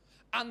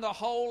and the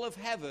whole of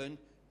heaven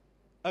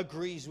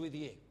agrees with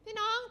you. พี่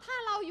น้องถ้า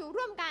เราอยู่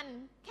ร่วมกัน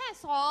แค่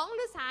2ห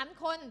รือ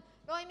3คน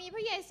โดยมีพ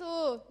ระเยซู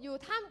อยู่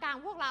ท่ามกลาง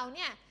พวกเราเ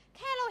นี่ยแ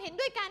ค่เราเห็น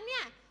ด้วยกันเนี่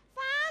ย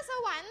ฟ้าส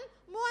วรรค์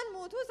มวลห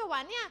มู่ทูตสวร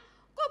รค์เนี่ย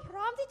ก็พ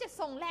ร้อมที่จะ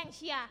ส่งแรงเ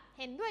ชียร์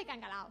เห็นด้วยกัน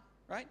กับเรา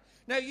Right?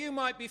 Now you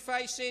might be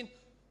facing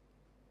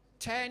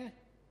 10,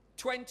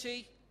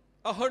 20,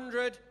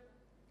 100,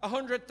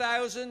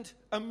 100,000,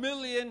 a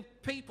million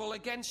people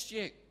against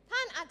you. ท่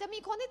านอาจจะมี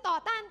คนที่ต่อ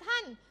ต้านท่า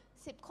น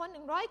10คน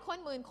100คน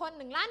10,000คน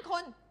1ล้านค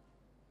น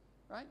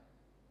Right?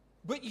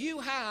 But you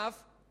have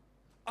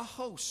a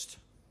host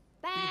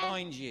แต่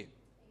behind you.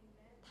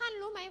 ท่าน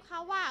รู้ไหมคะ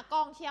ว่าก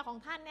องเชียร์ของ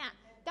ท่านเนี่ย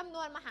จำน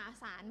วนมหา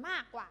ศาลมา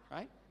กกว่า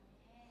Right?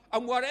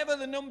 And whatever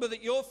the number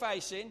that you're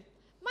facing,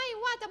 ไม่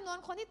ว่าจำนวน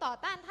คนที่ต่อ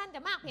ต้านท่านจ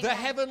ะมากเพียง the ใ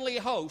ด heavenly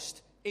host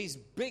is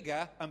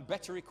bigger and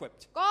better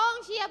equipped. กอง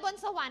เชียร์บน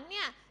สวรรค์เ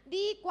นี่ย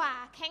ดีกว่า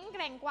แข็งแก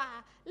ร่งกว่า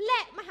และ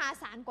มหา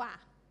ศาลกว่า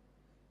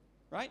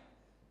Right?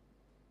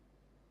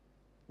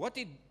 What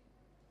did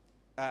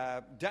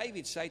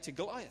David say to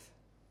Goliath?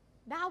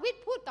 ดาวิด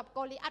พูดกับโก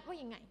ลิอัตว่า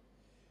ยังไง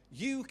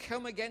You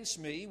come against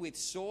me with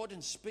sword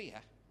and spear,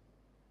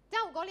 เจ้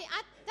าโกลิอั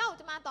ตเจ้า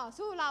จะมาต่อ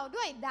สู้เรา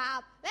ด้วยดา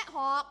บและห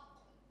อก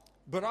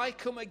but I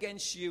come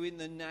against you in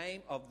the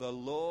name of the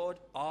Lord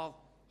of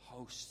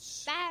hosts.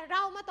 แต่เร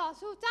ามาต่อ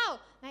สู้เจ้า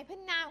ในพร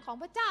ะนามของ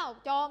พระเจ้า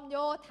จอมโย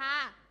ธา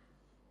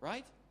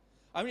Right?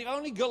 I mean, if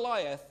only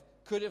Goliath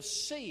could have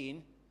seen,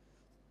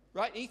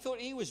 right? He thought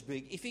he was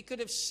big. If he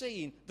could have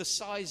seen the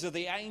size of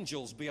the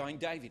angels behind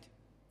David.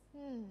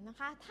 นะ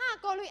คะถ้า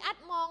โกลิอัต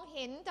มองเ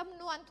ห็นจ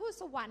ำนวนทูต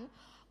สวรรค์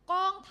ก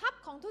องทัพ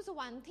ของทูตส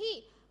วรรค์ที่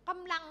ก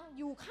ำลัง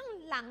อยู่ข้าง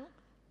หลัง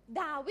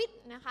ดาวิด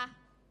นะคะ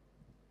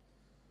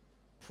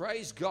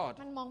Praise God.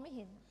 มันมองไม่เ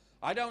ห็น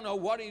I don't know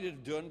what he'd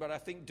have done, but I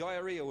think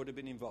diarrhea would have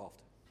been involved.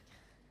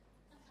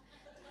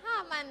 ถ้า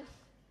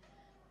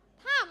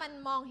มัน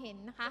มองเห็น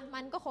นะคะมั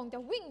นก็คงจะ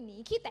วิ่งหนี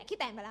ขี้แต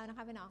กไปแล้วนะค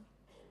ะพี่น้อง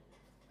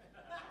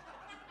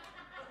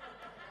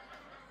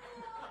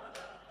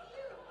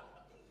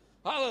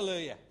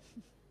Hallelujah.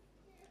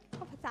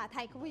 ภาษาไท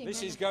ยเขาพูดอย่าง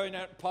This นี้ is going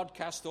out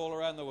podcast all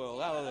around the world.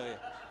 Hallelujah.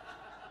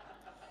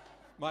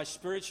 My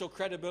spiritual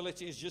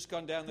credibility has just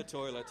gone down the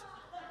toilet.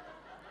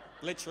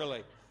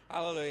 Literally.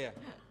 Hallelujah.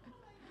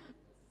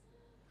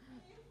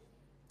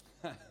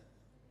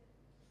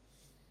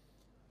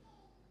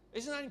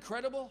 Isn't that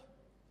incredible?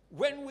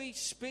 When we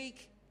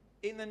speak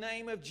in the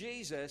name of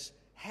Jesus,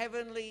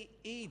 heavenly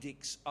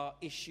edicts are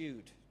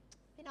issued.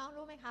 พี่น้อง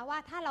รู้ไหมคะว่า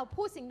ถ้าเรา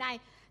พูดสิ่งใด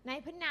ใน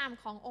พระนาม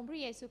ขององค์พระ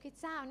เยซูคริส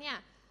ต์เจ้าเนี่ย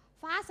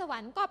ฟ้าสวร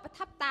รค์ก็ประ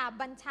ทับตา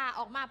บัญชาอ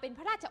อกมาเป็นพ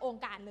ระราชโอง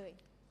การเลย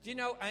Do you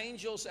know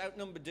angels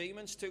outnumber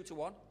demons 2 to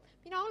 1?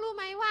 พี่น้องรู้ไ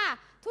หมว่า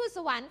ทูตส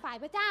วรรค์ฝ่าย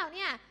พระเจ้าเ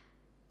นี่ย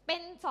เป็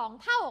น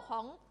2 เท่าข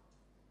อง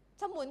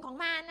สมุนของ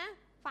มารนะ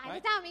ฝ่ายพร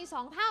ะเจ้ามี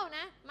2 เท่าน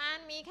ะมาร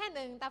มีแ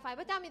ค่1แต่ฝ่าย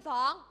พระเจ้ามี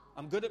2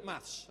 I'm good at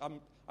maths.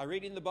 I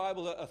read in the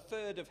Bible that a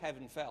third of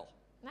heaven fell.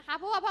 นะคะ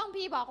เพราะว่าพระคัม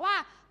ภีร์บอกว่า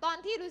ตอน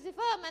ที่ลูซิเฟ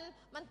อร์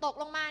มันตก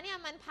ลงมาเนี่ย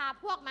มันพา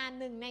พวกมา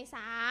1 ใน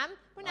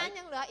 3เพราะนั้น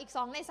ยังเหลืออีก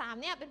2 ใน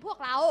 3เนี่ยเป็นพวก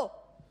เรา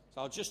So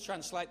I'll just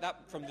translate that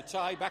from the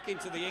Thai back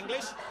into the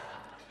English.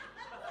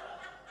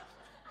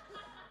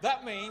 That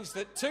means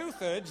that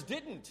 2/3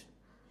 didn't.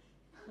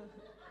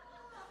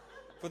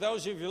 For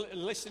those of you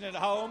listening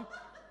at home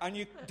and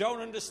you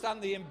don't understand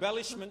the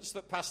embellishments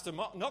that Pastor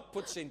Knock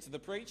puts into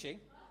the preaching.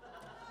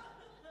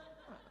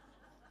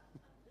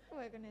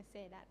 We're going to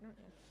say that.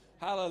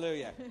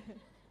 Hallelujah.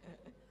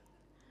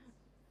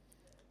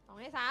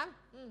 2 ใน 3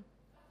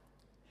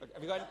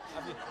 Have you got?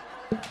 Have you?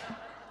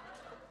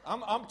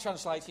 I'm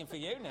translating for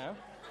you now.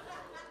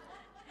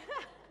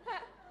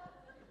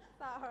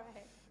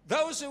 Sorry.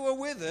 Those who are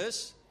with us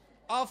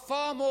are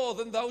far more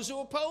than those who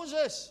oppose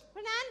us. เพร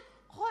าะนั้น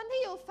คน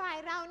ที่อยู่ฝ่าย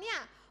เราเนี่ย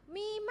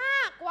มีม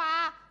ากกว่า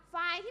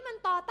ฝ่ายที่มัน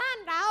ต่อต้าน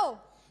เรา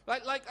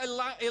Like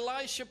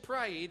Elisha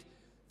prayed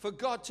for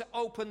God to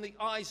open the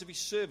eyes of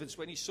his servants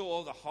when he saw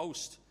the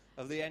host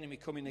of the enemy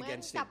coming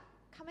against him.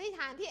 คำอธิษฐ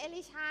านที่เอ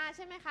ลิชาใ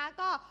ช่ไหมคะ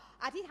ก็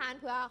อธิษฐาน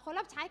เผื่อคน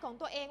รับใช้ของ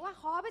ตัวเองว่า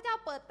ขอพระเจ้า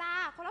เปิดตา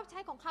คนรับใช้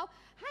ของเขา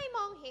ให้ม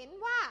องเห็น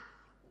ว่า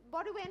บ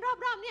ริเวณร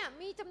อบๆเนี่ย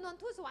มีจำนวน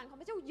ทูตสวรรค์ของ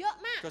พระเจ้าเยอะ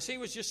มาก Because he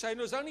was just saying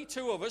there's only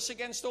 2 of us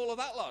against all of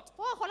that lot. เพ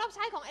ราะว่าคนรับใ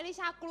ช้ของเอลิ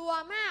ชากลัว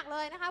มากเล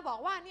ยนะคะบอก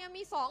ว่าเนี่ย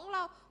มี2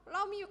เร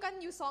ามีอยู่กัน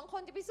อยู่2 ค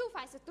นจะไปสู้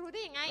ฝ่ายศัตรูไ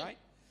ด้ยังไง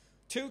Right?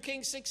 2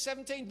 Kings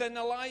 6:17. Then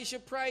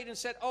Elijah prayed and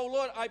said, "Oh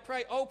Lord, I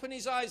pray, open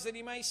his eyes that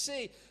he may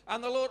see." And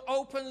the Lord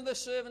opened the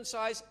servant's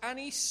eyes, and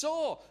he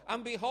saw. And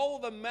behold,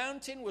 the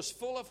mountain was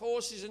full of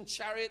horses and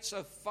chariots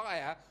of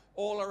fire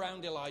all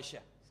around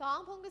Elisha.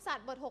 2 พงศ์กษัต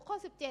ริย์บท 6 ข้อ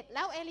 17 แ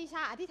ล้วเอลิช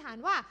าอธิษฐาน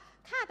ว่า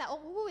ข้าแต่อง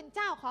ค์พระผู้เป็นเ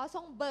จ้าขอท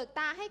รงเบิก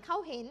ตาให้เขา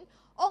เห็น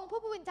องค์พระ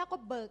ผู้เป็นเจ้าก็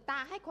เบิกตา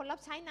ให้คนรับ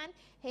ใช้นั้น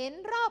เห็น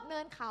รอบเนิ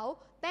นเขา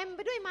เต็มไป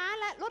ด้วยม้า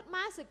และรถม้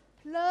าศึก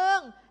เพลิง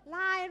ล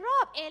ายรอ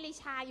บเอลิ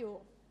ชาอยู่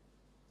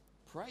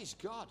Praise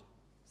God.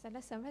 สรร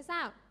เสริญพระเจ้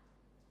า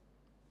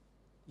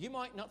You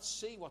might not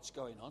see what's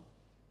going on,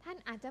 ท่าน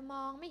อาจจะม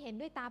องไม่เห็น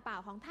ด้วยตาเปล่า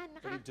ของท่านน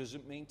ะ but คะ it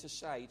doesn't mean to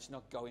say it's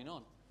not going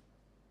on.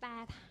 แต่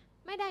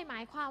ไม่ได้หมา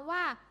ยความว่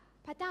า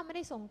พระเจ้าไม่ไ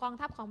ด้ส่งกอง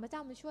ทัพของพระเจ้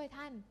ามาช่วย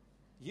ท่าน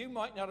You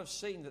might not have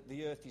seen that the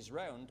earth is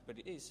round, but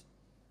it is.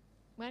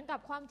 เหมือนกับ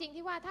ความจริง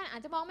ที่ว่าท่านอา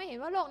จจะมองไม่เห็น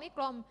ว่าโลกนี้ก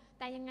ลม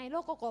แต่ยังไงโล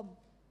กก็กลม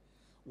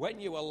When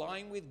you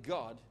align with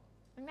God,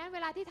 ดังนั้นเว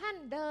ลาที่ท่าน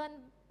เดิน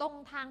ตรง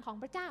ทางของ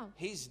พระเจ้า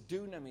His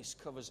dunamis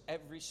covers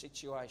every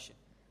situation.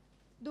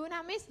 ดูน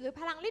ามิสหรือ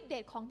พลังฤทธิ์เด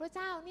ชของพระเ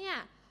จ้าเนี่ย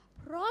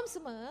พร้อมเส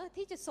มอ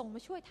ที่จะส่งม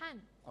าช่วยท่าน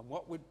And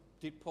what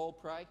did Paul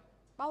pray?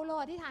 เปาโล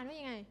อธิษฐานว่า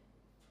ยังไง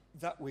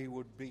That we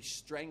would be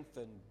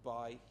strengthened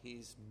by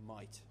His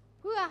might.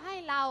 เพื่อให้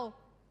เรา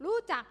รู้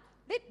จัก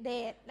ฤทธิ์เด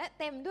ชและ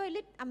เต็มด้วย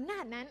ฤทธิ์อำนา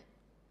จนั้น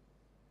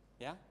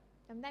Yeah?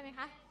 จำได้ไหม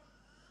คะ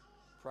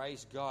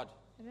Praise God.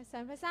 สรรเสริ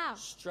ญพระเจ้า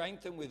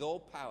Strengthened with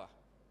all power.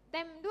 เ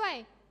ต็มด้วย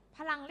พ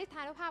ลังฤทธ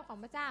านุภาพของ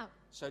พระเจ้า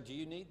So do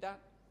you need that?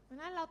 ดัง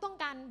นั้นเราต้อง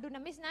การดูน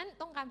ามิสนั้น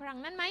ต้องการพลัง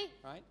นั้นไหม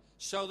Right?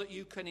 So that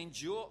you can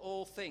endure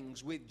all things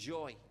with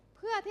joy. เ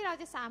พื่อที่เรา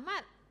จะสามาร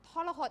ถท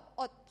รหด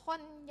อดท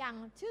นอย่าง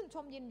ชื่นช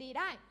มยินดี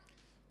ได้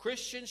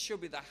Christians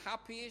should be the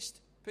happiest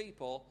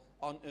people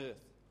on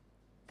earth.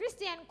 คริสเ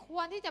ตียนค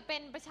วรที่จะเป็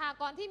นประชา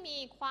กรที่มี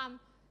ความ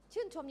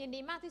ชื่นชมยินดี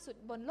มากที่สุด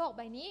บนโลกใ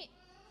บนี้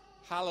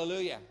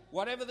Hallelujah.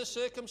 Whatever the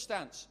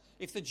circumstance,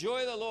 if the joy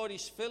of the Lord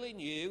is filling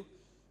you,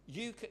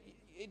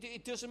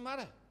 it doesn't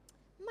matter.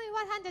 ไม่ว่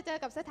าท่านจะเจอ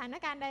กับสถาน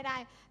การณ์ใด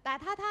ๆแต่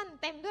ถ้าท่าน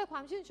เต็มด้วยคว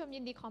ามชื่นชมยิ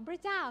นดีของพระ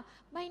เจ้า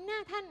ใบหน้า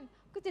ท่าน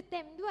ก็จะเ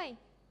ต็มด้วย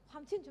ควา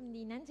มชื่นชมยิน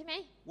ดีนั้นใช่ไหม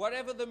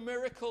Whatever the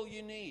miracle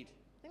you need,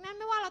 ดังนั้น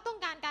ไม่ว่าเราต้อง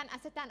การการอั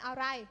ศจรรย์อะ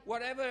ไร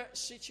whatever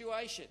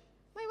situation,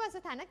 ไม่ว่าส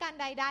ถานการณ์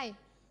ใด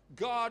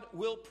God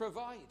will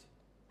provide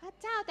ๆพระ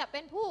เจ้าจะเป็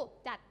นผู้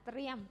จัดเต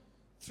รียม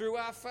through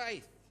our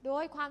faith. โด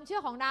ยความเชื่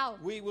อของเรา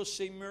We will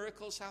see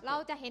miracles เรา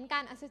happen. จะเห็นกา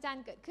รอัศจรร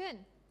ย์เกิดขึ้น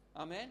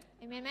Amen.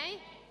 เอเมนไหม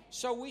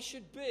So we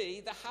should be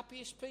the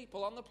happiest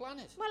people on the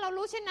planet. เมื่อเรา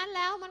รู้เช่นนั้นแ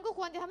ล้วมันก็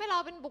ควรจะทำให้เรา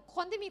เป็นบุคค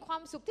ลที่มีควา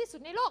มสุขที่สุด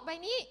ในโลกใบ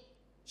นี้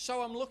So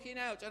I'm looking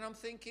out and I'm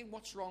thinking,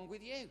 what's wrong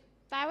with you?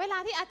 แต่เวลา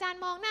ที่อาจารย์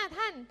มองหน้า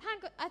ท่าน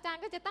อาจาร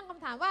ย์ก็จะตั้งค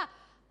ำถามว่า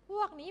พ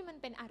วกนี้มัน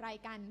เป็นอะไร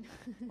กัน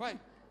Right?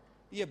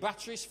 Your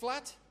battery's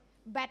flat,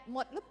 แบตหม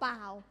ดหรือเปล่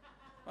า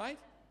right?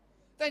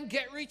 Then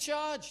get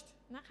recharged.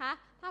 นะคะ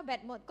ถ้าแบ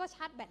ตหมดก็ช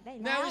าร์จแบตได้แ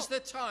ล้ว Now is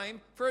the time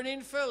for an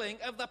infilling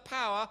of the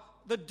power,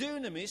 the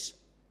dunamis,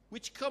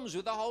 which comes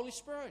with the Holy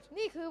Spirit.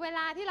 นี่คือเวล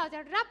าที่เราจะ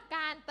รับก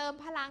ารเติม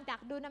พลังจาก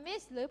ดูนามิ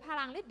สหรือพ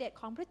ลังฤทธิ์เดช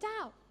ของพระเจ้า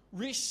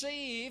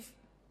Receive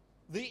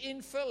the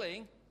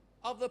infilling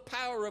of the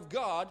power of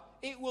God.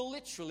 It will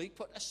literally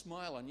put a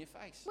smile on your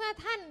face. เมื่อ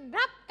ท่าน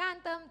รับการ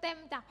เติมเต็ม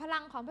จากพลั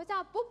งของพระเจ้า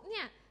ปุ๊บเ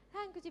นี่ยท่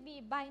านก็จะมี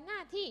ใบหน้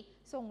าที่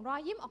ส่งรอ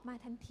ยยิ้มออกมา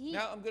ทันที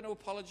Now I'm going to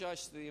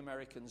apologize to the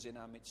Americans in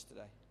our midst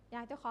today. อย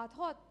ากจะขอโท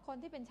ษคน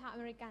ที่เป็นชาวอ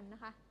เมริกันนะ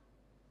คะ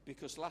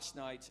Because last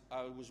night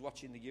I was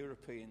watching the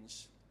Europeans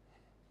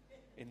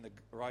in the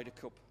Ryder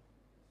Cup.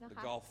 the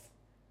golf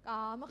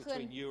เมื่อคืน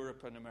between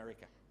Europe and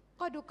America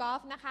ก็ดูกอล์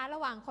ฟนะคะระ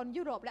หว่างคน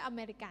ยุโรปและอเ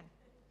มริกัน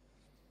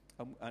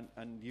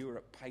and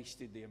Europe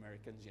pasted the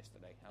Americans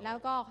yesterday แล้ว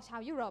ก็ชา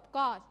วยุโรป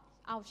ก็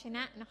เอาชน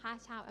ะนะคะ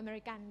ชาวอเม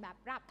ริกันแบบ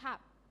ราบคาบ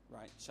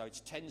right so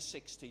it's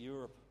 10-6 to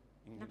Europe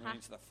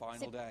into the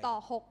final day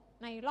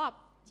 10-6ในรอบ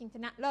ชิงช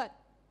นะเลิศ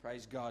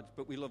praise God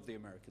but we love the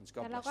Americans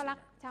God แต่เรา bless ก็รัก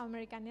them ชาวอเม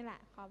ริกันนี่แหละ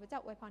ขอพระเจ้า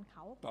อวยพรเข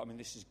า but I mean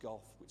this is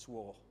golf it's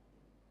war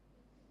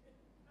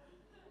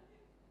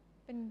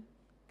เป็น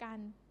การ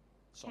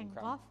แข่ง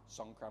กอล์ฟ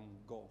Songkram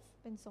golf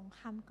เป็นสงค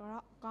รามกอ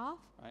ล์ฟ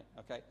right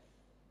okay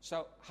so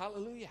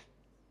hallelujah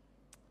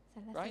สร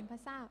รเสริญพร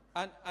ะเจ้า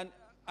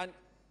and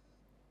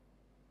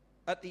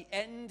at the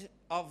end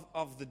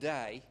of the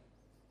day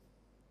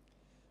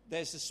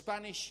there's a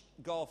Spanish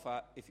golfer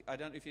I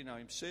don't know if you know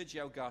him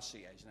Sergio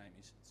Garcia his name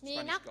is มี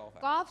นัก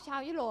กอล์ฟชา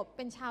วยุโรปเ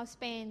ป็นชาวส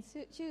เปน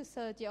ชื่อเซ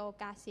อร์จิโอ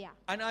กาเซีย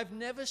and I've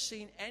never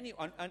seen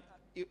anyone and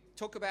you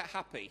talk about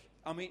happy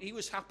I mean he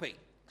was happy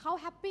เขา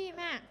แฮปปี้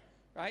มาก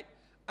right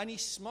and he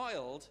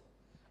smiled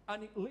and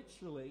it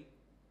literally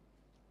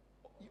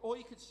all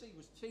you could see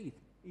was teeth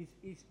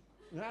his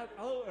and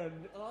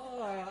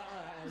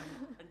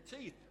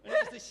teeth and it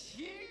was this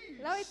huge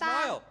แล้วไอ้ตา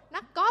smile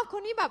นักกอล์ฟค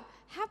นนี้แบบ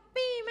แฮป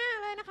ปี้มาก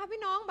เลยนะคะ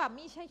พี่น้องแบบ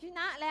มีชัยชน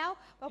ะแล้ว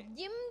แบบ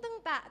ยิ้มตั้ง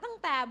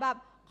แต่แบบ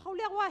เขาเ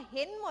รียกว่าเ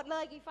ห็นหมดเล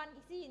ยกี่ฟัน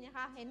กี่ซี่นะค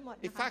ะเห็นหมด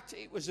in fact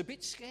it was a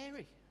bit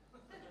scary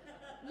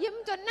ยิ้ม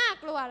จนน่า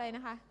กลัวเลยน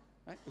ะคะ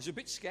right? It was a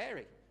bit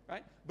scary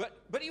right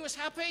but he was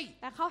happy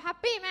แต่เขาแฮป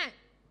ปี้มาก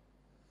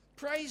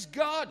praise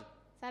God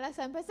สรรเส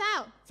ริญพระเจ้า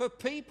for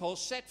people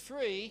set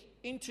free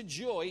into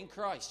joy in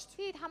Christ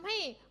ที่ทำให้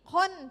ค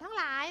นทั้ง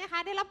หลายนะคะ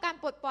ได้รับการ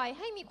ปลดปล่อย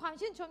ให้มีความ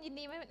ชื่นชมยิน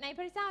ดีในพ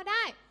ระเจ้าไ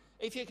ด้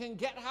if you can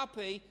get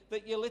happy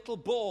that your little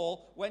ball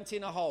went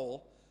in a hole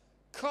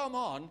come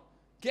on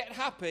get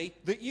happy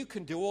that you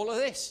can do all of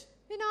this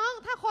พี่น้อง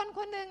ถ้าคนค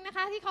นหนึ่งนะค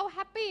ะที่เขาแฮ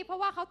ปปี้เพราะ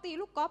ว่าเขาตี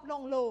ลูกกอล์ฟล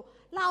งรู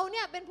เราเ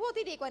นี่ยเป็นผู้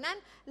ที่ดีกว่านั้น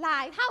หลา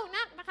ยเท่า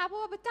นักนะคะเพรา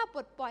ะว่าพระเจ้าปล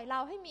ดปล่อยเรา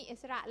ให้มีอิ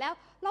สระแล้ว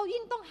เรา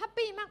ยิ่งต้องแฮป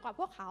ปี้มากกว่า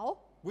พวกเขา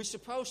we're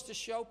supposed to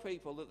show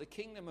people that the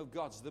kingdom of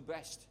God's the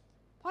best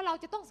เพราะเรา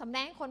จะต้องสำแด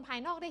งให้คนภาย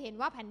นอกได้เห็น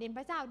ว่าแผ่นดินพ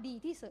ระเจ้าดี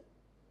ที่สุด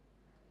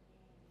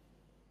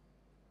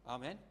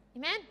Amen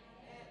Amen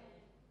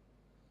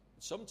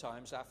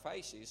sometimes our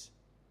faces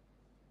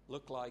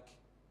look like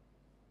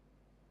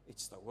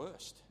it's the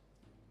worst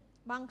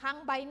บางครั้ง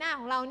ใบหน้า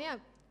ของเราเนี่ย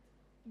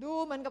ดู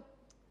เหมือนกับ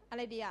อะไ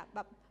รดีอะแบ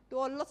บโด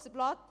นรถ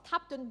10 ล้อทั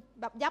บจน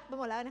แบบยับไป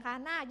หมดแล้วนะคะ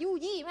หน้ายู่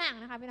ยี่มาก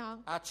นะคะพี่น้อง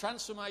Our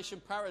transformation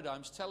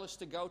paradigms tell us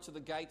to go to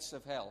the gates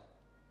of hell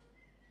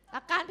ห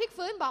ลักการพลิก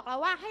ฟื้นบอกเรา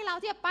ว่าให้เรา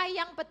ที่จะไป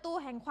ยังประตู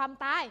แห่งความ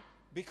ตาย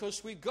because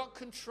we've got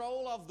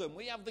control of them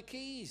we have the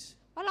keys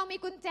เพราะเรามี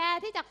กุญแจ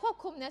ที่จะควบ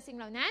คุมเหนือสิ่ง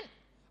เหล่านั้น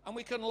and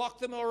we can lock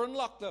them or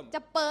unlock them จ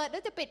ะเปิดหรื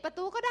อจะปิดประ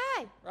ตูก็ได้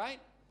right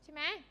ใช่ไ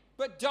หม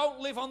but don't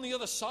live on the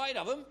other side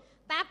of them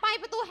แต่ไป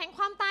ประตูแห่งค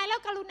วามตายแล้ว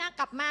กรุณา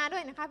กลับมาด้ว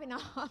ยนะคะพี่น้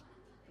อง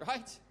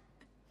right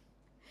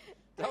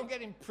don't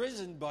get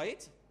imprisoned by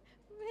it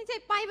ไม่ใช่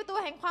ไปประตู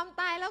แห่งความ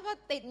ตายแล้วก็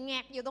ติดแง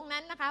กอยู่ตรงนั้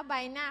นนะคะใบ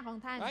หน้าของ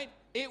ท่าน right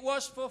it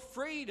was for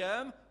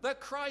freedom that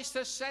Christ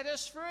has set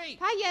us free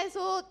พระเย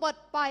ซูปลด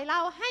ปล่อยเรา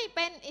ให้เ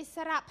ป็นอิส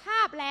รภ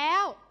าพแล้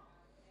ว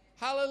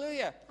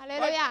hallelujah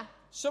Hallelujah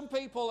some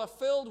people are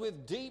filled with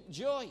deep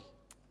joy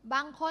บ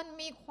างคน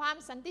มีความ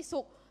สันติสุ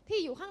ขที่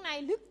อยู่ข้างใน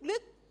ลึ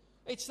ก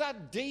ๆ it's that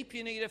deep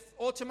you need an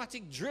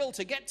automatic drill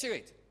to get to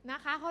it นะ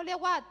คะเขาเรียก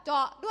ว่าเจ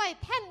าะด้วย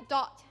แท่นเจ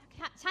าะ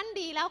ชั้น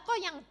ดีแล้วก็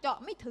ยังเจาะ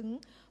ไม่ถึง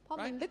เพราะ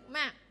มันลึกม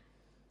าก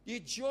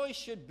your joy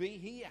should be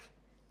here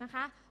นะค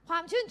ะควา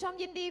มชื่นชม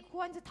ยินดีค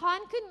วรสะท้อน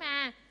ขึ้นมา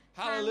ท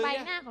างใบ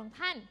หน้าของ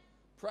ท่าน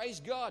praise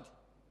God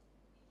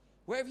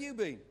where have you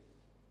been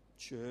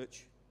church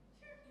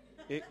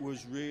it was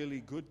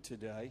really good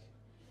today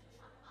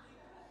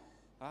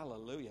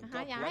hallelujah นะค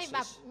ะ God อย่าให้ bless แบ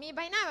บ us มีใบ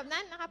หน้าแบบ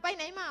นั้นนะคะไปไ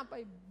หนมาไป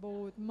โบ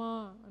สถ์มา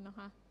นะค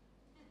ะ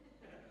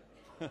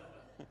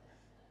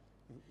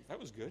that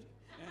was good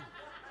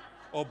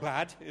yeah. or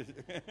bad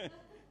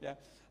yeah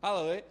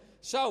hallelujah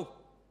so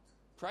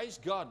praise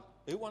God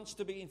who wants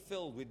to be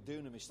filled with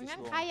dunamis this งั้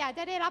นใคร morning อยากจ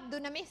ะได้รับดู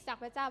นามิสจาก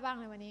พระเจ้าบ้าง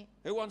ในวันนี้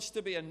who wants to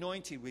be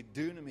anointed with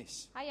dunamis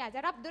ใครอยากจะ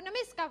รับดูนา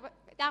มิส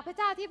จากพระเ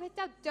จ้าที่พระเ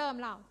จ้าเจิม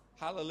เรา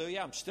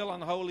hallelujah I'm still on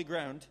holy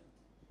ground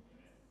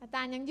อาจ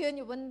ารย์ยังยืนอ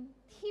ยู่บน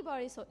ที่บ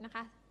ริสุทธิ์นะค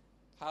ะ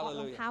ถอด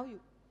รองเท้าอ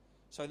ยู่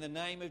so in the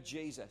name of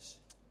Jesus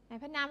ใน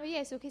พระนามพระเย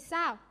ซูคริสต์เ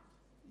จ้า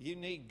you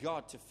need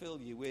God to fill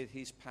you with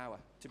His power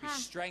to be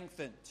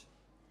strengthened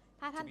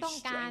ถ้าท่านต้อง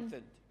การ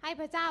ให้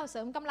พระเจ้าเส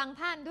ริมกำลัง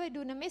ท่านด้วย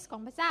ดูนามิสขอ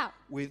งพระเจ้า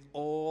with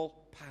all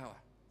power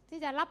ที่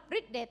จะรับ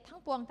ฤทธิ์เดชทั้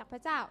งปวงจากพร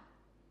ะเจ้า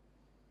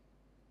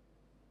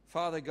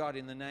Father God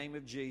in the name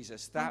of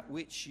Jesus that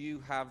which you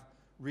have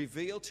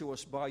revealed to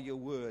us by your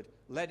word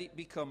let it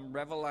become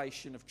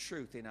revelation of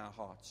truth in our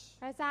hearts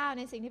พระเจ้าใ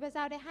นสิ่งที่พระเ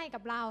จ้าได้ให้กั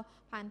บเรา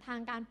ผ่านทา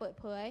งการเปิด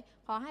เผย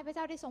ขอให้พระเ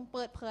จ้าได้ทรงเ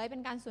ปิดเผยเป็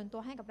นการส่วนตั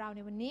วให้กับเราใน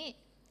วันนี้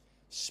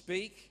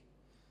speak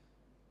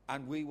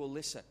and we will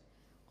listen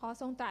ขอ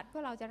ทรงตรัสเพื่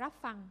อเราจะรับ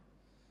ฟัง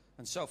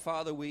and so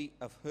Father we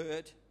have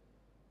heard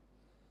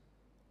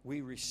we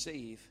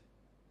receive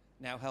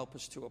now help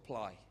us to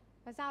apply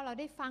พระเจ้าเรา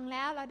ได้ฟังแ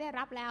ล้วเราได้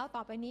รับแล้วต่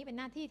อไปนี้เป็น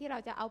หน้าที่ที่เรา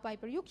จะเอาไป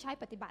ประยุกต์ใช้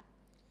ปฏิบัติ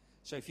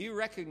So if you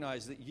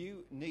recognize that you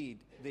need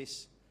this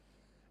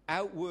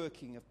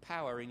outworking of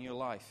power in your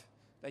life,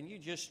 then you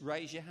just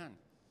raise your hand.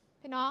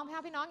 พี่น้องถ้า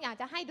พี่น้องอยาก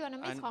จะให้ดวงน้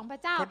ำมิตรของพร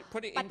ะเจ้า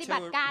Put it ปฏิบั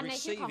ติ into การใน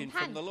ชีวิตของ receiving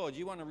ท่าน from the Lord.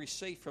 You want to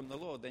receive from the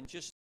Lord, then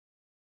just